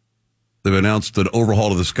doing. They've announced an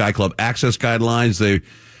overhaul of the Sky Club access guidelines. They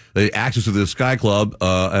The access to the Sky Club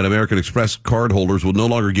and American Express card holders will no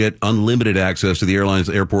longer get unlimited access to the airline's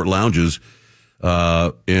airport lounges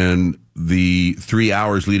in the 3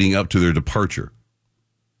 hours leading up to their departure.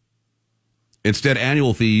 Instead,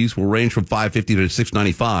 annual fees will range from $5.50 to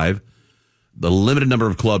 $6.95. The limited number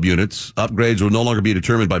of club units upgrades will no longer be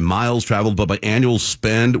determined by miles traveled, but by annual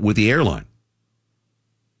spend with the airline.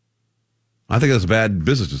 I think that's a bad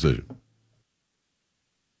business decision.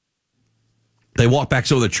 They walked back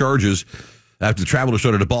some of the charges after the travelers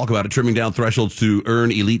started to balk about it, trimming down thresholds to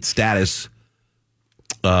earn elite status.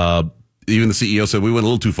 Even the CEO said we went a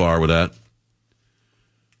little too far with that.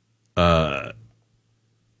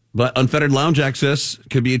 But unfettered lounge access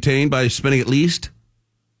can be attained by spending at least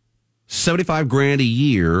 $75,000 a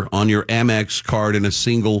year on your Amex card in a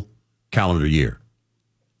single calendar year.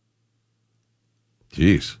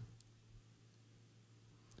 Jeez.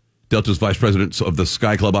 Delta's vice president of the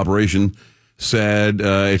Sky Club operation said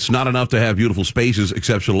it's not enough to have beautiful spaces,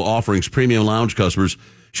 exceptional offerings. Premium lounge customers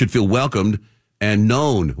should feel welcomed and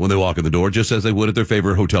known when they walk in the door, just as they would at their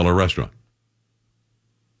favorite hotel or restaurant.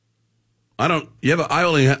 I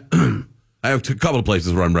have a couple of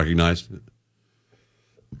places where I'm recognized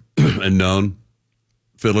and known.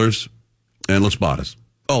 Fiddlers and Las Badas.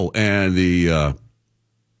 Oh, and the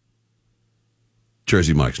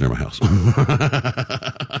Jersey Mike's near my house.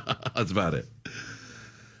 That's about it.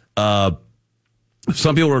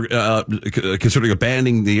 Some people were considering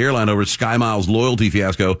abandoning the airline over Sky Miles loyalty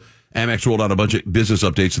fiasco. Amex rolled out a bunch of business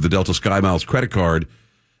updates to the Delta Sky Miles credit card,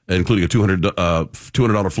 including a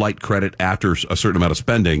 $200 flight credit after a certain amount of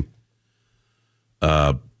spending.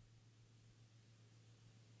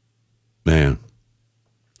 Man,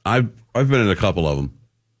 I've been in a couple of them.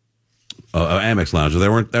 Amex lounges.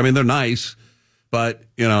 They're nice, but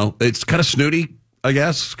it's kind of snooty, I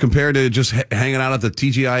guess, compared to just hanging out at the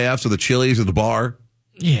TGIFs or the Chili's or the bar.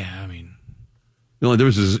 Yeah, the only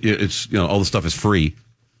difference is it's all the stuff is free.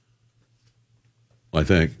 I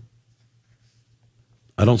think.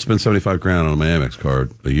 I don't spend $75,000 on my Amex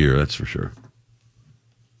card a year, that's for sure.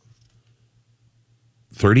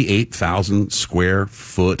 38,000 square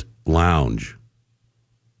foot lounge.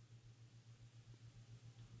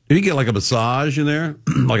 Did you get like a massage in there?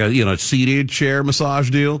 Like a seated chair massage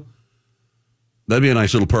deal? That'd be a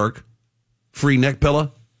nice little perk. Free neck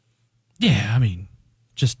pillow? Yeah,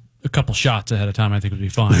 just a couple shots ahead of time I think would be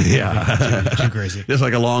fine. Yeah. Too crazy. Just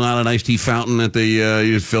like a Long Island iced tea fountain at the,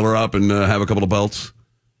 you just fill her up and have a couple of belts.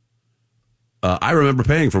 I remember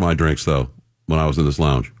paying for my drinks, though, when I was in this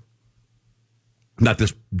lounge. Not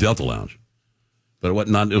this Delta lounge. But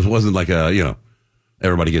it wasn't like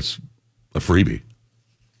everybody gets a freebie.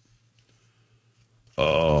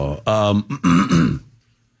 I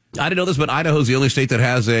didn't know this, but Idaho's the only state that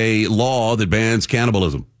has a law that bans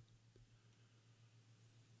cannibalism.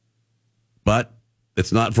 But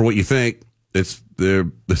it's not for what you think. It's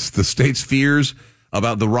the state's fears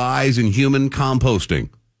about the rise in human composting.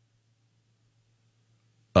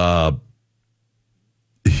 They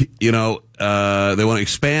want to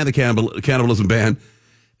expand the cannibalism ban.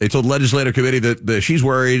 They told the legislative committee that she's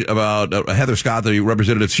worried about, Heather Scott, the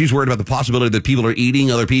representative, she's worried about the possibility that people are eating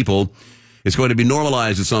other people. It's going to be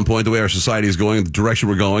normalized at some point, the way our society is going, the direction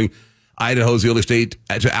we're going. Idaho's the only state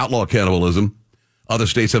to outlaw cannibalism. Other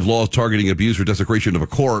states have laws targeting abuse or desecration of a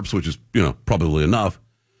corpse, which is, probably enough.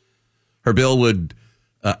 Her bill would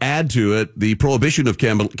add to it the prohibition of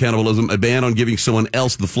cannibalism, a ban on giving someone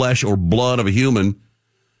else the flesh or blood of a human.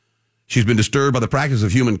 She's been disturbed by the practice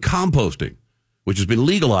of human composting, which has been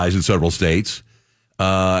legalized in several states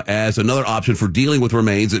as another option for dealing with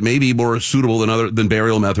remains that may be more suitable than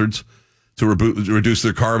burial methods to reduce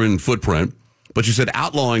their carbon footprint. But she said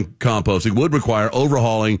outlawing composting would require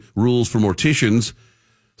overhauling rules for morticians,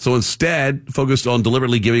 so instead focused on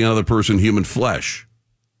deliberately giving another person human flesh.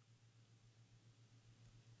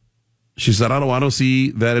 She said, I don't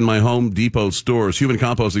see that in my Home Depot stores. Human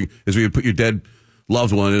composting is where you put your dead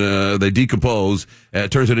loved one and they decompose, and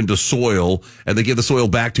it turns it into soil, and they give the soil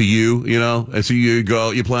back to you, and so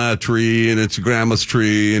you plant a tree, and it's grandma's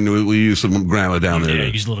tree, and we use some grandma down there. Yeah,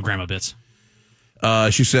 use little grandma bits.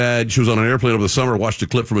 She said she was on an airplane over the summer, watched a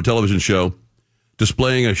clip from a television show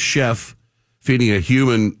displaying a chef feeding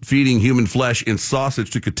human flesh in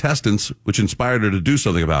sausage to contestants, which inspired her to do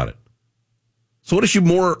something about it. So what is she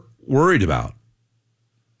more worried about?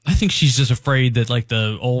 I think she's just afraid that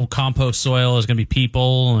the old compost soil is going to be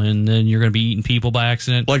people, and then you're going to be eating people by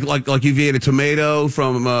accident. Like if you ate a tomato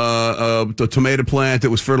from a tomato plant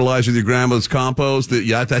that was fertilized with your grandma's compost.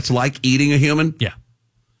 That's like eating a human. Yeah.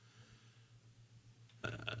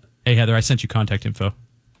 Hey Heather, I sent you contact info.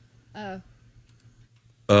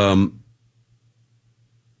 Oh.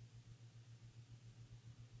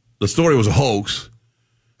 the story was a hoax,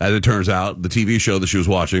 as it turns out, the TV show that she was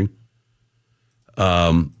watching.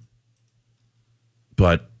 But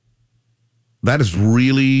that is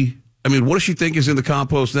really, I mean, what does she think is in the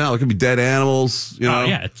compost now? It could be dead animals, you know?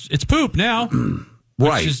 Yeah, it's poop now.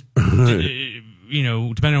 Right. Which is, depending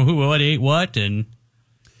on who, what ate what, and...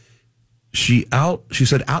 She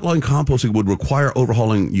said outlawing composting would require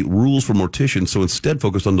overhauling rules for morticians, so instead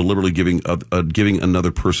focused on deliberately giving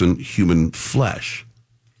another person human flesh.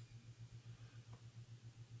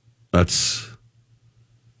 That's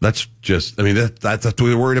just, I mean, that's what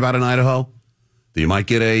we're worried about in Idaho. You might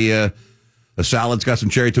get a salad that's got some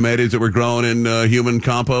cherry tomatoes that were grown in human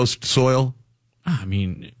compost soil. I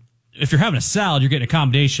mean, if you're having a salad, you're getting a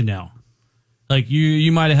combination now. Like,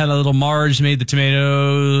 you might have had a little Marge made the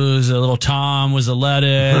tomatoes, a little Tom was the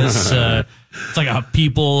lettuce. It's like a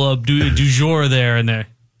people of du jour there and there.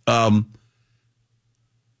 I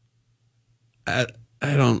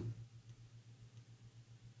don't...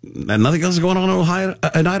 And nothing else is going on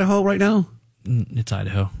in Idaho right now? It's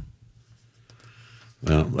Idaho.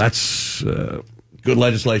 Well, that's good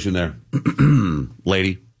legislation there,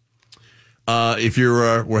 lady. If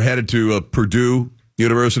we're headed to Purdue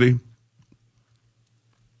University...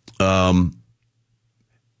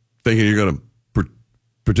 thinking you're going to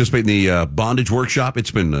participate in the bondage workshop,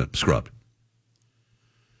 it's been scrubbed.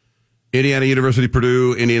 Indiana University,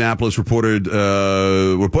 Purdue, Indianapolis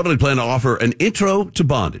reportedly plan to offer an intro to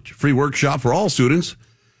bondage, free workshop for all students.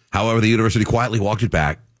 However, the university quietly walked it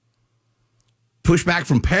back. Pushback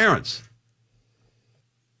from parents.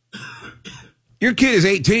 Your kid is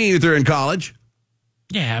 18 if they're in college.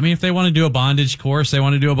 Yeah, I mean, if they want to do a bondage course, they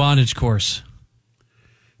want to do a bondage course.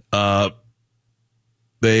 The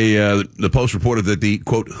Post reported that the,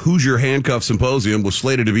 quote, Hoosier Handcuff Symposium was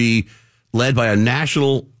slated to be led by a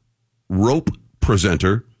national rope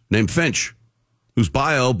presenter named Finch, whose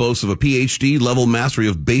bio boasts of a PhD-level mastery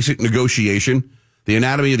of basic negotiation, the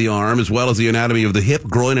anatomy of the arm, as well as the anatomy of the hip,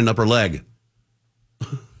 groin, and upper leg.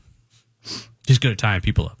 He's good at tying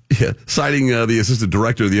people up. Yeah. Citing the assistant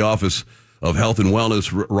director of the Office of Health and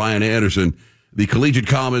Wellness, Ryan Anderson, the Collegiate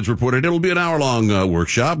Commons reported it'll be an hour-long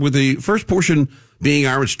workshop, with the first portion being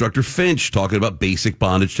our instructor, Finch, talking about basic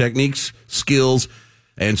bondage techniques, skills,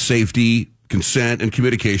 and safety, consent, and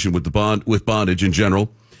communication with bondage in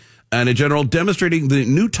general. And in general, demonstrating the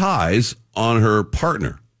new ties on her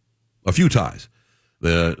partner. A few ties.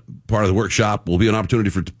 The part of the workshop will be an opportunity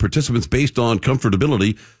for participants based on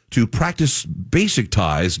comfortability to practice basic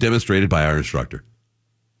ties demonstrated by our instructor.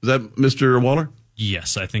 Is that Mr. Waller?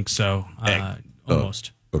 Yes, I think so.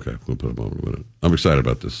 Almost. Okay, we'll put him on in a minute. I'm excited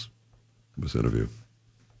about this interview.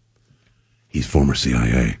 He's former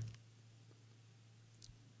CIA.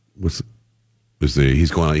 He's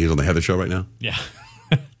on the Heather Show right now? Yeah.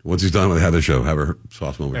 Once he's done with the Heather Show, have her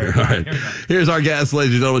sauce moment here. All right. Here's our guest,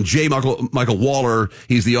 ladies and gentlemen, J. Michael Waller.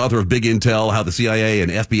 He's the author of Big Intel, How the CIA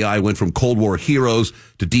and FBI Went from Cold War Heroes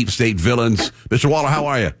to Deep State Villains. Mr. Waller, how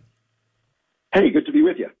are you? Hey, good to be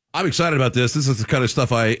with you. I'm excited about this. This is the kind of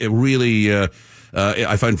stuff I really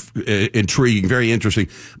I find intriguing, very interesting.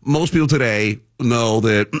 Most people today know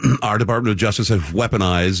that our Department of Justice has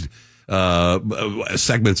weaponized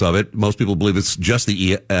segments of it. Most people believe it's just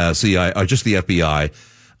the CIA or just the FBI.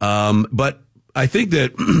 But I think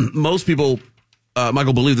that most people,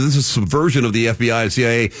 Michael, believe that this is subversion of the FBI and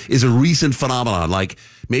CIA is a recent phenomenon, like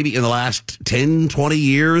maybe in the last 10, 20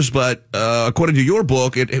 years. But according to your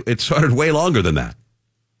book, it started way longer than that.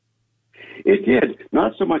 It did.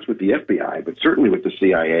 Not so much with the FBI, but certainly with the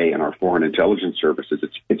CIA and our foreign intelligence services.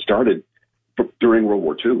 It started during World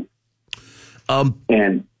War II.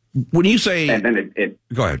 And when you say... And then it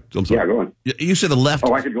go ahead. I'm sorry. Yeah, go on. You said the left...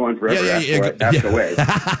 Oh, I could go on forever. Ask away.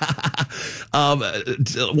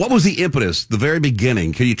 What was the impetus, the very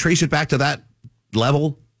beginning? Can you trace it back to that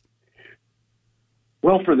level?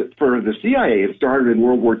 Well, for the CIA, it started in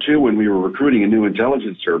World War II when we were recruiting a new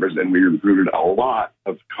intelligence service, and we recruited a lot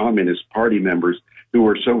of Communist Party members who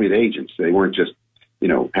were Soviet agents. They weren't just,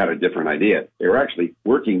 had a different idea. They were actually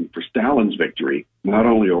working for Stalin's victory, not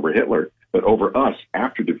only over Hitler, but over us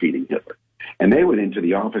after defeating Hitler. And they went into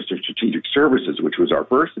the Office of Strategic Services, which was our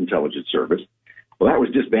first intelligence service. Well, that was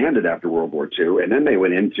disbanded after World War II, and then they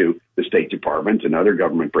went into the State Department and other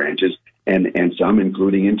government branches, and some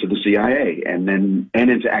including into the CIA, and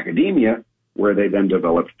into academia, where they then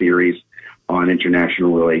developed theories on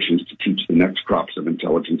international relations to teach the next crops of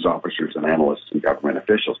intelligence officers and analysts and government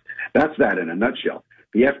officials. That's that in a nutshell.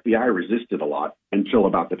 The FBI resisted a lot until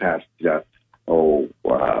about the past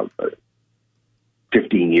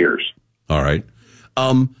 15 years. All right.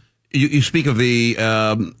 You speak of of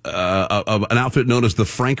an outfit known as the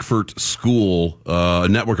Frankfurt School, a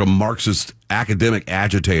network of Marxist academic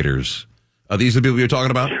agitators. Are these the people you're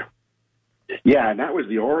talking about? Yeah, and that was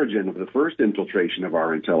the origin of the first infiltration of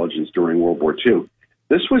our intelligence during World War II.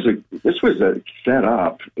 This was a set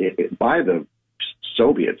up by the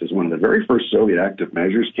Soviets as one of the very first Soviet active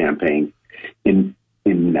measures campaign in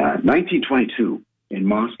 1922 in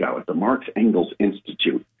Moscow at the Marx Engels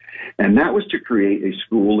Institute. And that was to create a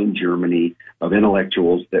school in Germany of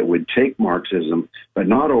intellectuals that would take Marxism, but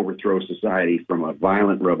not overthrow society from a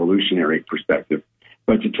violent revolutionary perspective,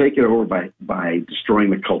 but to take it over by destroying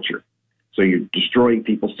the culture. So you're destroying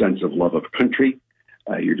people's sense of love of country.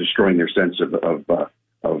 You're destroying their sense of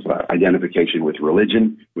identification with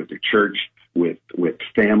religion, with the church, with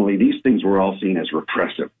family. These things were all seen as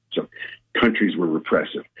repressive. So countries were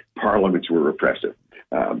repressive. Parliaments were repressive.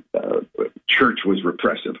 Church was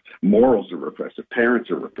repressive. Morals are repressive.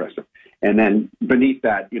 Parents are repressive. And then beneath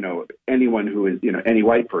that, anyone who is, any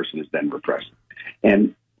white person is then repressive.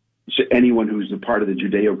 And so anyone who's a part of the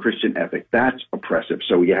Judeo-Christian ethic, that's oppressive.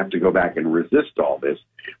 So you have to go back and resist all this,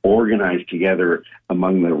 organize together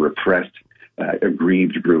among the repressed,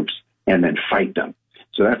 aggrieved groups, and then fight them.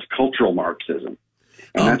 So that's cultural Marxism.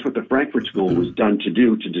 And that's what the Frankfurt School was done to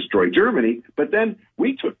do, to destroy Germany. But then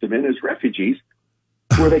we took them in as refugees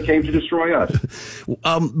where they came to destroy us.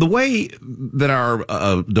 The way that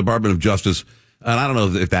our Department of Justice, and I don't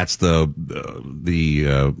know if that's the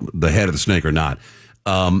head of the snake or not,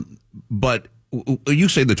 but you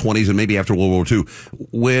say the 20s and maybe after World War II,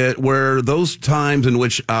 were those times in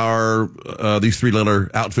which our these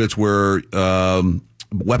three-letter outfits were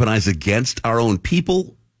weaponized against our own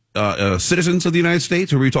people, citizens of the United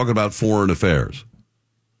States, or were you talking about foreign affairs?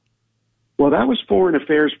 Well, that was foreign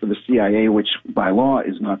affairs for the CIA, which by law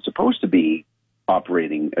is not supposed to be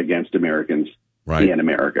operating against Americans in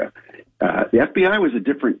America. The FBI was a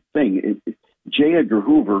different thing. J. Edgar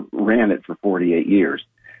Hoover ran it for 48 years.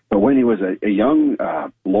 But when he was a young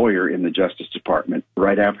lawyer in the Justice Department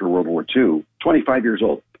right after World War II, 25 years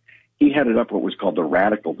old, he headed up what was called the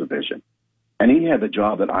Radical Division. And he had the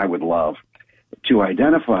job that I would love, to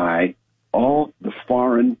identify all the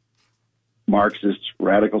foreign Marxists,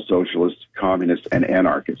 radical socialists, communists, and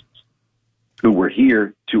anarchists who were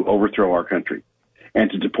here to overthrow our country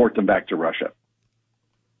and to deport them back to Russia.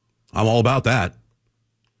 I'm all about that.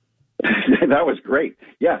 That was great.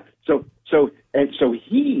 Yeah. So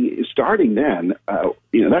he, starting then,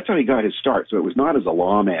 that's how he got his start. So it was not as a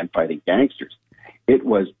lawman fighting gangsters. His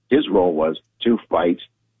role was to fight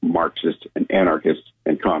Marxists and anarchists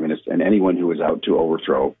and communists and anyone who was out to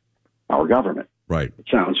overthrow our government. Right. It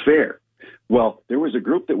sounds fair. Well, there was a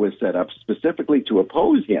group that was set up specifically to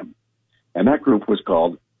oppose him, and that group was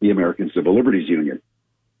called the American Civil Liberties Union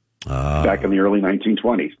back in the early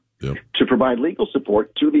 1920s. Yep. To provide legal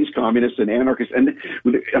support to these communists and anarchists. And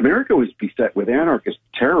America was beset with anarchist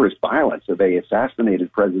terrorist violence. So they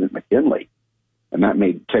assassinated President McKinley, and that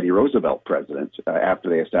made Teddy Roosevelt president after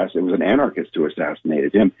they assassinated. It was an anarchist who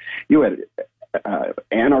assassinated him. You had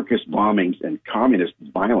anarchist bombings and communist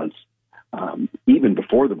violence even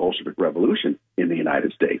before the Bolshevik Revolution in the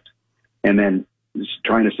United States. And then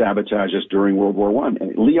trying to sabotage us during World War I.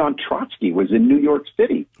 And Leon Trotsky was in New York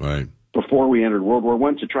City. Right. Before we entered World War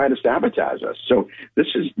I to try to sabotage us. So this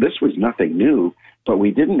was nothing new, but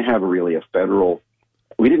we didn't have a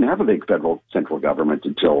big federal central government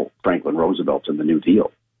until Franklin Roosevelt and the New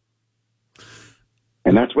Deal.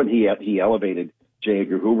 And that's when he elevated J.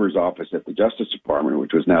 Edgar Hoover's office at the Justice Department,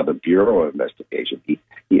 which was now the Bureau of Investigation.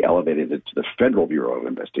 He elevated it to the Federal Bureau of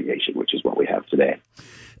Investigation, which is what we have today.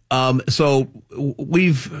 So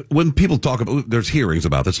when people talk about, there's hearings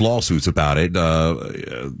about this, lawsuits about it,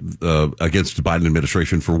 against the Biden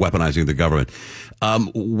administration for weaponizing the government.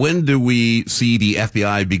 When do we see the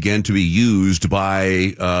FBI begin to be used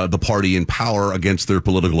by, the party in power against their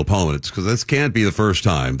political opponents? Because this can't be the first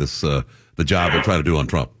time the job they're trying to do on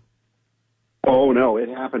Trump. Oh no, it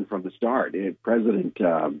happened from the start. President,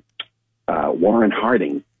 Warren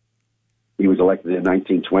Harding, he was elected in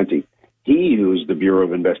 1920. He used the Bureau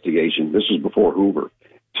of Investigation, this was before Hoover,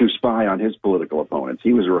 to spy on his political opponents.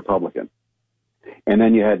 He was a Republican. And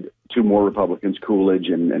then you had two more Republicans, Coolidge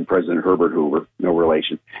and President Herbert Hoover, no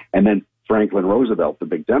relation. And then Franklin Roosevelt, the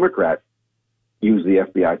big Democrat, used the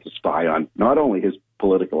FBI to spy on not only his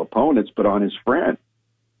political opponents, but on his friend.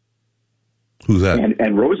 Who's that?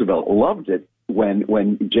 And Roosevelt loved it when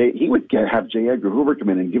he would have J. Edgar Hoover come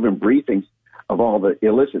in and give him briefings of all the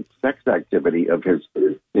illicit sex activity of his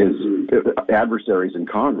adversaries in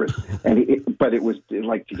Congress, but it was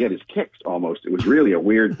like to get his kicks almost. It was really a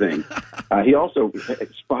weird thing. He also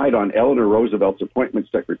spied on Eleanor Roosevelt's appointment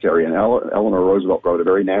secretary, and Eleanor Roosevelt wrote a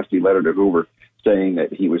very nasty letter to Hoover saying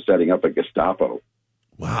that he was setting up a Gestapo.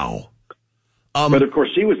 Wow. But of course,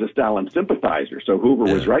 she was a Stalin sympathizer, so Hoover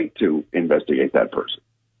was right to investigate that person.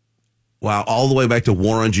 Wow, all the way back to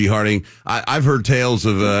Warren G. Harding. I've heard tales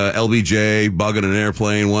of LBJ bugging an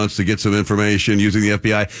airplane once to get some information using the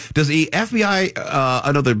FBI. Does the FBI?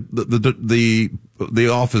 I know the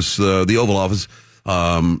office, the Oval Office,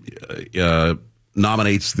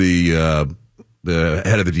 nominates the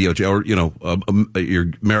head of the DOJ, or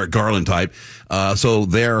your Merrick Garland type. So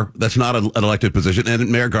that's not an elected position, and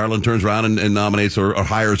Merrick Garland turns around and nominates or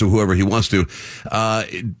hires or whoever he wants to.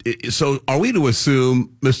 So are we to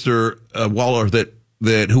assume, Mr. Waller,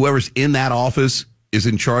 that whoever's in that office is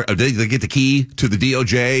in charge? They get the key to the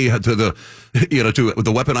DOJ, to the to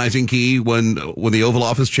the weaponizing key when the Oval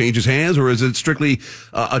Office changes hands, or is it strictly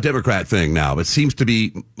a Democrat thing now? It seems to be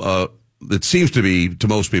to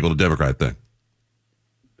most people a Democrat thing.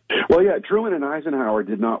 Well, yeah, Truman and Eisenhower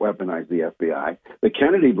did not weaponize the FBI. The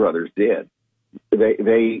Kennedy brothers did.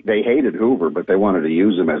 They hated Hoover, but they wanted to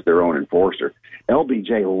use him as their own enforcer.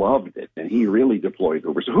 LBJ loved it, and he really deployed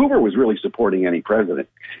Hoover. So Hoover was really supporting any president.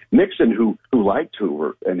 Nixon, who liked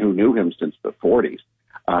Hoover and who knew him since the 40s,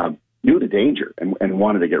 knew the danger and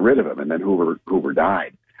wanted to get rid of him, and then Hoover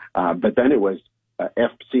died. But then it was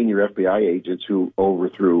senior FBI agents who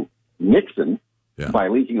overthrew Nixon by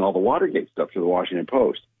leaking all the Watergate stuff to the Washington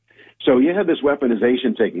Post. So you had this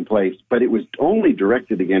weaponization taking place, but it was only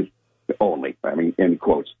directed against, in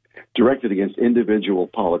quotes, directed against individual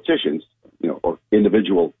politicians, or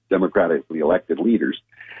individual democratically elected leaders.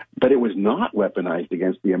 But it was not weaponized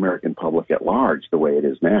against the American public at large the way it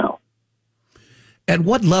is now. At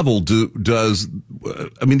what level does the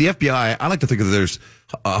FBI? I like to think that there's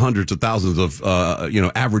hundreds of thousands of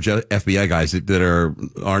average FBI guys that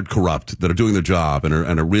aren't corrupt, that are doing their job and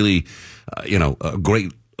are really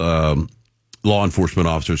great law enforcement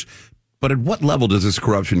officers. But at what level does this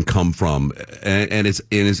corruption come from? And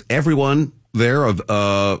is everyone there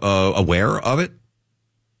aware of it?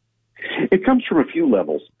 It comes from a few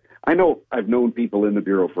levels. I know I've known people in the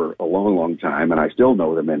Bureau for a long, long time, and I still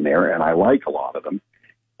know them in there, and I like a lot of them.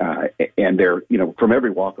 And they're, from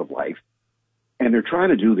every walk of life, and they're trying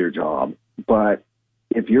to do their job. But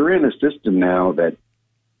if you're in a system now that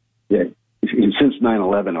since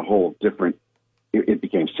 9/11, a whole different, it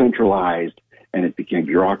became centralized and it became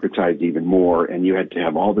bureaucratized even more, and you had to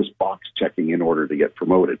have all this box checking in order to get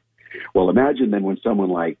promoted. Well, imagine then when someone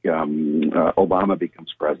like Obama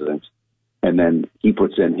becomes president, and then he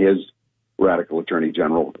puts in his radical attorney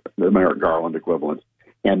general, the Merrick Garland equivalent,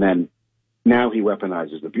 and then now he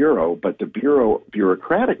weaponizes the Bureau, but the Bureau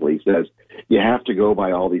bureaucratically says you have to go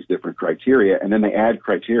by all these different criteria, and then they add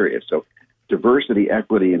criteria. So diversity,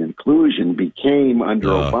 equity, and inclusion became under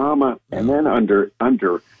Obama, and then under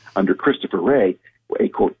Christopher Wray, a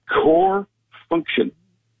quote core function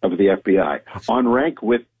of the FBI, on rank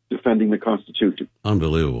with defending the Constitution.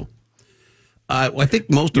 Unbelievable. I think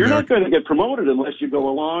most you're not going to get promoted unless you go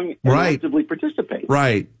along and actively participate.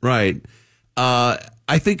 Right.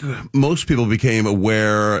 I think most people became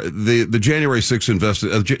aware the January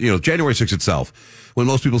 6th January 6th itself, when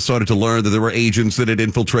most people started to learn that there were agents that had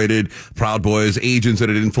infiltrated Proud Boys, agents that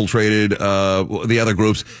had infiltrated the other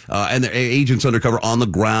groups, and the agents undercover on the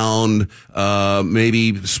ground,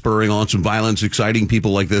 maybe spurring on some violence, exciting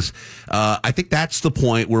people like this. I think that's the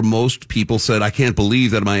point where most people said, I can't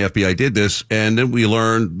believe that my FBI did this. And then we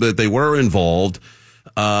learned that they were involved.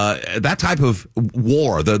 That type of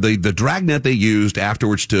war, the dragnet they used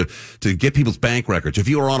afterwards to get people's bank records. If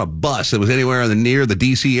you were on a bus that was anywhere near the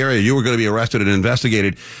D.C. area, you were going to be arrested and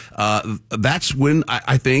investigated. That's when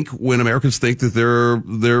I think when Americans think that their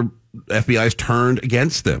FBI's turned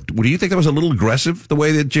against them. Do you think that was a little aggressive, the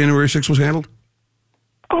way that January 6th was handled?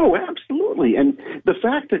 Oh, absolutely. And the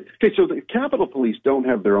fact that, so the Capitol Police don't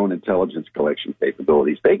have their own intelligence collection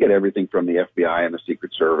capabilities. They get everything from the FBI and the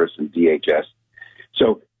Secret Service and DHS.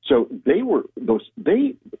 So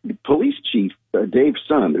police chief, Dave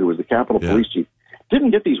Sund, who was the Capitol Police chief,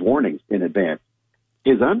 didn't get these warnings in advance.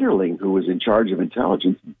 His underling, who was in charge of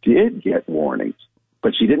intelligence, did get warnings,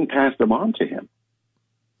 but she didn't pass them on to him.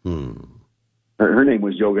 Her name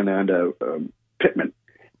was Yogananda Pittman,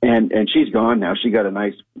 and she's gone now. She got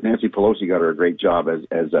Nancy Pelosi got her a great job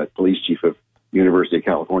as a police chief of University of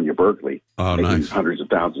California, Berkeley, making hundreds of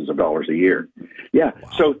thousands of dollars a year. Yeah.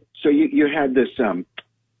 Wow. So you had this,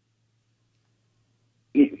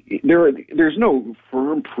 there's no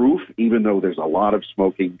firm proof, even though there's a lot of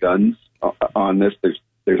smoking guns on this.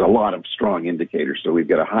 There's a lot of strong indicators. So we've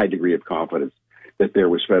got a high degree of confidence that there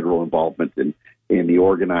was federal involvement in the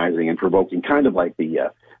organizing and provoking, kind of like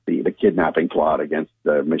the kidnapping plot against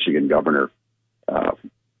the Michigan governor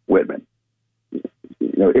Whitman.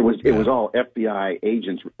 It was all FBI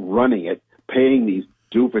agents running it, paying these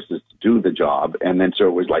doofuses to do the job, and then so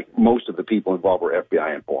it was like most of the people involved were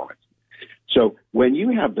FBI informants. So when you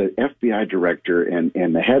have the FBI director and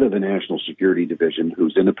the head of the National Security Division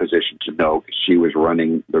who's in a position to know she was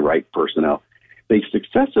running the right personnel, they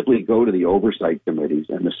successively go to the oversight committees,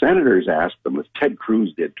 and the senators ask them, as Ted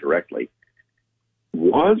Cruz did directly,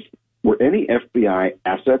 were any FBI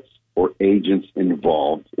assets or agents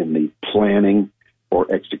involved in the planning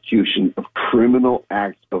or execution of criminal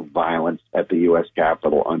acts of violence at the U.S.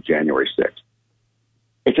 Capitol on January 6th?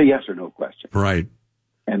 It's a yes or no question. Right.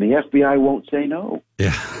 And the FBI won't say no.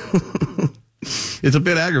 Yeah. It's a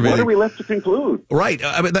bit aggravating. What are we left to conclude? Right.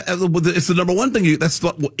 I mean, it's the number one thing.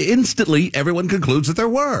 Instantly everyone concludes that there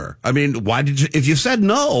were. I mean, why did you, if you said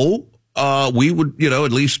no, we would,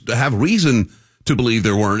 at least have reason to believe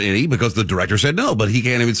there weren't any because the director said no, but he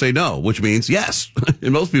can't even say no, which means yes,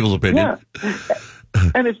 in most people's opinion. Yeah.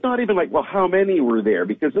 And it's not even like, well, how many were there?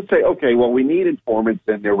 Because let's say, okay, well, we need informants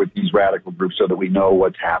in there with these radical groups so that we know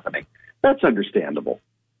what's happening. That's understandable.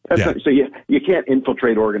 So you can't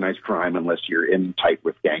infiltrate organized crime unless you're in tight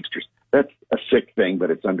with gangsters. That's a sick thing,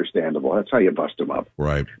 but it's understandable. That's how you bust them up.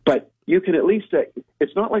 Right. But you can at least say,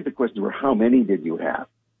 it's not like the question were how many did you have?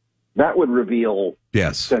 That would reveal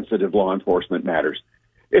sensitive law enforcement matters.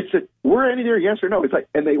 It's that, were any there, yes or no? It's like,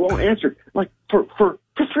 and they won't answer. Like for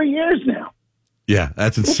 3 years now. Yeah,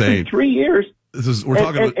 that's insane. 3 years. We're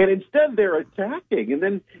talking about... and instead they're attacking. And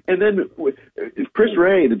then Chris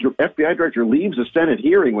Wray, the FBI director, leaves a Senate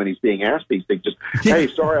hearing when he's being asked these things. Just, hey,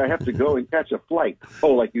 sorry, I have to go and catch a flight.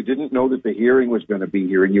 Oh, like you didn't know that the hearing was going to be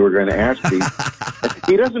here and you were going to ask these.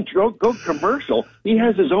 He doesn't go commercial. He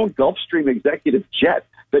has his own Gulfstream executive jet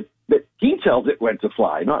that he tells it when to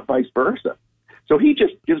fly, not vice versa. So he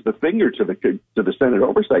just gives the finger to the Senate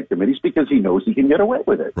Oversight Committees because he knows he can get away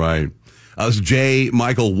with it. Right. This is J.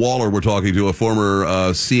 Michael Waller we're talking to, a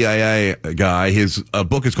former CIA guy. His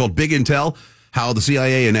book is called Big Intel, How the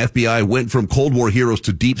CIA and FBI Went from Cold War Heroes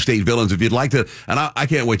to Deep State Villains. If you'd like to, and I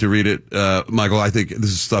can't wait to read it, Michael, I think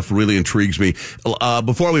this stuff really intrigues me.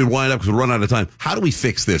 Before we wind up, because we're running out of time, how do we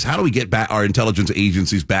fix this? How do we get back our intelligence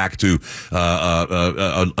agencies back to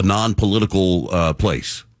a non-political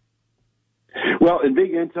place? Well, in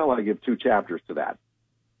Big Intel, I give 2 chapters to that.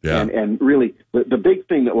 Yeah. And really, the big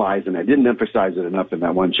thing that lies, and I didn't emphasize it enough in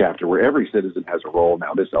that one chapter, where every citizen has a role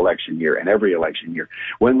now this election year and every election year,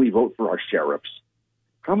 when we vote for our sheriffs,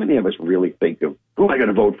 how many of us really think of, who am I going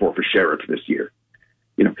to vote for sheriff this year?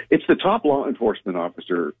 It's the top law enforcement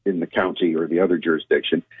officer in the county or the other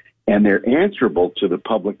jurisdiction, and they're answerable to the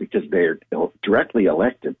public because they're directly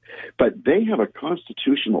elected. But they have a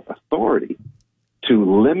constitutional authority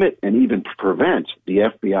to limit and even prevent the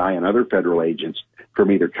FBI and other federal agents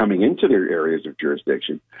from either coming into their areas of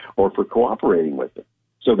jurisdiction or for cooperating with them.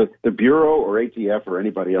 So the Bureau or ATF or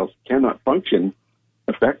anybody else cannot function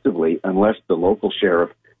effectively unless the local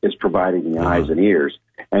sheriff is providing the eyes and ears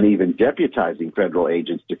and even deputizing federal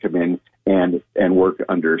agents to come in and work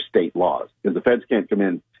under state laws. Because the feds can't come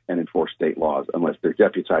in and enforce state laws unless they're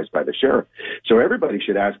deputized by the sheriff. So everybody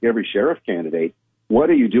should ask every sheriff candidate, what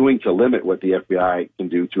are you doing to limit what the FBI can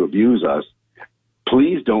do to abuse us?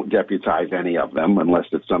 Please don't deputize any of them unless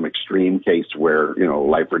it's some extreme case where,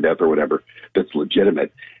 life or death or whatever that's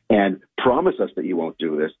legitimate. And promise us that you won't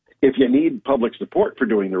do this. If you need public support for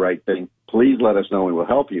doing the right thing, please let us know and we'll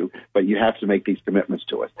help you. But you have to make these commitments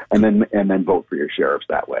to us and then vote for your sheriffs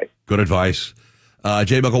that way. Good advice.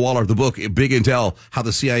 J. Michael Waller, the book, Big Intel, How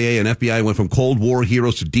the CIA and FBI Went from Cold War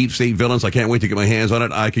Heroes to Deep State Villains. I can't wait to get my hands on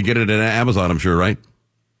it. I can get it at Amazon, I'm sure, right?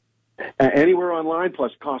 Anywhere online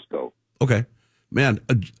plus Costco. Okay. Man,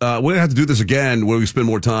 we're going to have to do this again where we spend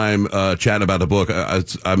more time chatting about the book.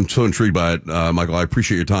 I'm so intrigued by it, Michael. I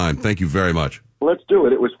appreciate your time. Thank you very much. Let's do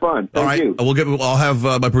it. It was fun. Thank you. I'll have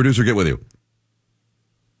my producer get with you.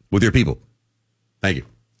 With your people. Thank you.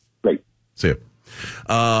 Great. See you.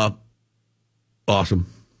 Awesome.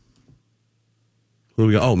 Who do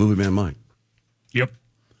we got? Oh, Movie Man Mike. Yep.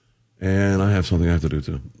 And I have something I have to do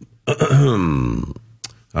too.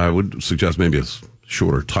 I would suggest maybe a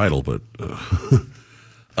shorter title, but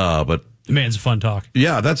the man's a fun talk.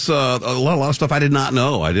 Yeah, that's a lot of stuff I did not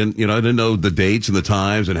know. I didn't know the dates and the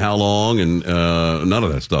times and how long and none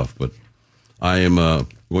of that stuff. But I am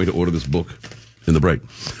going to order this book in the break.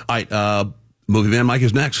 All right, Movie Man Mike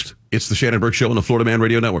is next. It's the Shannon Burke Show on the Florida Man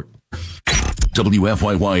Radio Network.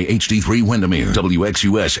 WFYY HD3 Windermere,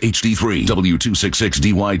 WXUS HD3,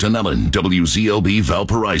 W266DY Dunellen, WZLB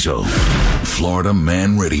Valparaiso, Florida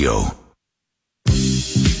Man Radio.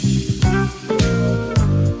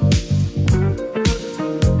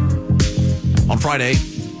 On Friday,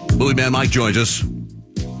 Movie Man Mike joins us.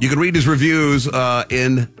 You can read his reviews in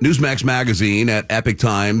Newsmax Magazine, at Epic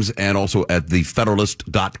Times, and also at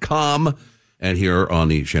thefederalist.com, and here on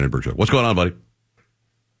the Shannon Burke Show. What's going on, buddy?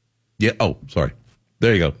 Yeah. Oh, sorry.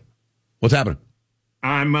 There you go. What's happening?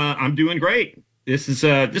 I'm doing great. This is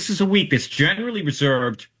a week that's generally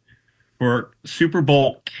reserved for Super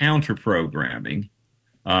Bowl counter programming,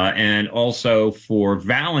 and also for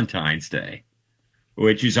Valentine's Day,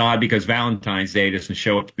 which is odd because Valentine's Day doesn't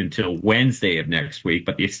show up until Wednesday of next week,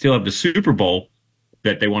 but they still have the Super Bowl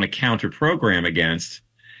that they want to counter program against.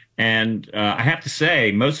 And I have to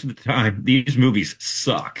say, most of the time, these movies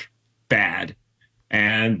suck bad.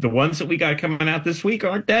 And the ones that we got coming out this week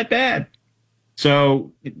aren't that bad.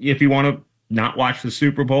 So if you want to not watch the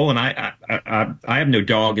Super Bowl, and I have no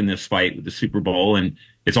dog in this fight with the Super Bowl, and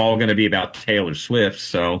it's all going to be about Taylor Swift.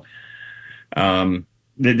 So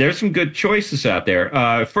there's some good choices out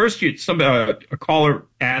there. First, a caller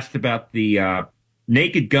asked about the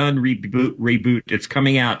Naked Gun reboot that's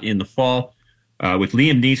coming out in the fall with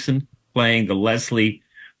Liam Neeson playing the Leslie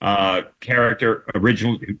character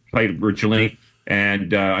who played originally.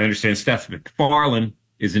 And I understand Steph MacFarlane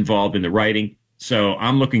is involved in the writing. So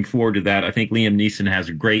I'm looking forward to that. I think Liam Neeson has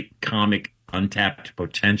a great comic untapped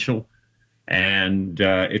potential. And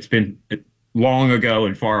it's been long ago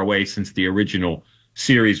and far away since the original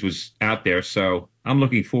series was out there. So I'm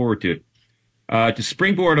looking forward to it. To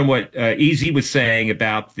springboard on what Easy was saying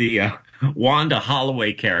about the Wanda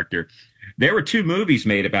Holloway character, there were 2 movies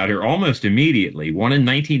made about her almost immediately. One in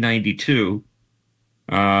 1992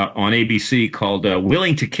 on ABC called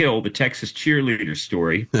Willing to Kill, the Texas Cheerleader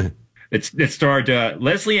Story. It starred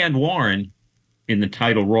Leslie Ann Warren in the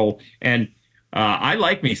title role. And I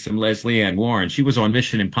like me some Leslie Ann Warren. She was on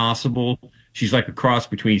Mission Impossible. She's like a cross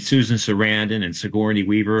between Susan Sarandon and Sigourney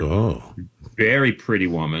Weaver. Oh. Very pretty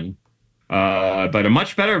woman. But a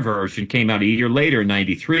much better version came out a year later in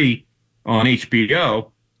 93 on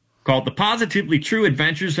HBO called The Positively True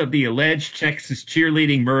Adventures of the Alleged Texas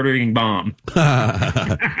Cheerleading Murdering Bomb.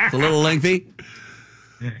 It's a little lengthy.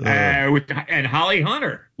 And Holly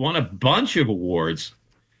Hunter won a bunch of awards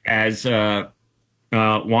as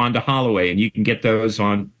Wanda Holloway, and you can get those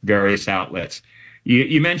on various outlets.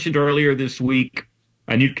 You mentioned earlier this week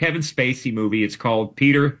a new Kevin Spacey movie. It's called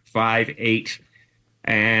Peter 5-8,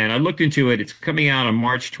 and I looked into it. It's coming out on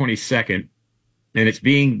March 22nd. And it's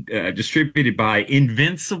being distributed by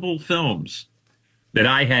Invincible Films that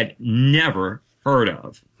I had never heard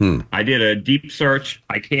of. I did a deep search.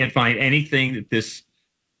 I can't find anything that this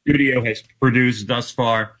studio has produced thus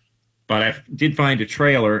far, but I did find a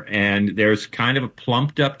trailer, and there's kind of a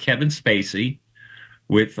plumped up Kevin Spacey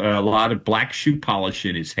with a lot of black shoe polish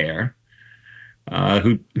in his hair,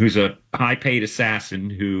 who's a high-paid assassin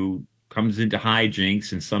who comes into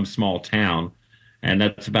hijinks in some small town. And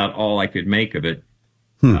that's about all I could make of it.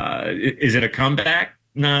 Is it a comeback?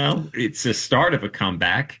 No, it's the start of a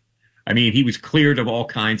comeback. I mean, he was cleared of all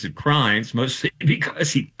kinds of crimes, mostly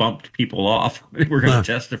because he bumped people off that were going to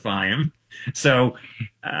testify him. So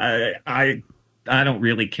I don't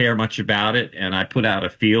really care much about it, and I put out a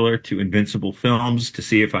feeler to Invincible Films to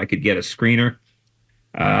see if I could get a screener.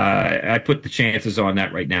 I put the chances on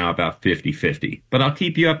that right now about 50-50, but I'll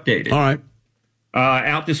keep you updated. All right.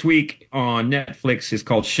 Out this week on Netflix is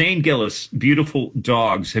called Shane Gillis, Beautiful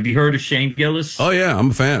Dogs. Have you heard of Shane Gillis? Oh, yeah.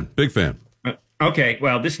 I'm a fan. Big fan. Okay.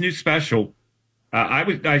 Well, this new special,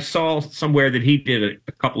 I saw somewhere that he did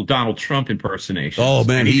a couple Donald Trump impersonations. Oh,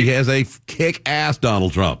 man. He has a kick-ass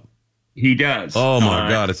Donald Trump. He does. Oh, my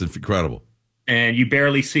God. It's incredible. And you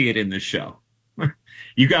barely see it in the show.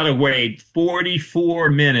 You got to wait 44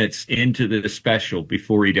 minutes into the special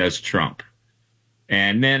before he does Trump.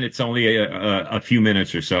 And then it's only a few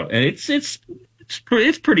minutes or so, and it's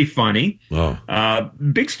pretty funny. Oh.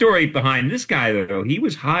 Big story behind this guy, though. He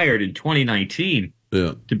was hired in 2019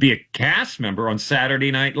 to be a cast member on Saturday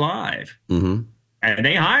Night Live, and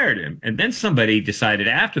they hired him. And then somebody decided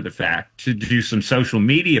after the fact to do some social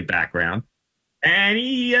media background, and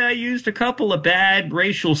he used a couple of bad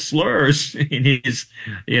racial slurs in his,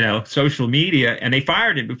 social media, and they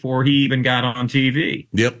fired him before he even got on TV.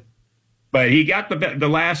 Yep. But he got the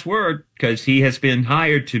last word because he has been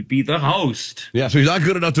hired to be the host. Yeah, so he's not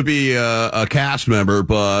good enough to be a cast member,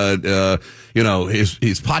 but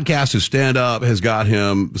his podcast, his stand up, has got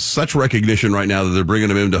him such recognition right now that they're bringing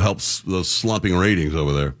him in to help those slumping ratings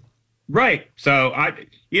over there. Right. So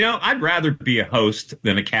I'd rather be a host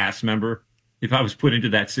than a cast member if I was put into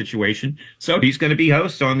that situation. So he's going to be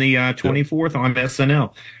host on the 24th on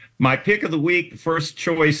SNL. My pick of the week, first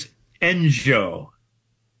choice, Enjo,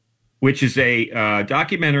 which is a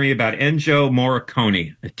documentary about Ennio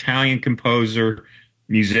Morricone, Italian composer,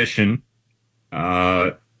 musician.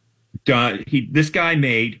 This guy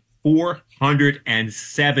made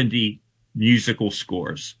 470 musical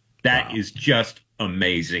scores. That is just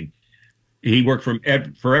amazing. He worked for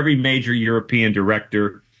every major European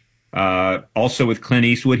director, also with Clint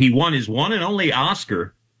Eastwood. He won his one and only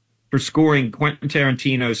Oscar for scoring Quentin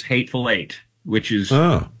Tarantino's Hateful Eight, which is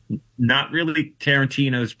not really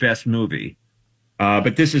Tarantino's best movie.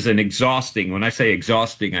 But this is an exhausting, when I say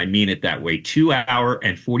exhausting, I mean it that way, 2 hour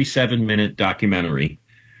and 47-minute documentary.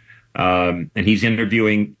 And he's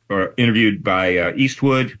interviewed by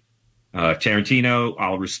Eastwood, Tarantino,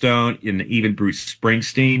 Oliver Stone, and even Bruce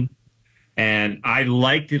Springsteen. And I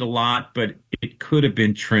liked it a lot, but it could have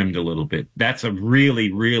been trimmed a little bit. That's a really,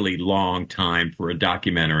 really long time for a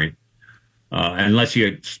documentary, unless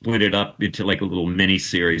you split it up into like a little mini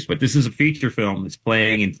series. But this is a feature film that's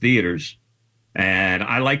playing in theaters, and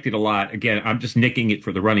I liked it a lot. Again, I'm just nicking it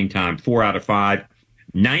for the running time. 4 out of 5,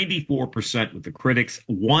 94% with the critics,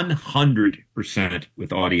 100%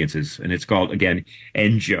 with audiences, and it's called, again,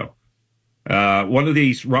 Enjo. One of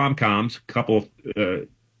these rom-coms, couple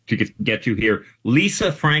to get to here,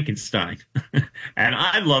 Lisa Frankenstein. And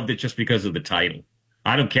I loved it just because of the title.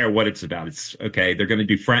 I don't care what it's about. It's okay. They're going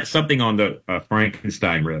to do something on the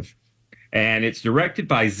Frankenstein riff. And it's directed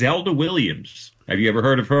by Zelda Williams. Have you ever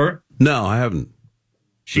heard of her? No, I haven't.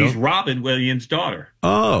 She's Robin Williams' daughter.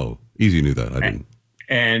 Oh, easy knew that. I didn't.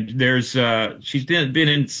 And there's she's been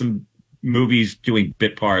in some movies doing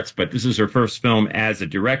bit parts, but this is her first film as a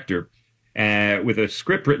director, with a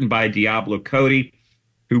script written by Diablo Cody,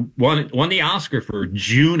 who won the Oscar for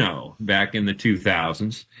Juno back in the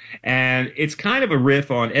 2000s. And it's kind of a riff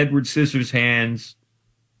on Edward Scissorhands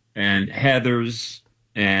and Heathers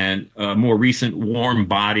and more recent Warm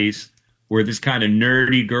Bodies, where this kind of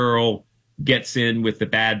nerdy girl gets in with the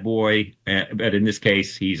bad boy, but in this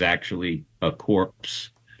case, he's actually a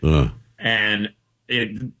corpse. And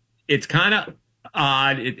it's kind of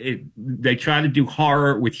odd. They try to do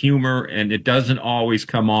horror with humor, and it doesn't always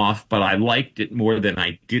come off, but I liked it more than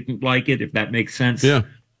I didn't like it, if that makes sense. Yeah.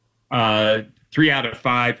 3 out of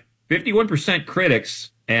 5, 51%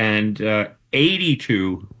 critics, and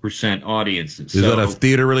 82% audiences. Is that a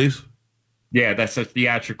theater release? Yeah, that's a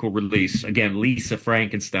theatrical release. Again, Lisa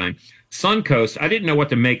Frankenstein. Suncoast, I didn't know what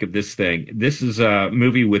to make of this thing. This is a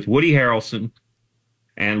movie with Woody Harrelson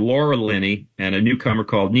and Laura Linney and a newcomer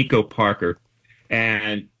called Nico Parker.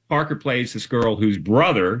 And Parker plays this girl whose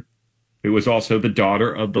brother, who was also the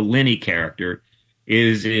daughter of the Linney character,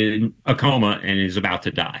 is in a coma and is about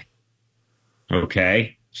to die.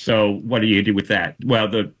 Okay, so what do you do with that? Well,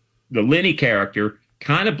 the Linney character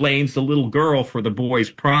kind of blames the little girl for the boy's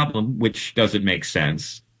problem, which doesn't make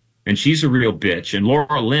sense. And she's a real bitch. And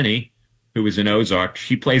Laura Linney, who is in Ozark,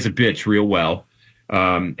 she plays a bitch real well.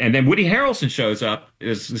 And then Woody Harrelson shows up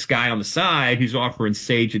as this guy on the side who's offering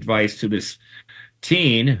sage advice to this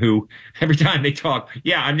teen who, every time they talk,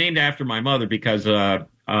 yeah, I'm named after my mother because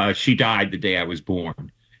she died the day I was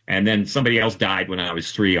born. And then somebody else died when I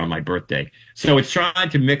was 3 on my birthday. So it's trying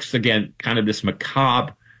to mix, again, kind of this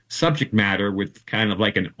macabre subject matter with kind of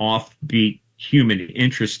like an offbeat human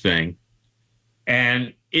interest thing.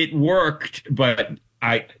 And it worked, but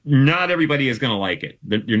not everybody is going to like it.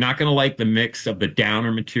 You're not going to like the mix of the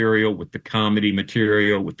downer material with the comedy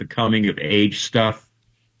material, with the coming of age stuff.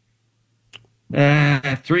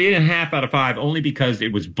 3.5 out of 5, only because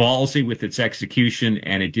it was ballsy with its execution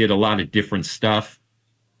and it did a lot of different stuff.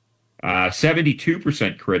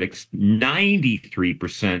 72% critics,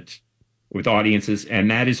 93% with audiences, and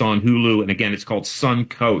that is on Hulu. And again, it's called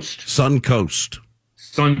Suncoast.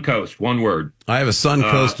 Suncoast, one word. I have a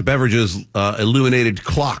Suncoast Beverages illuminated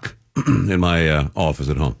clock in my office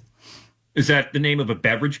at home. Is that the name of a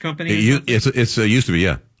beverage company? It's used to be,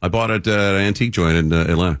 yeah. I bought it at an antique joint in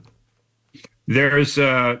Atlanta. There's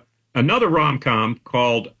another rom-com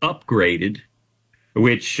called Upgraded,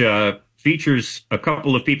 which features a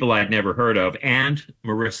couple of people I'd never heard of, and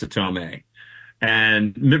Marissa Tomei.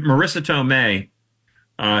 And Marissa Tomei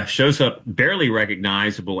shows up barely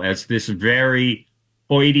recognizable as this very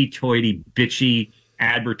hoity-toity, bitchy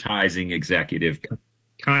advertising executive.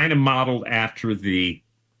 kind of modeled after the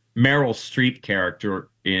Meryl Streep character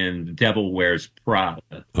in The Devil Wears Prada.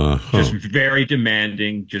 Just very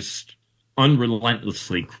demanding, just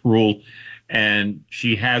unrelentlessly cruel. And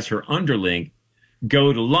she has her underling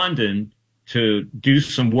go to London to do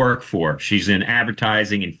some work for her. She's in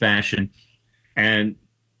advertising and fashion. And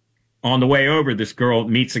on the way over, this girl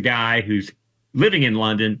meets a guy who's living in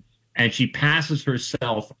London, and she passes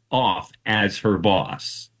herself off as her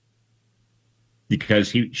boss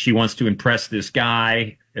because she wants to impress this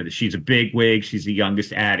guy. She's a bigwig. She's the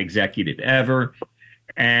youngest ad executive ever.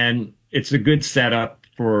 And it's a good setup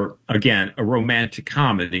for, again, a romantic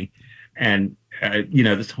comedy. And,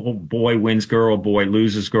 this whole boy wins girl, boy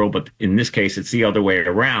loses girl. But in this case, it's the other way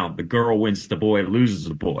around. The girl wins the boy, loses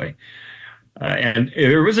the boy. And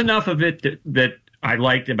there was enough of it that I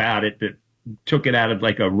liked about it that took it out of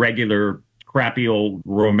like a regular crappy old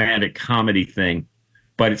romantic comedy thing.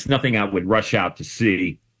 But it's nothing I would rush out to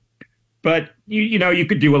see. But, you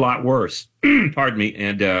could do a lot worse. Pardon me.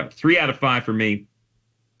 And 3 out of 5 for me.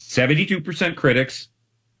 72% critics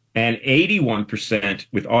and 81%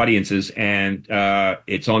 with audiences. And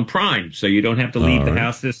it's on Prime, so you don't have to leave the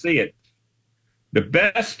house to see it. The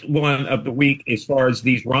best one of the week, as far as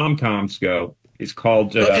these rom-coms go, is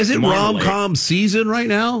called... is it rom-com season right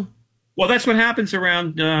now? Well, that's what happens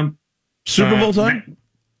around... Super Bowl time?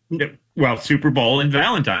 Well, Super Bowl and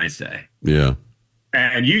Valentine's Day. Yeah.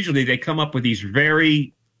 And usually they come up with these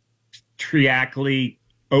very triacally,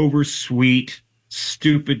 oversweet,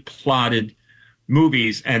 stupid, plotted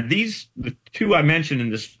movies. And the two I mentioned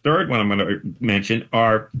and this third one I'm going to mention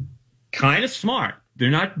are kind of smart. They're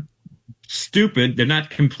not stupid. They're not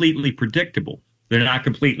completely predictable. They're not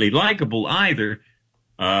completely likable either.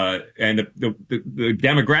 And the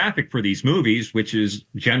demographic for these movies, which is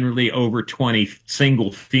generally over 20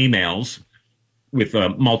 single females with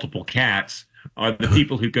multiple cats, are the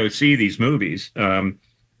people who go see these movies. And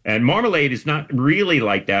Marmalade is not really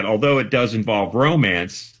like that, although it does involve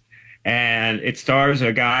romance. And it stars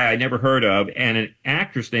a guy I never heard of and an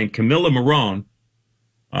actress named Camilla Morone,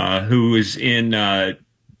 who is in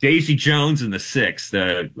Daisy Jones and the Six.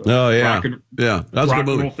 That's a good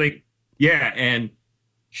movie. Thing. Yeah, and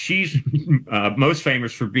she's most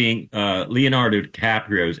famous for being Leonardo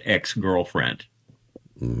DiCaprio's ex-girlfriend.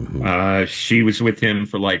 Mm-hmm. She was with him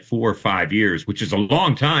for like 4 or 5 years, which is a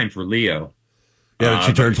long time for Leo. Yeah,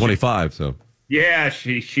 she turned 25, so. Yeah,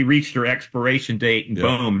 she reached her expiration date, and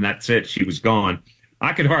boom, and that's it. She was gone.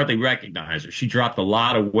 I could hardly recognize her. She dropped a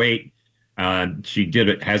lot of weight. She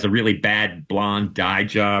has a really bad blonde dye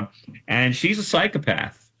job, and she's a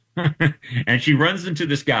psychopath. And she runs into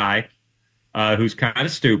this guy who's kind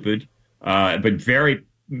of stupid, but very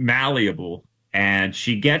malleable, and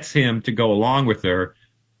she gets him to go along with her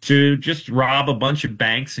to just rob a bunch of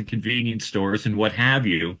banks and convenience stores and what have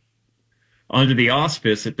you, under the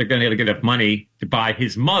auspice that they're going to get enough money to buy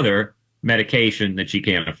his mother medication that she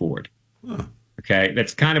can't afford. Huh. Okay,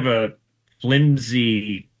 that's kind of a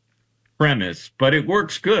flimsy premise, but it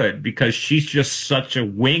works good because she's just such a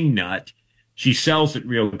wingnut. She sells it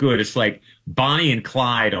real good. It's like Bonnie and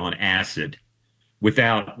Clyde on acid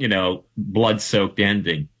without, blood-soaked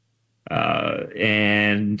ending.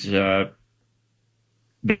 And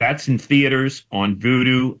that's in theaters on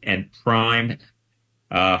Vudu and Prime.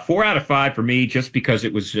 4 out of 5 for me, just because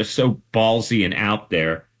it was just so ballsy and out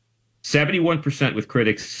there. 71% with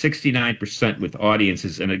critics, 69% with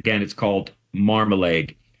audiences. And again, it's called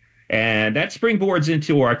Marmalade. And that springboards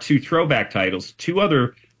into our 2 throwback titles, 2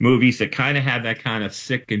 other movies that kind of have that kind of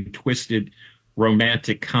sick and twisted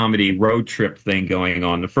romantic comedy road trip thing going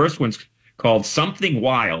on. The first one's called Something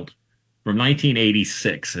Wild from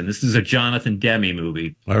 1986. And this is a Jonathan Demme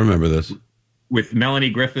movie. I remember this. With Melanie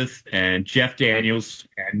Griffith and Jeff Daniels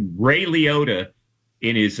and Ray Liotta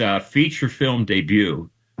in his feature film debut,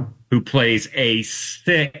 who plays a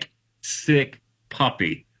sick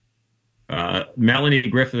puppy. Melanie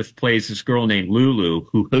Griffith plays this girl named Lulu,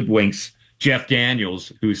 who hoodwinks Jeff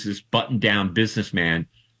Daniels, who's this buttoned-down businessman,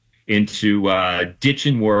 into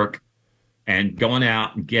ditching work and going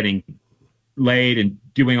out and getting laid and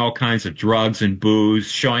doing all kinds of drugs and booze,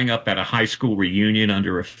 showing up at a high school reunion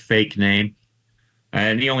under a fake name.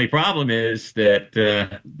 And the only problem is that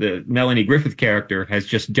the Melanie Griffith character has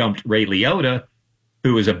just dumped Ray Liotta,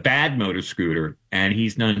 who is a bad motor scooter, and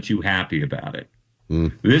he's none too happy about it.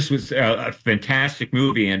 Mm. This was a fantastic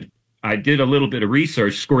movie, and I did a little bit of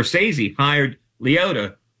research. Scorsese hired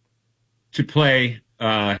Liotta to play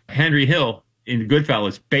Henry Hill in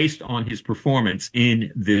Goodfellas based on his performance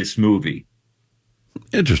in this movie.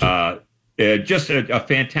 Interesting. Just a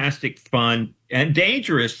fantastic, fun, and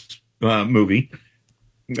dangerous movie.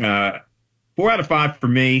 4 out of 5 for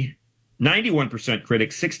me. 91%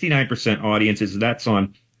 critics, 69% audiences. That's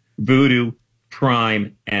on Vudu,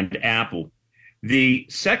 Prime, and Apple. The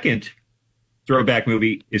second throwback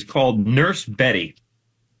movie is called Nurse Betty.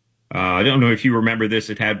 I don't know if you remember this.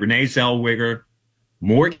 It had Renee Zellweger,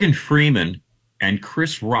 Morgan Freeman, and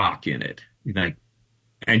Chris Rock in it.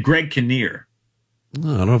 And Greg Kinnear.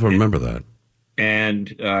 Oh, I don't know if I remember that.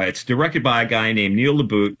 And it's directed by a guy named Neil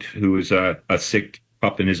LaBute, who is a sick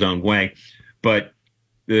pup in his own way. But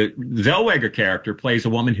the Zellweger character plays a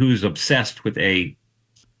woman who's obsessed with a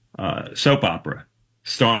soap opera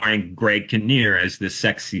starring Greg Kinnear as this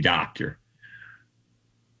sexy doctor.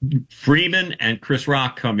 Freeman and Chris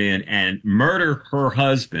Rock come in and murder her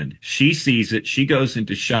husband. She sees it. She goes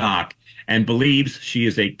into shock and believes she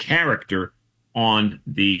is a character on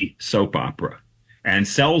the soap opera and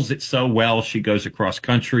sells it so well. She goes across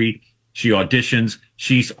country. She auditions.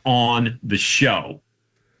 She's on the show.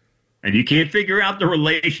 And you can't figure out the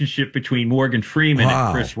relationship between Morgan Freeman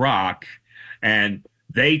and Chris Rock. And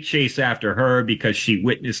they chase after her because she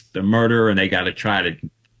witnessed the murder and they got to try to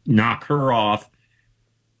knock her off.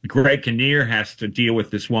 Greg Kinnear has to deal with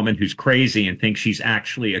this woman who's crazy and thinks she's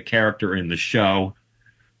actually a character in the show.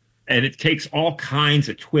 And it takes all kinds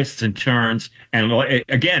of twists and turns. And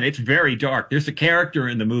again, it's very dark. There's a character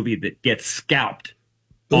in the movie that gets scalped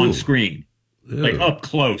on screen, like up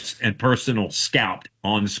close and personal, scalped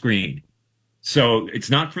on screen. So it's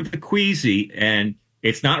not for the queasy, and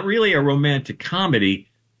it's not really a romantic comedy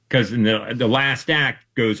because in the last act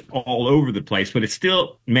goes all over the place, but it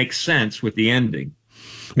still makes sense with the ending.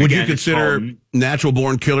 Would Again, you consider Natural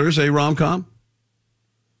Born Killers a rom-com?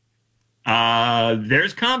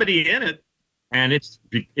 There's comedy in it, and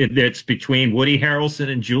it's between Woody Harrelson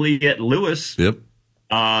and Juliette Lewis. Yep.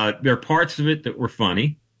 There are parts of it that were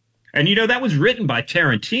funny. And, that was written by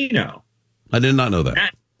Tarantino. I did not know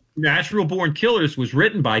that. Natural Born Killers was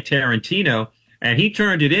written by Tarantino, and he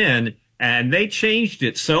turned it in, and they changed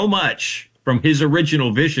it so much from his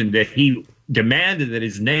original vision that he demanded that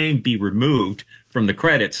his name be removed from the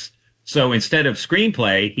credits. So instead of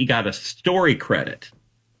screenplay, he got a story credit.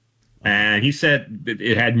 And he said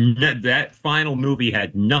that that final movie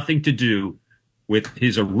had nothing to do with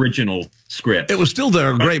his original script. It was still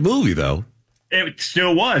a great movie, though. It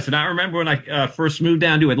still was. And I remember when I first moved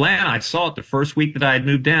down to Atlanta, I saw it the first week that I had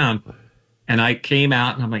moved down. And I came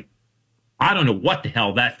out and I'm like, I don't know what the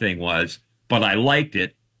hell that thing was, but I liked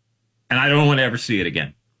it. And I don't want to ever see it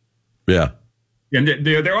again. Yeah. And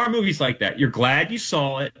there are movies like that. You're glad you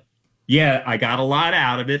saw it. Yeah, I got a lot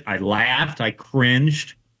out of it. I laughed. I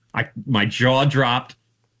cringed. My jaw dropped.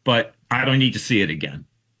 But I don't need to see it again.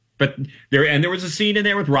 But there was a scene in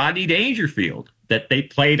there with Rodney Dangerfield that they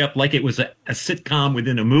played up like it was a sitcom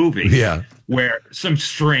within a movie. Yeah. Where some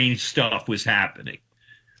strange stuff was happening.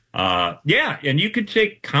 Yeah, and you could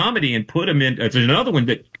take comedy and put them in. There's another one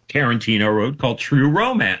that Tarantino wrote called True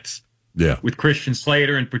Romance. Yeah. With Christian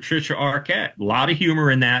Slater and Patricia Arquette. A lot of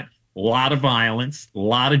humor in that. A lot of violence. A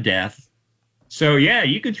lot of death. So, yeah,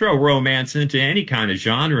 you can throw romance into any kind of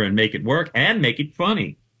genre and make it work and make it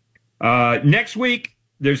funny. Next week,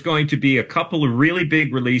 there's going to be a couple of really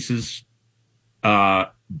big releases.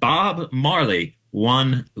 Bob Marley,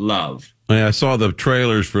 One Love. Yeah, I saw the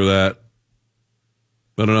trailers for that.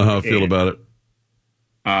 I don't know how I feel about it.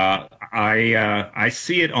 I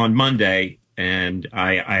see it on Monday, and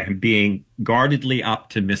I am being guardedly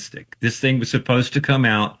optimistic. This thing was supposed to come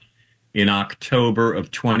out in October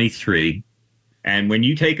of 23. And when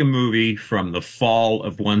you take a movie from the fall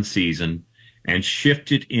of one season and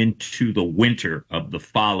shift it into the winter of the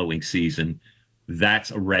following season, that's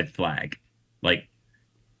a red flag. Like,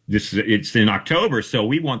 it's in October, so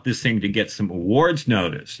we want this thing to get some awards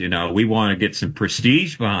notice. We want to get some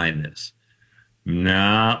prestige behind this.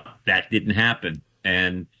 No, that didn't happen.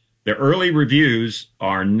 And the early reviews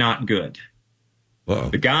are not good. Uh-oh.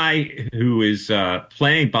 The guy who is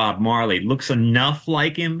playing Bob Marley looks enough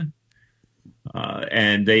like him.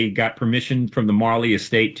 And they got permission from the Marley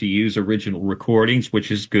estate to use original recordings,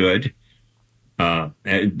 which is good.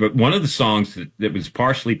 But one of the songs that was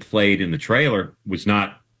partially played in the trailer was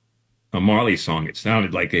not a Marley song. It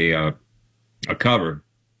sounded like a cover.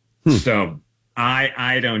 So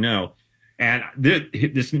I don't know. And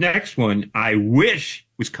this next one, I wish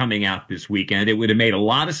was coming out this weekend. It would have made a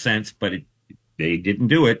lot of sense, but they didn't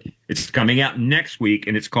do it. It's coming out next week,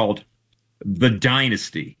 and it's called The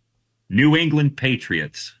Dynasty. New England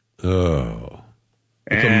Patriots. Oh.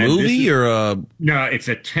 Like a movie or a... No, it's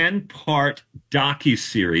a 10-part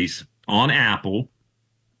docuseries on Apple.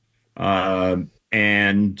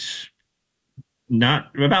 And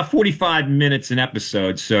not about 45 minutes an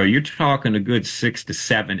episode. So you're talking a good 6 to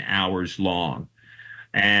 7 hours long.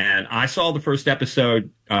 And I saw the first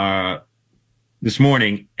episode this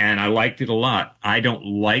morning, and I liked it a lot. I don't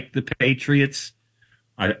like the Patriots.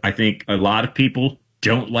 I think a lot of people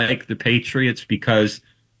don't like the Patriots because,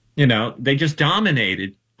 they just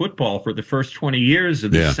dominated football for the first 20 years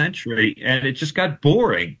of this century, and it just got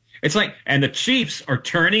boring. It's like, and the Chiefs are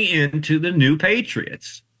turning into the new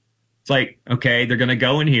Patriots. It's like, okay, they're going to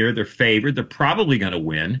go in here. They're favored. They're probably going to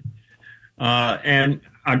win. And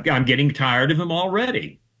I'm getting tired of them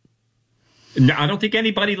already. I don't think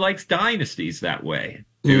anybody likes dynasties that way.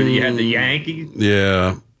 You had the Yankees.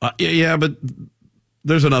 Yeah. Yeah, but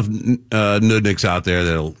there's enough nudniks out there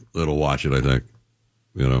that'll watch it, I think.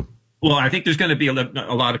 Well, I think there's going to be a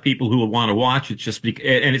lot of people who will want to watch it just because,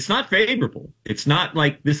 and it's not favorable. It's not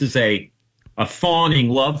like this is a fawning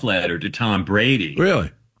love letter to Tom Brady. Really?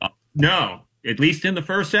 No, at least in the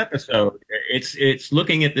first episode, it's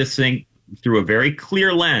looking at this thing through a very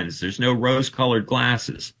clear lens. There's no rose-colored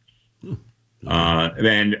glasses.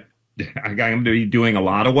 And I'm going to be doing a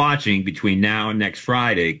lot of watching between now and next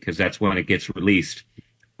Friday because that's when it gets released.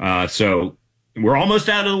 So we're almost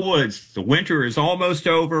out of the woods. The winter is almost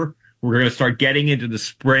over. We're going to start getting into the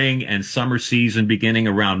spring and summer season beginning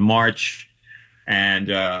around March. And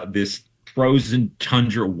this frozen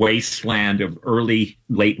tundra wasteland of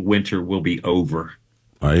late winter will be over.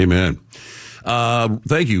 Amen.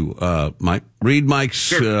 Thank you, Mike. Read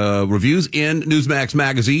Mike's reviews in Newsmax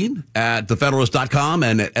Magazine at thefederalist.com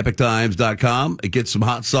and at epictimes.com. Get some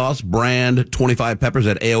hot sauce, brand 25 peppers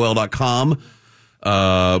at AOL.com.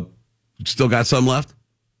 Still got some left?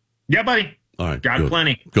 Yeah, buddy. All right. Got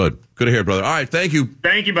plenty. Good to hear, brother. All right. Thank you.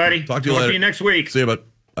 Thank you, buddy. Talk to you later. See you next week. See you, bud.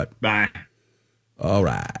 Bye. Bye. All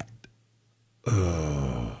right.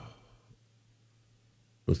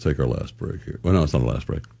 Let's take our last break here. Well, no, it's not the last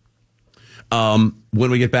break. When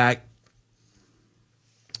we get back,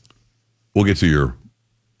 we'll get to your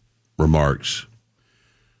remarks.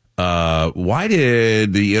 Why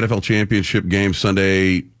did the NFL championship game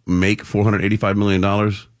Sunday make $485 million?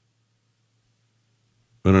 I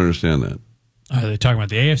don't understand that. Are they talking about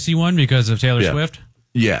the AFC one because of Taylor Swift?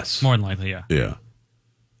 Yes. More than likely, yeah. Yeah.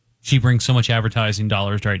 She brings so much advertising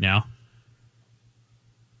dollars right now.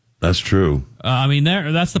 That's true. I mean,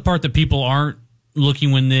 that's the part that people aren't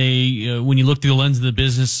looking when when you look through the lens of the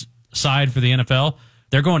business side for the NFL.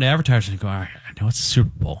 They're going to advertising and go, all right, I know it's the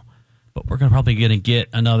Super Bowl, but we're probably going to get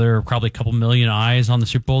another probably couple million eyes on the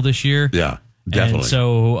Super Bowl this year. Yeah, definitely. And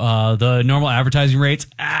so the normal advertising rates,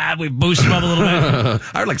 we boost them up a little bit.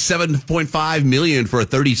 I heard like $7.5 million for a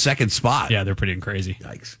 30-second spot. Yeah, they're pretty crazy.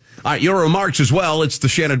 Yikes. All right, your remarks as well. It's the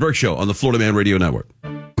Shannon Burke Show on the Florida Man Radio Network.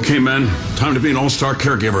 Okay, men, time to be an all-star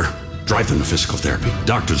caregiver. Drive them to physical therapy,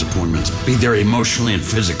 doctor's appointments. Be there emotionally and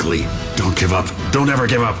physically. Don't give up. Don't ever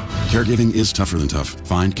give up. Caregiving is tougher than tough.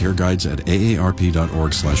 Find care guides at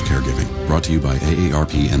aarp.org/caregiving. Brought to you by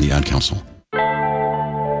AARP and the Ad Council.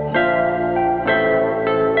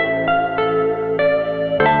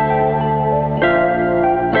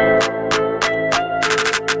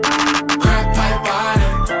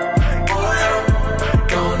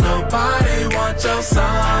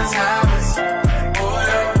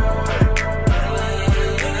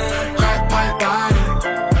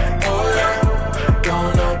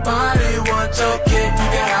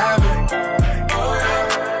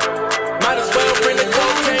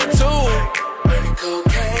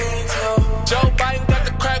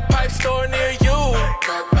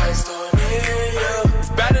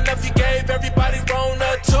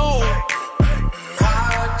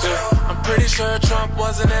 Trump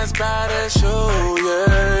wasn't as bad as you,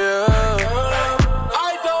 I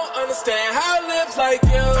don't understand how lives like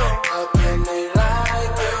you. How can they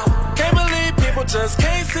like you? Can't believe people just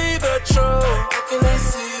can't see the truth. How can they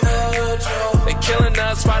see the truth? They killing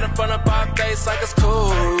us right in front of our face like it's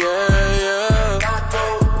cool, Not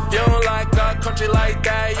cool. If you don't like our country like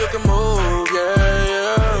that, you can move,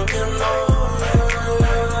 You can move,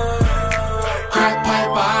 Crack pipe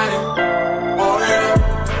Biden.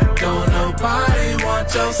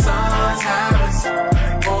 Your son's habits,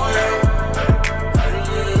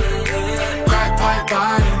 Crack pipe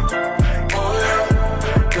Biden,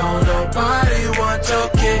 Don't nobody want your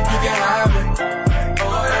kid, you can have it,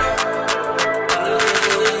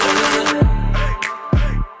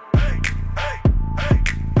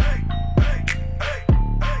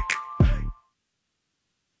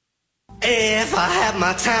 If I had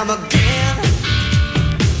my time again,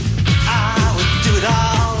 I would do it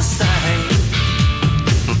all the same.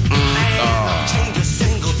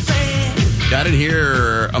 I didn't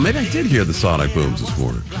hear, maybe I did hear the sonic booms this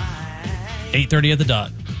morning. 8:30 at the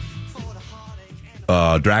dot.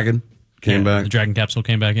 Dragon came back. The Dragon capsule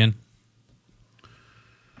came back in.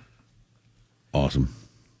 Awesome.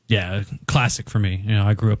 Yeah, classic for me.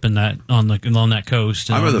 I grew up in that on that coast.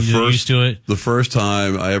 And I remember used to it. The first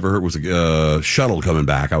time I ever heard was a shuttle coming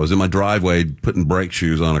back. I was in my driveway putting brake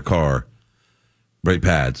shoes on a car, brake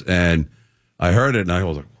pads, and I heard it, and I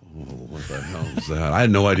was like, what the hell is that? I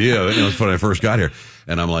had no idea. It was when I first got here.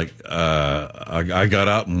 And I'm like, I got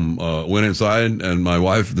up and went inside, and my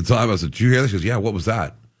wife at the time, I said, did you hear this? She goes, yeah, what was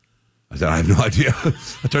that? I said, I have no idea.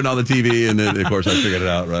 I turned on the TV, and then, of course, I figured it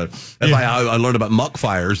out, right? That's why I learned about muck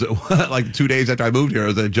fires. Like 2 days after I moved here, there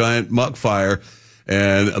was a giant muck fire,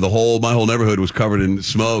 and my whole neighborhood was covered in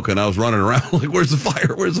smoke, and I was running around like, where's the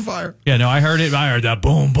fire? Where's the fire? Yeah, no, I heard it. I heard that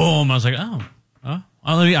boom, boom. I was like, oh.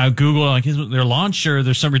 I Googled, like, is their launch or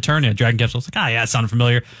there's some return at Dragon Capsule. I was like, yeah, it sounded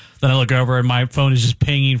familiar. Then I look over and my phone is just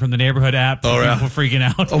pinging from the neighborhood app. Oh, yeah. People freaking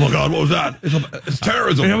out. Oh, my God, what was that? It's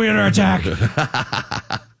terrorism. We're under attack.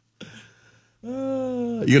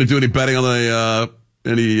 You going to do any betting on the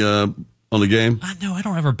game? No, I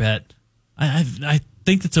don't ever bet. I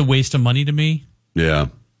think it's a waste of money to me. Yeah.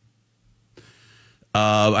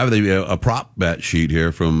 I have a prop bet sheet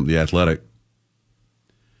here from The Athletic.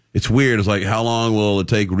 It's weird. It's like, how long will it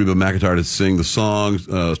take Reba McEntire to sing the song,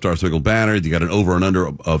 Star Spangled Banner? You got an over and under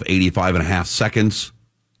of 85.5 seconds.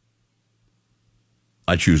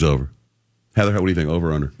 I choose over. Heather, what do you think?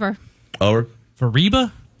 Over or under? Over? For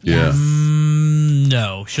Reba? Yeah.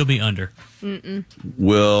 No, she'll be under. Mm-mm.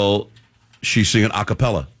 Will she sing an a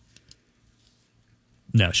cappella?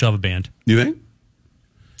 No, she'll have a band. You think?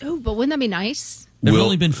 Oh, but wouldn't that be nice? There've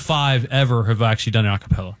only been 5 ever have actually done an a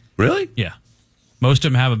cappella. Really? Yeah. Most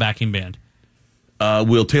of them have a backing band.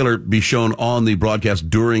 Will Taylor be shown on the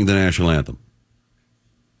broadcast during the national anthem?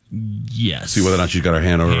 Yes. See whether or not she's got her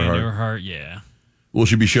hand over her heart? Her heart, yeah. Will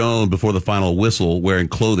she be shown before the final whistle wearing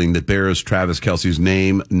clothing that bears Travis Kelce's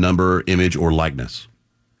name, number, image, or likeness?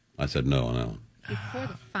 I said no on that one. Before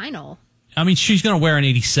the final. I mean, she's going to wear an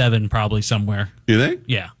 87 probably somewhere. You think?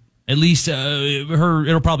 Yeah. At least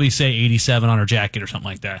it'll probably say 87 on her jacket or something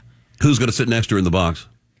like that. Who's going to sit next to her in the box?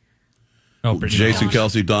 Oh, Brittany Jason Mahomes.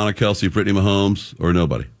 Kelce, Donna Kelce, Brittany Mahomes, or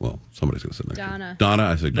nobody? Well, somebody's going to sit next to her. Donna,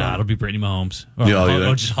 I said Donna. Nah, it'll be Brittany Mahomes.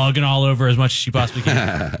 Just hugging all over as much as she possibly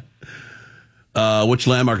can. Which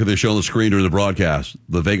landmark are they showing on the screen during the broadcast?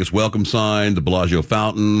 The Vegas welcome sign, the Bellagio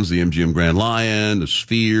fountains, the MGM Grand Lion, the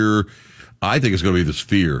Sphere. I think it's going to be the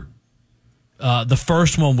Sphere. The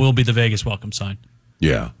first one will be the Vegas welcome sign.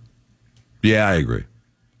 Yeah. Yeah, I agree.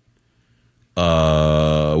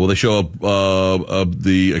 Will they show a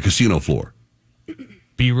casino floor?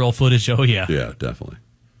 B-roll footage, oh yeah. Yeah, definitely.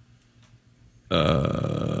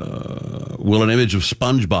 Will an image of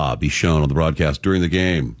SpongeBob be shown on the broadcast during the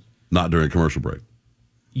game, not during a commercial break?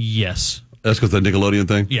 Yes. That's because the Nickelodeon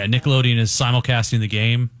thing? Yeah, Nickelodeon is simulcasting the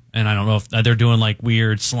game, and I don't know if they're doing like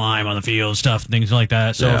weird slime on the field stuff, things like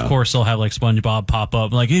that. So, Yeah. of course, they'll have like SpongeBob pop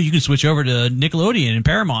up. Like, hey, you can switch over to Nickelodeon and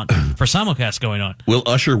Paramount for simulcast going on. Will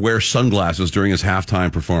Usher wear sunglasses during his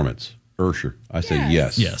halftime performance? Usher. I say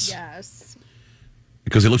yes. Yes.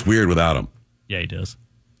 Because he looks weird without them. Yeah, he does.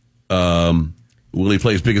 Will he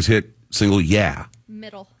play his biggest hit single? Yeah.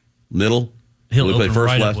 Middle. Middle? He'll Will he play open first,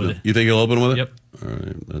 right up last? with it. You think he'll open with it? Yep. All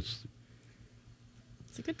right. That's.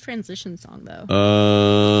 It's a good transition song, though.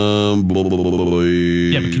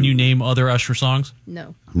 Yeah, but can you name other Usher songs?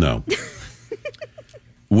 No. No.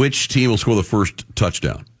 Which team will score the first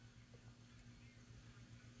touchdown?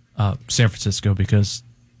 San Francisco, because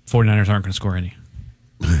 49ers aren't going to score any.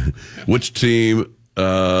 Which team?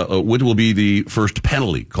 What will be the first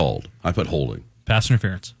penalty called? I put holding. Pass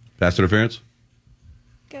interference. Pass interference.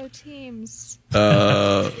 Go teams.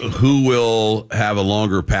 Who will have a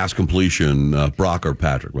longer pass completion, Brock or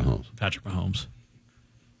Patrick Mahomes? Patrick Mahomes.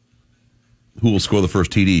 Who will score the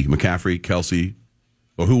first TD? McCaffrey, Kelsey,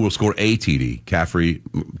 or who will score a TD? Caffrey,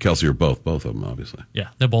 Kelsey, or both? Both of them, obviously. Yeah,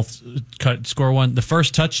 they both score one. The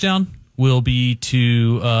first touchdown will be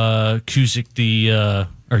to Kuzik,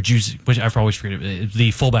 or Juzik, which I always forget it,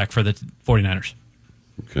 the fullback for the 49ers.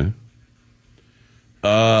 Okay.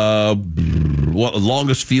 What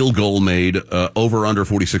longest field goal made? Over under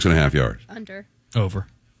 46.5 yards. Under. Over.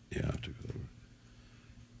 Yeah, I took it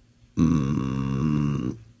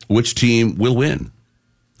over. Which team will win?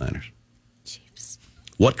 Niners. Chiefs.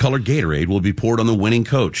 What color Gatorade will be poured on the winning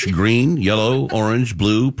coach? Green, yellow, orange,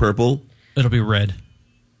 blue, purple? It'll be red.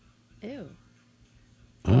 Ew.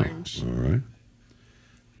 Orange. All right.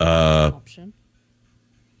 Option.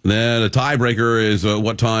 Then a tiebreaker is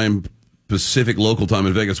what time Pacific local time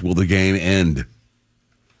in Vegas will the game end?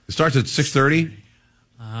 It starts at 6:30.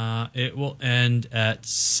 It will end at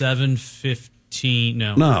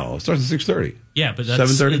 7:15. No, it starts at 6:30. Yeah, but that's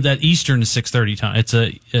 7:30? that Eastern is 6:30 time. It's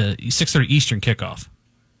a 6:30 Eastern kickoff.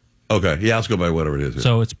 Okay, yeah, let's go by whatever it is. Here.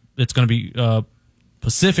 So it's going to be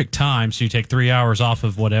Pacific time. So you take 3 hours off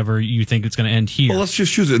of whatever you think it's going to end here. Well, let's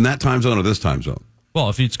just choose it in that time zone or this time zone. Well,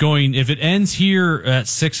 if it ends here at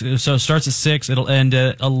 6, so it starts at 6, it'll end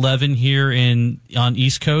at 11 here on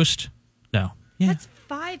East Coast. No, That's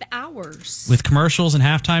 5 hours. with commercials and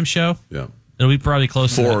halftime show. Yeah, it'll be probably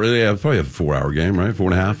close to that. Yeah, probably a 4-hour game, right?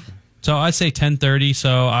 4.5. So I'd say 10:30.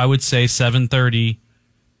 So I would say 7:30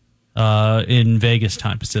 in Vegas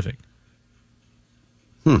time, Pacific.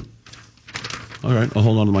 All right, I'll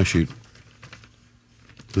hold on to my sheet.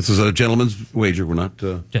 This is a gentleman's wager. We're not.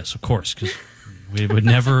 Yes, of course, because we would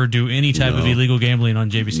never do any type of illegal gambling on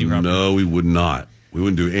JBC property. No, we would not. We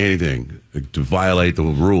wouldn't do anything to violate the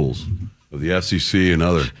rules of the FCC and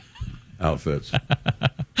other outfits.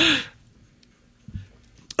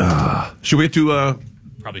 Should we get to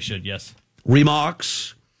Probably should, yes.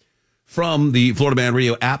 remarks from the Florida Man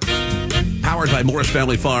Radio app, powered by Morris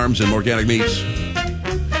Family Farms and Organic Meats?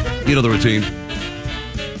 You know the routine.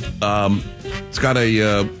 It's got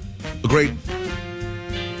a great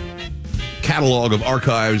catalog of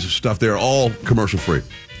archives of stuff there, all commercial free.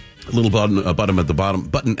 A little button at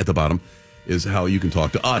the bottom is how you can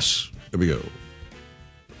talk to us. There we go.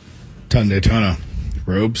 Ton Daytona.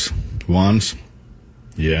 Robes? Wands?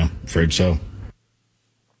 Yeah, afraid so.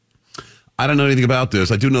 I don't know anything about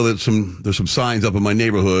this. I do know that there's some signs up in my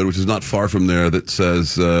neighborhood, which is not far from there, that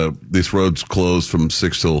says this road's closed from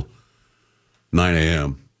 6 till 9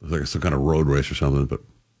 a.m. It's like some kind of road race or something.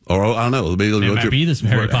 Or I don't know. Maybe It might be this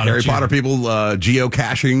Harry Potter people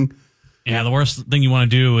geocaching. Yeah, the worst thing you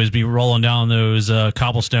want to do is be rolling down those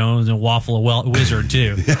cobblestones and waffle a wizard,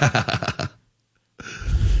 too.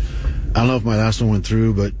 I don't know if my last one went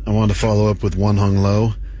through, but I wanted to follow up with One Hung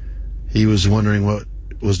Low. He was wondering what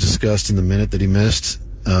was discussed in the minute that he missed.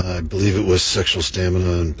 I believe it was sexual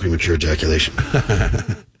stamina and premature ejaculation.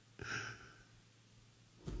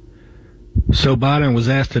 So Biden was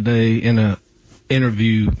asked today in an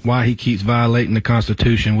interview why he keeps violating the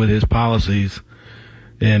Constitution with his policies.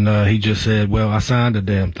 And he just said, well, I signed the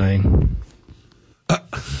damn thing.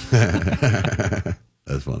 That's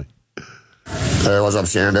funny. Hey, what's up,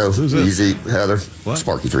 Shando? Easy, Heather,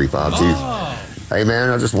 Sparky352. Hey, man,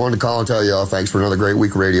 I just wanted to call and tell y'all thanks for another great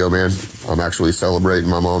week of radio, man. I'm actually celebrating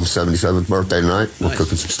my mom's 77th birthday tonight. We're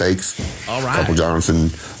cooking some steaks. All right. A couple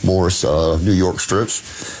Jonathan Morris New York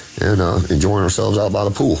strips and enjoying ourselves out by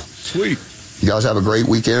the pool. Sweet. You guys have a great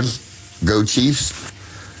weekend. Go Chiefs.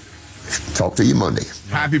 Talk to you Monday.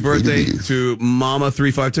 Happy birthday to Mama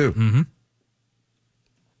 352. Mm-hmm.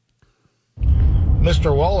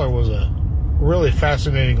 Mr. Waller was a really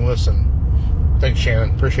fascinating listen. Thanks,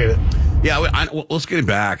 Shannon. Appreciate it. Yeah, let's get him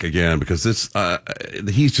back again because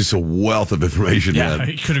he's just a wealth of information. Yeah, man.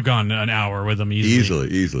 he could have gone an hour with him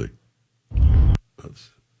easily.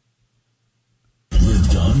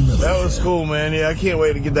 That was cool, man. Yeah, I can't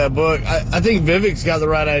wait to get that book. I think Vivek's got the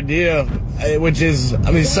right idea, which is,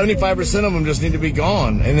 75% of them just need to be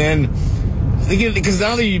gone. And then, because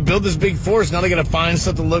now that you build this big force, now they got to find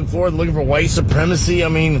something to look for, looking for white supremacy.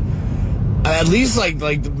 At least like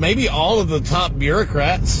maybe all of the top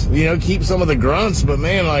bureaucrats, keep some of the grunts, but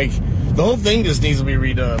man, the whole thing just needs to be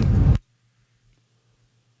redone.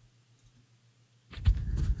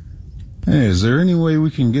 Hey, is there any way we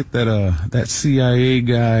can get that CIA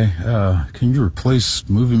guy? Can you replace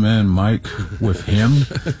Movie Man Mike with him?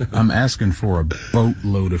 I'm asking for a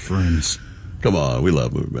boatload of friends. Come on, we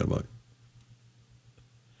love Movie Man Mike.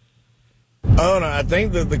 Oh no, I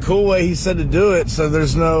think that the cool way he said to do it, so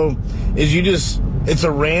it's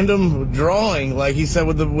a random drawing, like he said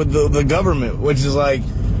with the government, which is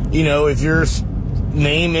if your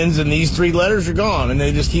name ends in these 3 letters, you're gone, and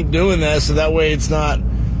they just keep doing that, so that way it's not,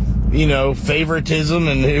 favoritism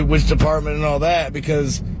and which department and all that,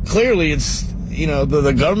 because clearly it's,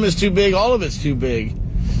 the government's too big, all of it's too big,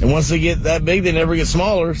 and once they get that big, they never get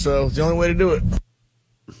smaller, so it's the only way to do it.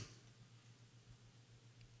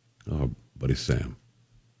 Oh, buddy Sam.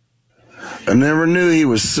 I never knew he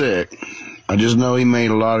was sick. I just know he made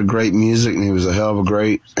a lot of great music and he was a hell of a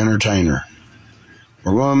great entertainer.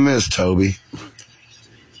 We're going to miss Toby.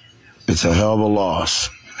 It's a hell of a loss.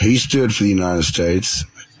 He stood for the United States.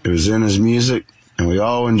 It was in his music and we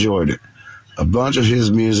all enjoyed it. A bunch of his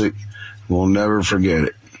music, we'll never forget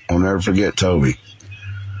it. We'll never forget Toby.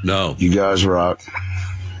 No. You guys rock.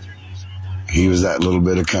 He was that little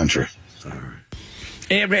bit of country.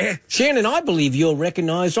 Shannon, I believe you're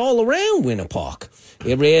recognized all around Winter Park.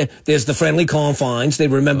 There's the friendly confines. They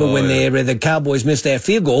remember when the Cowboys missed that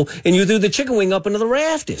field goal and you threw the chicken wing up into the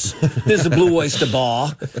rafters. There's the Blue Oyster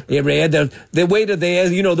Bar. The waiter there,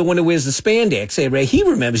 the one who wears the spandex, he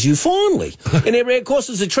remembers you fondly. And of course,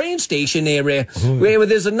 there's a train station there where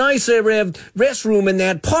there's a nice restroom in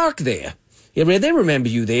that park there. They remember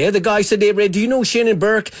you there. The guy said, do you know Shannon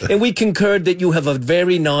Burke? And we concurred that you have a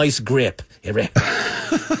very nice grip.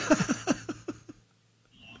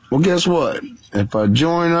 Well, guess what? If I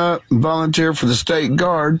join up and volunteer for the state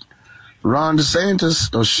guard, Ron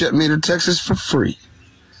DeSantis will ship me to Texas for free.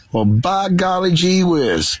 Well, by golly gee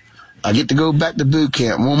whiz, I get to go back to boot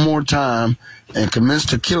camp one more time and commence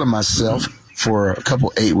to killing myself for a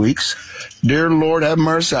couple 8 weeks. Dear Lord, have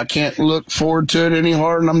mercy. I can't look forward to it any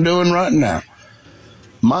harder than I'm doing right now.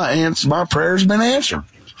 My prayer's been answered.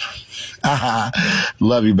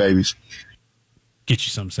 Love you, babies. Get you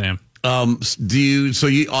some, Sam. All you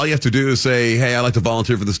have to do is say, hey, I'd like to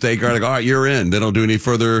volunteer for the state guard. Like, all right, you're in. They don't do any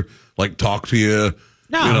further, like, talk to you.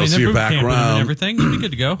 No, see your background and everything. You'll be good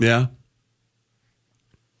to go. Yeah.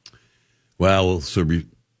 Well, we'll sort of be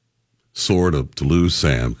sore to lose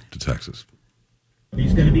Sam to Texas.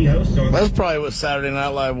 He's going to be host. That's probably what Saturday Night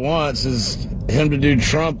Live wants, is him to do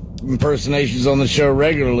Trump impersonations on the show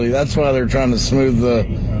regularly. That's why they're trying to smooth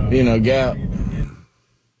the, gap.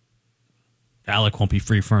 Alec won't be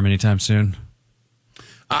free for him anytime soon.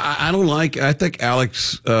 I think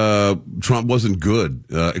Alex Trump wasn't good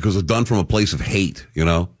because it was done from a place of hate,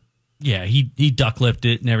 Yeah, he duck-lipped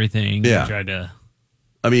it and everything. Yeah. He tried to...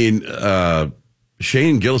 I mean,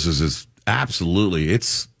 Shane Gillis is absolutely,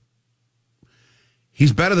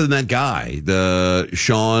 he's better than that guy. The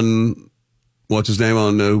Sean, what's his name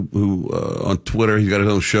on Twitter? He's got his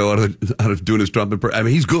own show out of doing his Trump impression. I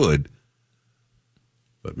mean, he's good.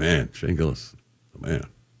 But man, Shane Gillis, man.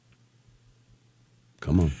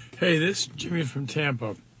 Come on. Hey, this is Jimmy from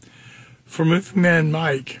Tampa. For Movie Man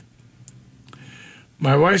Mike,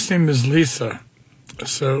 my wife's name is Lisa.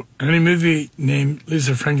 So any movie named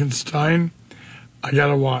Lisa Frankenstein, I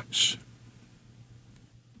gotta watch.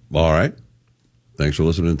 All right. Thanks for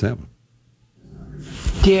listening to Tampa.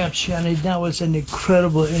 Damn, Shannon, that was an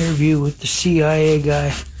incredible interview with the CIA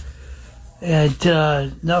guy.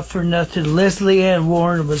 And not for nothing, Leslie Ann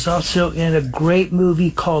Warren was also in a great movie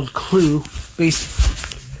called Clue,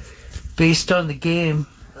 based on the game.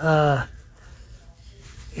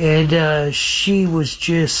 And she was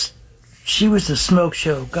a smoke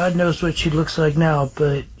show. God knows what she looks like now,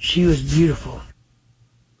 but she was beautiful.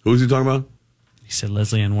 Who was he talking about? He said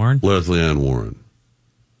Leslie Ann Warren. Leslie Ann Warren.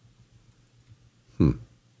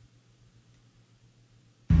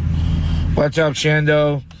 What's up,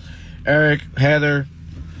 Shando? Eric, Heather.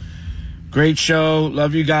 Great show.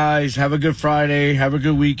 Love you guys. Have a good Friday. Have a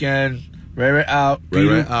good weekend. Ray out.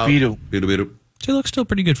 Ray out. Beetle. She looks still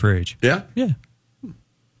pretty good for her age. Yeah? Yeah.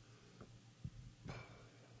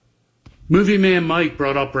 Movie Man Mike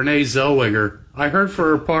brought up Renee Zellweger. I heard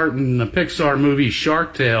for her part in the Pixar movie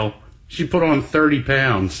Shark Tale, she put on 30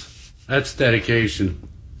 pounds. That's dedication.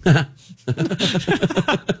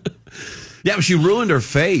 Yeah, but she ruined her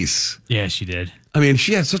face. Yeah, she did. I mean,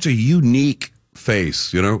 she had such a unique face,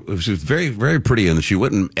 She was very, very pretty, and she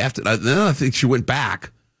went I think she went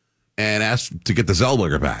back and asked to get the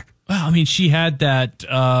Zellweger back. Well, I mean, she had that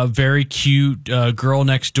very cute girl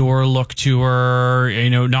next door look to her.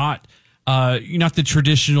 Not the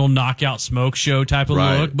traditional knockout smoke show type of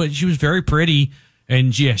look, but she was very pretty,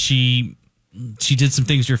 and yeah, she did some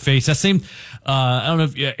things to her face. That same, I don't know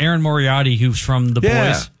if Erin Moriarty, who's from The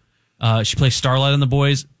Boys. She plays Starlight on The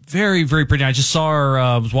Boys. Very, very pretty. I just saw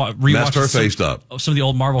her messed her face up. Some of the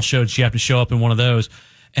old Marvel shows. She happened to show up in one of those,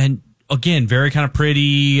 and again, very kind of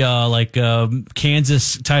pretty,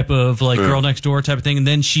 Kansas type of girl next door type of thing. And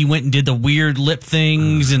then she went and did the weird lip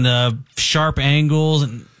things and the sharp angles.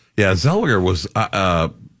 And yeah, Zellweger was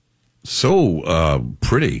so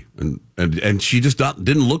pretty, and she just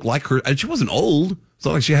didn't look like her. And she wasn't old. It's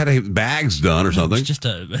not like she had bags done or something. It's just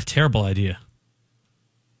a terrible idea.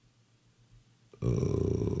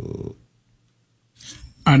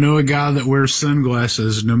 I know a guy that wears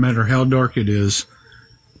sunglasses no matter how dark it is,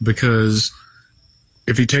 because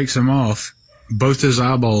if he takes them off, both his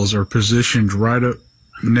eyeballs are positioned right up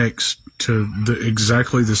next to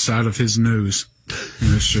exactly the side of his nose.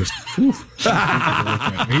 And it's just, whew,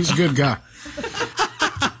 he's a good guy.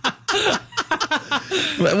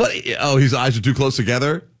 What? Oh, his eyes are too close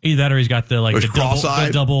together? Either that or he's got the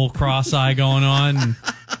double cross eye going on.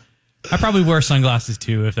 I probably wear sunglasses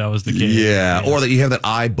too if that was the case. Yeah, or that you have that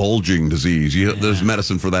eye bulging disease. There's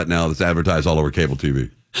medicine for that now that's advertised all over cable TV.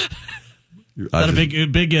 Is that a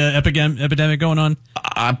big epidemic going on?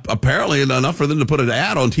 Apparently enough for them to put an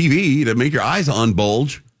ad on TV to make your eyes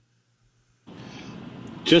unbulge.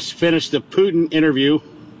 Just finished the Putin interview.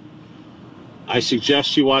 I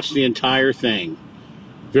suggest you watch the entire thing.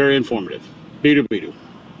 Very informative. Bidu.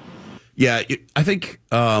 Yeah, I think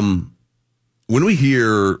when we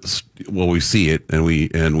hear, well, we see it, and we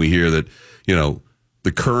hear that,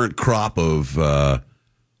 the current crop of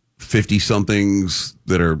 50-somethings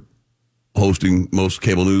that are hosting most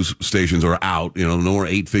cable news stations are out. No more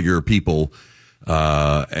 8-figure people,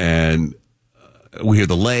 and we hear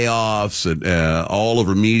the layoffs and all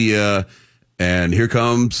over media, and here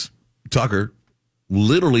comes Tucker,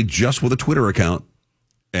 literally just with a Twitter account,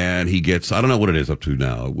 and he gets, I don't know what it is up to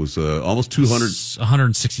now. It was almost 200.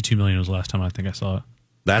 162 million was the last time I think I saw it.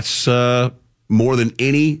 That's more than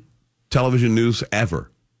any television news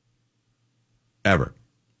ever. Yeah,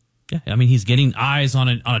 I mean, he's getting eyes on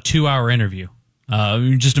a 2-hour interview.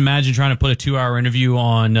 Just imagine trying to put a 2-hour interview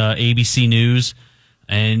on ABC News,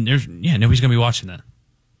 and nobody's going to be watching that.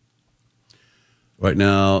 Right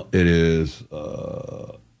now, it is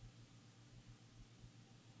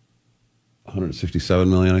 167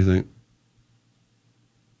 million, I think.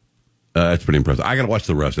 It's pretty impressive. I got to watch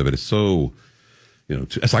the rest of it. It's so,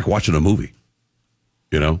 it's like watching a movie.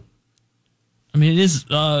 I mean, it is.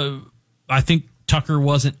 I think Tucker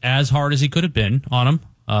wasn't as hard as he could have been on him.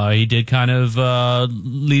 He did kind of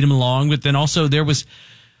lead him along, but then also there was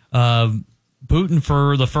Putin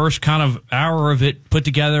for the first kind of hour of it put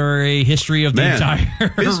together a history of the entire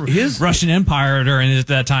his Russian Empire during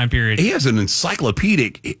that time period. He has an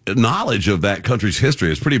encyclopedic knowledge of that country's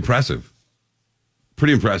history. It's pretty impressive.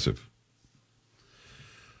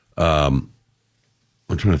 I'm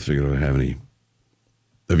trying to figure out if I have any.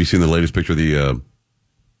 Have you seen the latest picture of the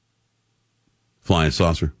flying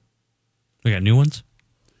saucer? We got new ones?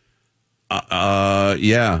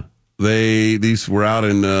 Yeah. These were out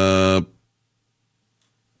in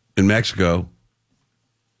Mexico.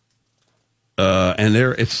 And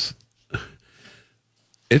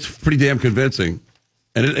it's pretty damn convincing.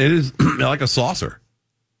 And it is like a saucer.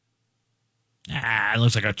 It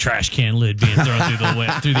looks like a trash can lid being thrown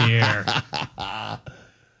through the air. I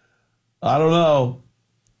don't know.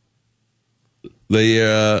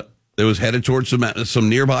 It was headed towards some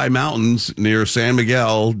nearby mountains near San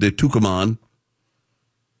Miguel de Tucumán.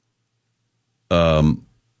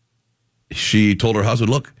 She told her husband,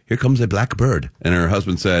 "Look, here comes a black bird." And her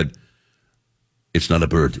husband said, "It's not a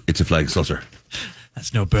bird. It's a flying saucer."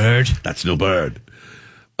 That's no bird. That's no bird.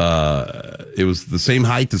 It was the same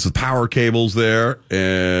height as the power cables there,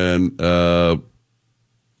 and I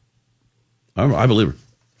believe her.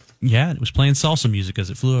 Yeah, it was playing salsa music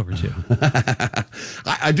as it flew over too.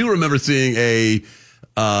 I do remember seeing a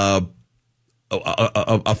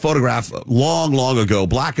photograph long ago,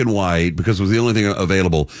 black and white, because it was the only thing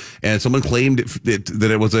available, and someone claimed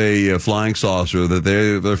that it was a flying saucer, that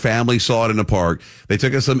their family saw it in the park. They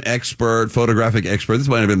took us some photographic expert, this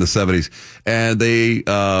might have been the 70s, and they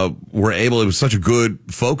were able, it was such a good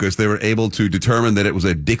focus, they were able to determine that it was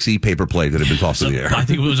a Dixie paper plate that had been tossed in the air. I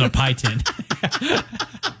think it was a pie tin.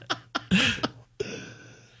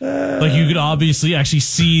 Like you could obviously actually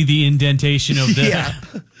see the indentation of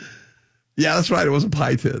the... Yeah, that's right. It was a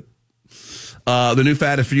pie tin. The new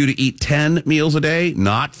fad is for you to eat 10 meals a day,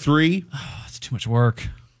 not 3. Oh, that's too much work.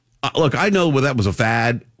 Look, I know that was a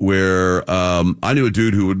fad where I knew a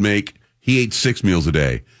dude who he ate 6 meals a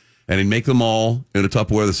day. And he'd make them all in a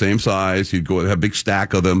Tupperware the same size. He'd go have a big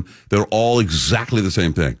stack of them. They're all exactly the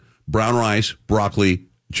same thing. Brown rice, broccoli,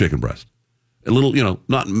 chicken breast. A little,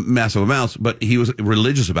 not massive amounts, but he was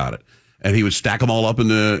religious about it. And he would stack them all up in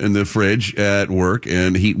the fridge at work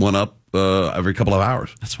and heat one up every couple of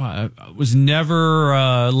hours. That's why I was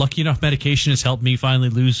never lucky enough. Medication has helped me finally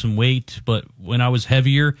lose some weight. But when I was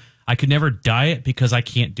heavier, I could never diet because I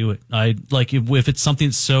can't do it. I like if it's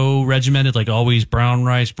something so regimented, like always brown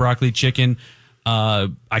rice, broccoli, chicken.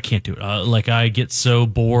 I can't do it. I get so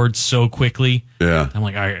bored so quickly. Yeah, I'm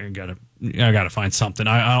like I gotta find something.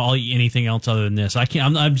 I'll eat anything else other than this. I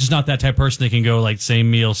can't. I'm just not that type of person that can go like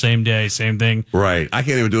same meal, same day, same thing. Right. I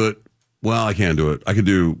can't even do it. Well, I can't do it. I could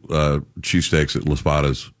do cheesesteaks at Las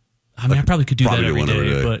Patas. I mean, I probably could do that every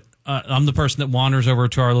day, but I'm the person that wanders over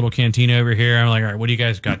to our little cantina over here. I'm like, all right, what do you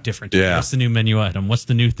guys got different? Yeah. What's the new menu item? What's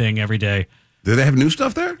the new thing every day? Do they have new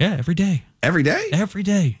stuff there? Yeah, every day. Every day? Every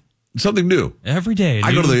day. Something new? Every day.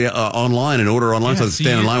 I go to the online and order online, so I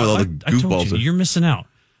stand in line with all the goofballs. You're missing out.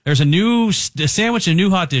 There's a new sandwich and a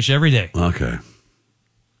new hot dish every day. Okay.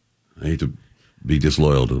 I hate to be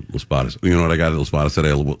disloyal to Las Patas. You know what I got at Las Patas today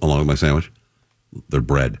along with my sandwich? Their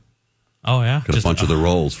bread. Oh, yeah? Got a bunch of the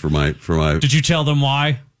roles for my. Did you tell them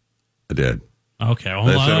why? I did. Okay. Well,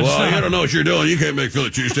 They said, well, you don't know what you're doing. You can't make Philly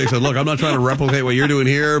cheesesteaks. I said, look, I'm not trying to replicate what you're doing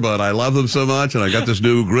here, but I love them so much, and I got this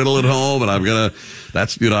new griddle at home, and I've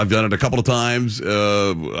done it a couple of times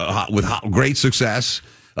with great success,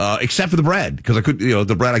 except for the bread, because I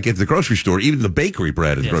the bread I get at the grocery store, even the bakery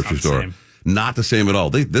bread at the grocery store, not the same at all.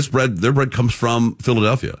 Their bread comes from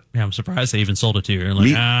Philadelphia. Yeah, I'm surprised they even sold it to you.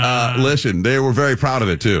 Like, listen, they were very proud of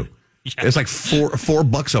it too. Yeah. It's like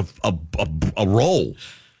 $4 a roll.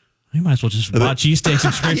 You might as well just buy cheesesteaks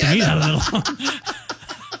and scrape the meat out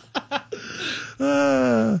of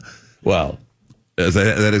it. Well,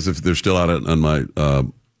 that is if they're still out on my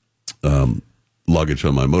luggage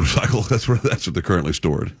on my motorcycle. That's where they're currently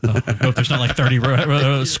stored. I hope there's not like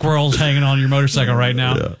 30 squirrels hanging on your motorcycle right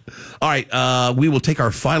now. Yeah. All right, we will take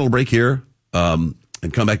our final break here and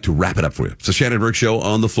come back to wrap it up for you. It's the Shannon Burke Show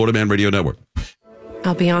on the Florida Man Radio Network.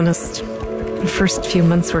 I'll be honest, the first few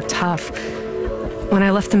months were tough. When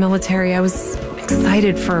I left the military, I was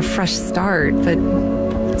excited for a fresh start, but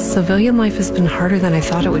civilian life has been harder than I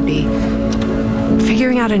thought it would be.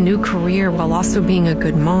 Figuring out a new career while also being a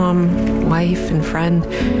good mom, wife, and friend.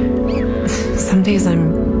 Some days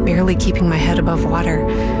I'm barely keeping my head above water.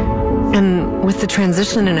 And with the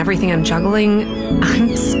transition and everything I'm juggling,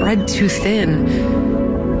 I'm spread too thin.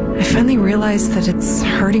 I finally realized that it's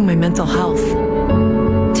hurting my mental health.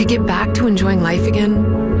 To get back to enjoying life again,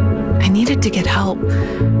 I needed to get help.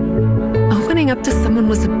 Opening up to someone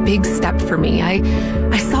was a big step for me.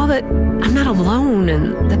 I saw that I'm not alone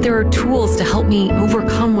and that there are tools to help me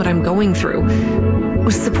overcome what I'm going through.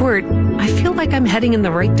 With support, I feel like I'm heading in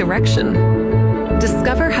the right direction.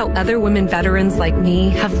 Discover how other women veterans like me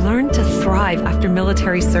have learned to thrive after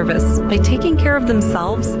military service by taking care of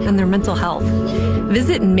themselves and their mental health.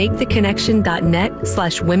 Visit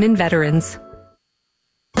maketheconnection.net/women veterans.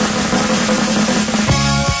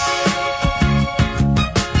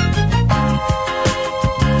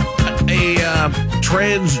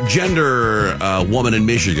 Transgender woman in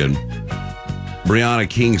Michigan, Brianna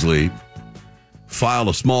Kingsley, filed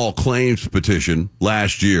a small claims petition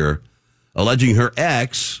last year alleging her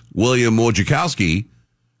ex, William Wojciechowski,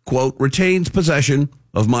 quote, retains possession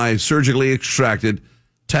of my surgically extracted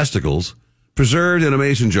testicles, preserved in a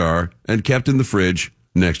mason jar and kept in the fridge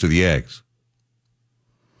next to the eggs.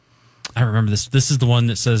 I remember this. This is the one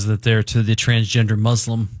that says that they're to the transgender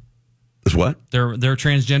Muslim. Is what? They're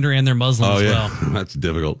transgender and they're Muslim as well. That's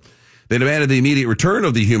difficult. They demanded the immediate return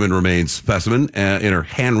of the human remains specimen in her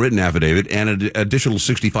handwritten affidavit and an additional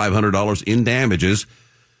 $6,500 in damages,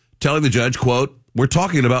 telling the judge, quote, we're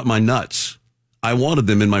talking about my nuts. I wanted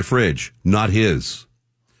them in my fridge, not his.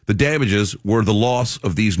 The damages were the loss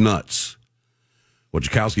of these nuts.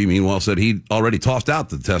 Wojciechowski, meanwhile, said he'd already tossed out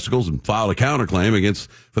the testicles and filed a counterclaim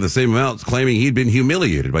for the same amount, claiming he'd been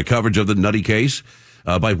humiliated by coverage of the nutty case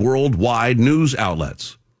by worldwide news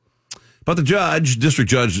outlets. But the judge, District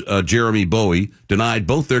Judge Jeremy Bowie, denied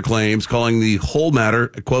both their claims, calling the whole matter,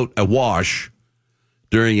 quote, a wash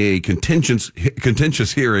during a contentious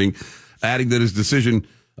hearing, adding that his decision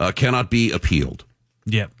cannot be appealed.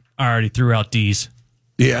 Yep. I already threw out D's.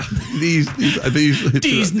 Yeah. These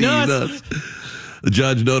nuts. The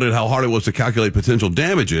judge noted how hard it was to calculate potential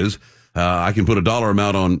damages. I can put a dollar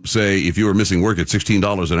amount on, say, if you were missing work at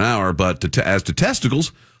 $16 an hour, but as to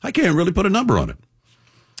testicles, I can't really put a number on it.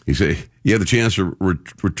 He said he had the chance to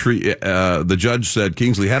retrieve. The judge said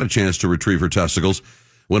Kingsley had a chance to retrieve her testicles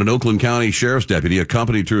when an Oakland County sheriff's deputy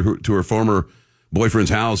accompanied to her former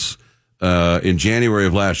boyfriend's house in January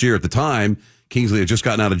of last year. At the time, Kingsley had just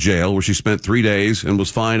gotten out of jail, where she spent 3 days and was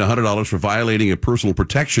fined $100 for violating a personal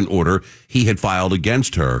protection order he had filed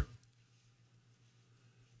against her.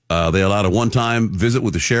 They allowed a one-time visit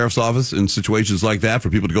with the sheriff's office in situations like that for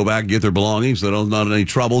people to go back and get their belongings. There was not any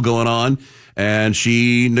trouble going on. And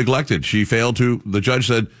she neglected. The judge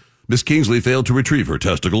said Miss Kingsley failed to retrieve her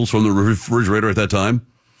testicles from the refrigerator at that time.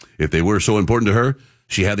 If they were so important to her,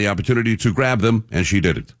 she had the opportunity to grab them, and she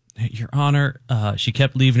didn't. Your Honor, she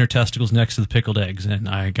kept leaving her testicles next to the pickled eggs, and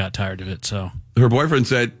I got tired of it. So her boyfriend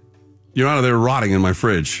said, Your Honor, they're rotting in my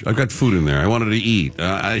fridge. I've got food in there. I wanted to eat.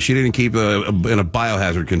 She didn't keep in a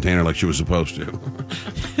biohazard container like she was supposed to.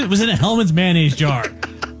 It was in a Hellman's mayonnaise jar.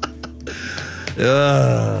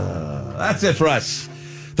 That's it for us.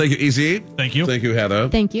 Thank you, Easy. Thank you. Thank you, Heather.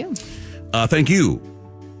 Thank you. Thank you,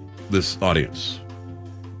 this audience.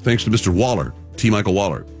 Thanks to Mr. Waller, T. Michael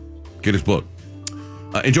Waller. Get his book.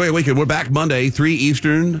 Enjoy your weekend. We're back Monday, 3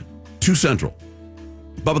 Eastern, 2 Central.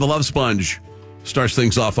 Bubba the Love Sponge starts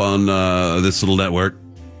things off on this little network.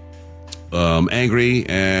 Angry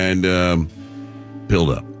and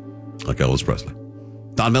pilled up, like Elvis Presley.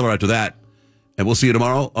 Don Miller after that. And we'll see you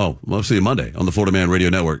tomorrow. Oh, we'll see you Monday on the Florida Man Radio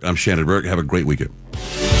Network. I'm Shannon Burke. Have a great weekend.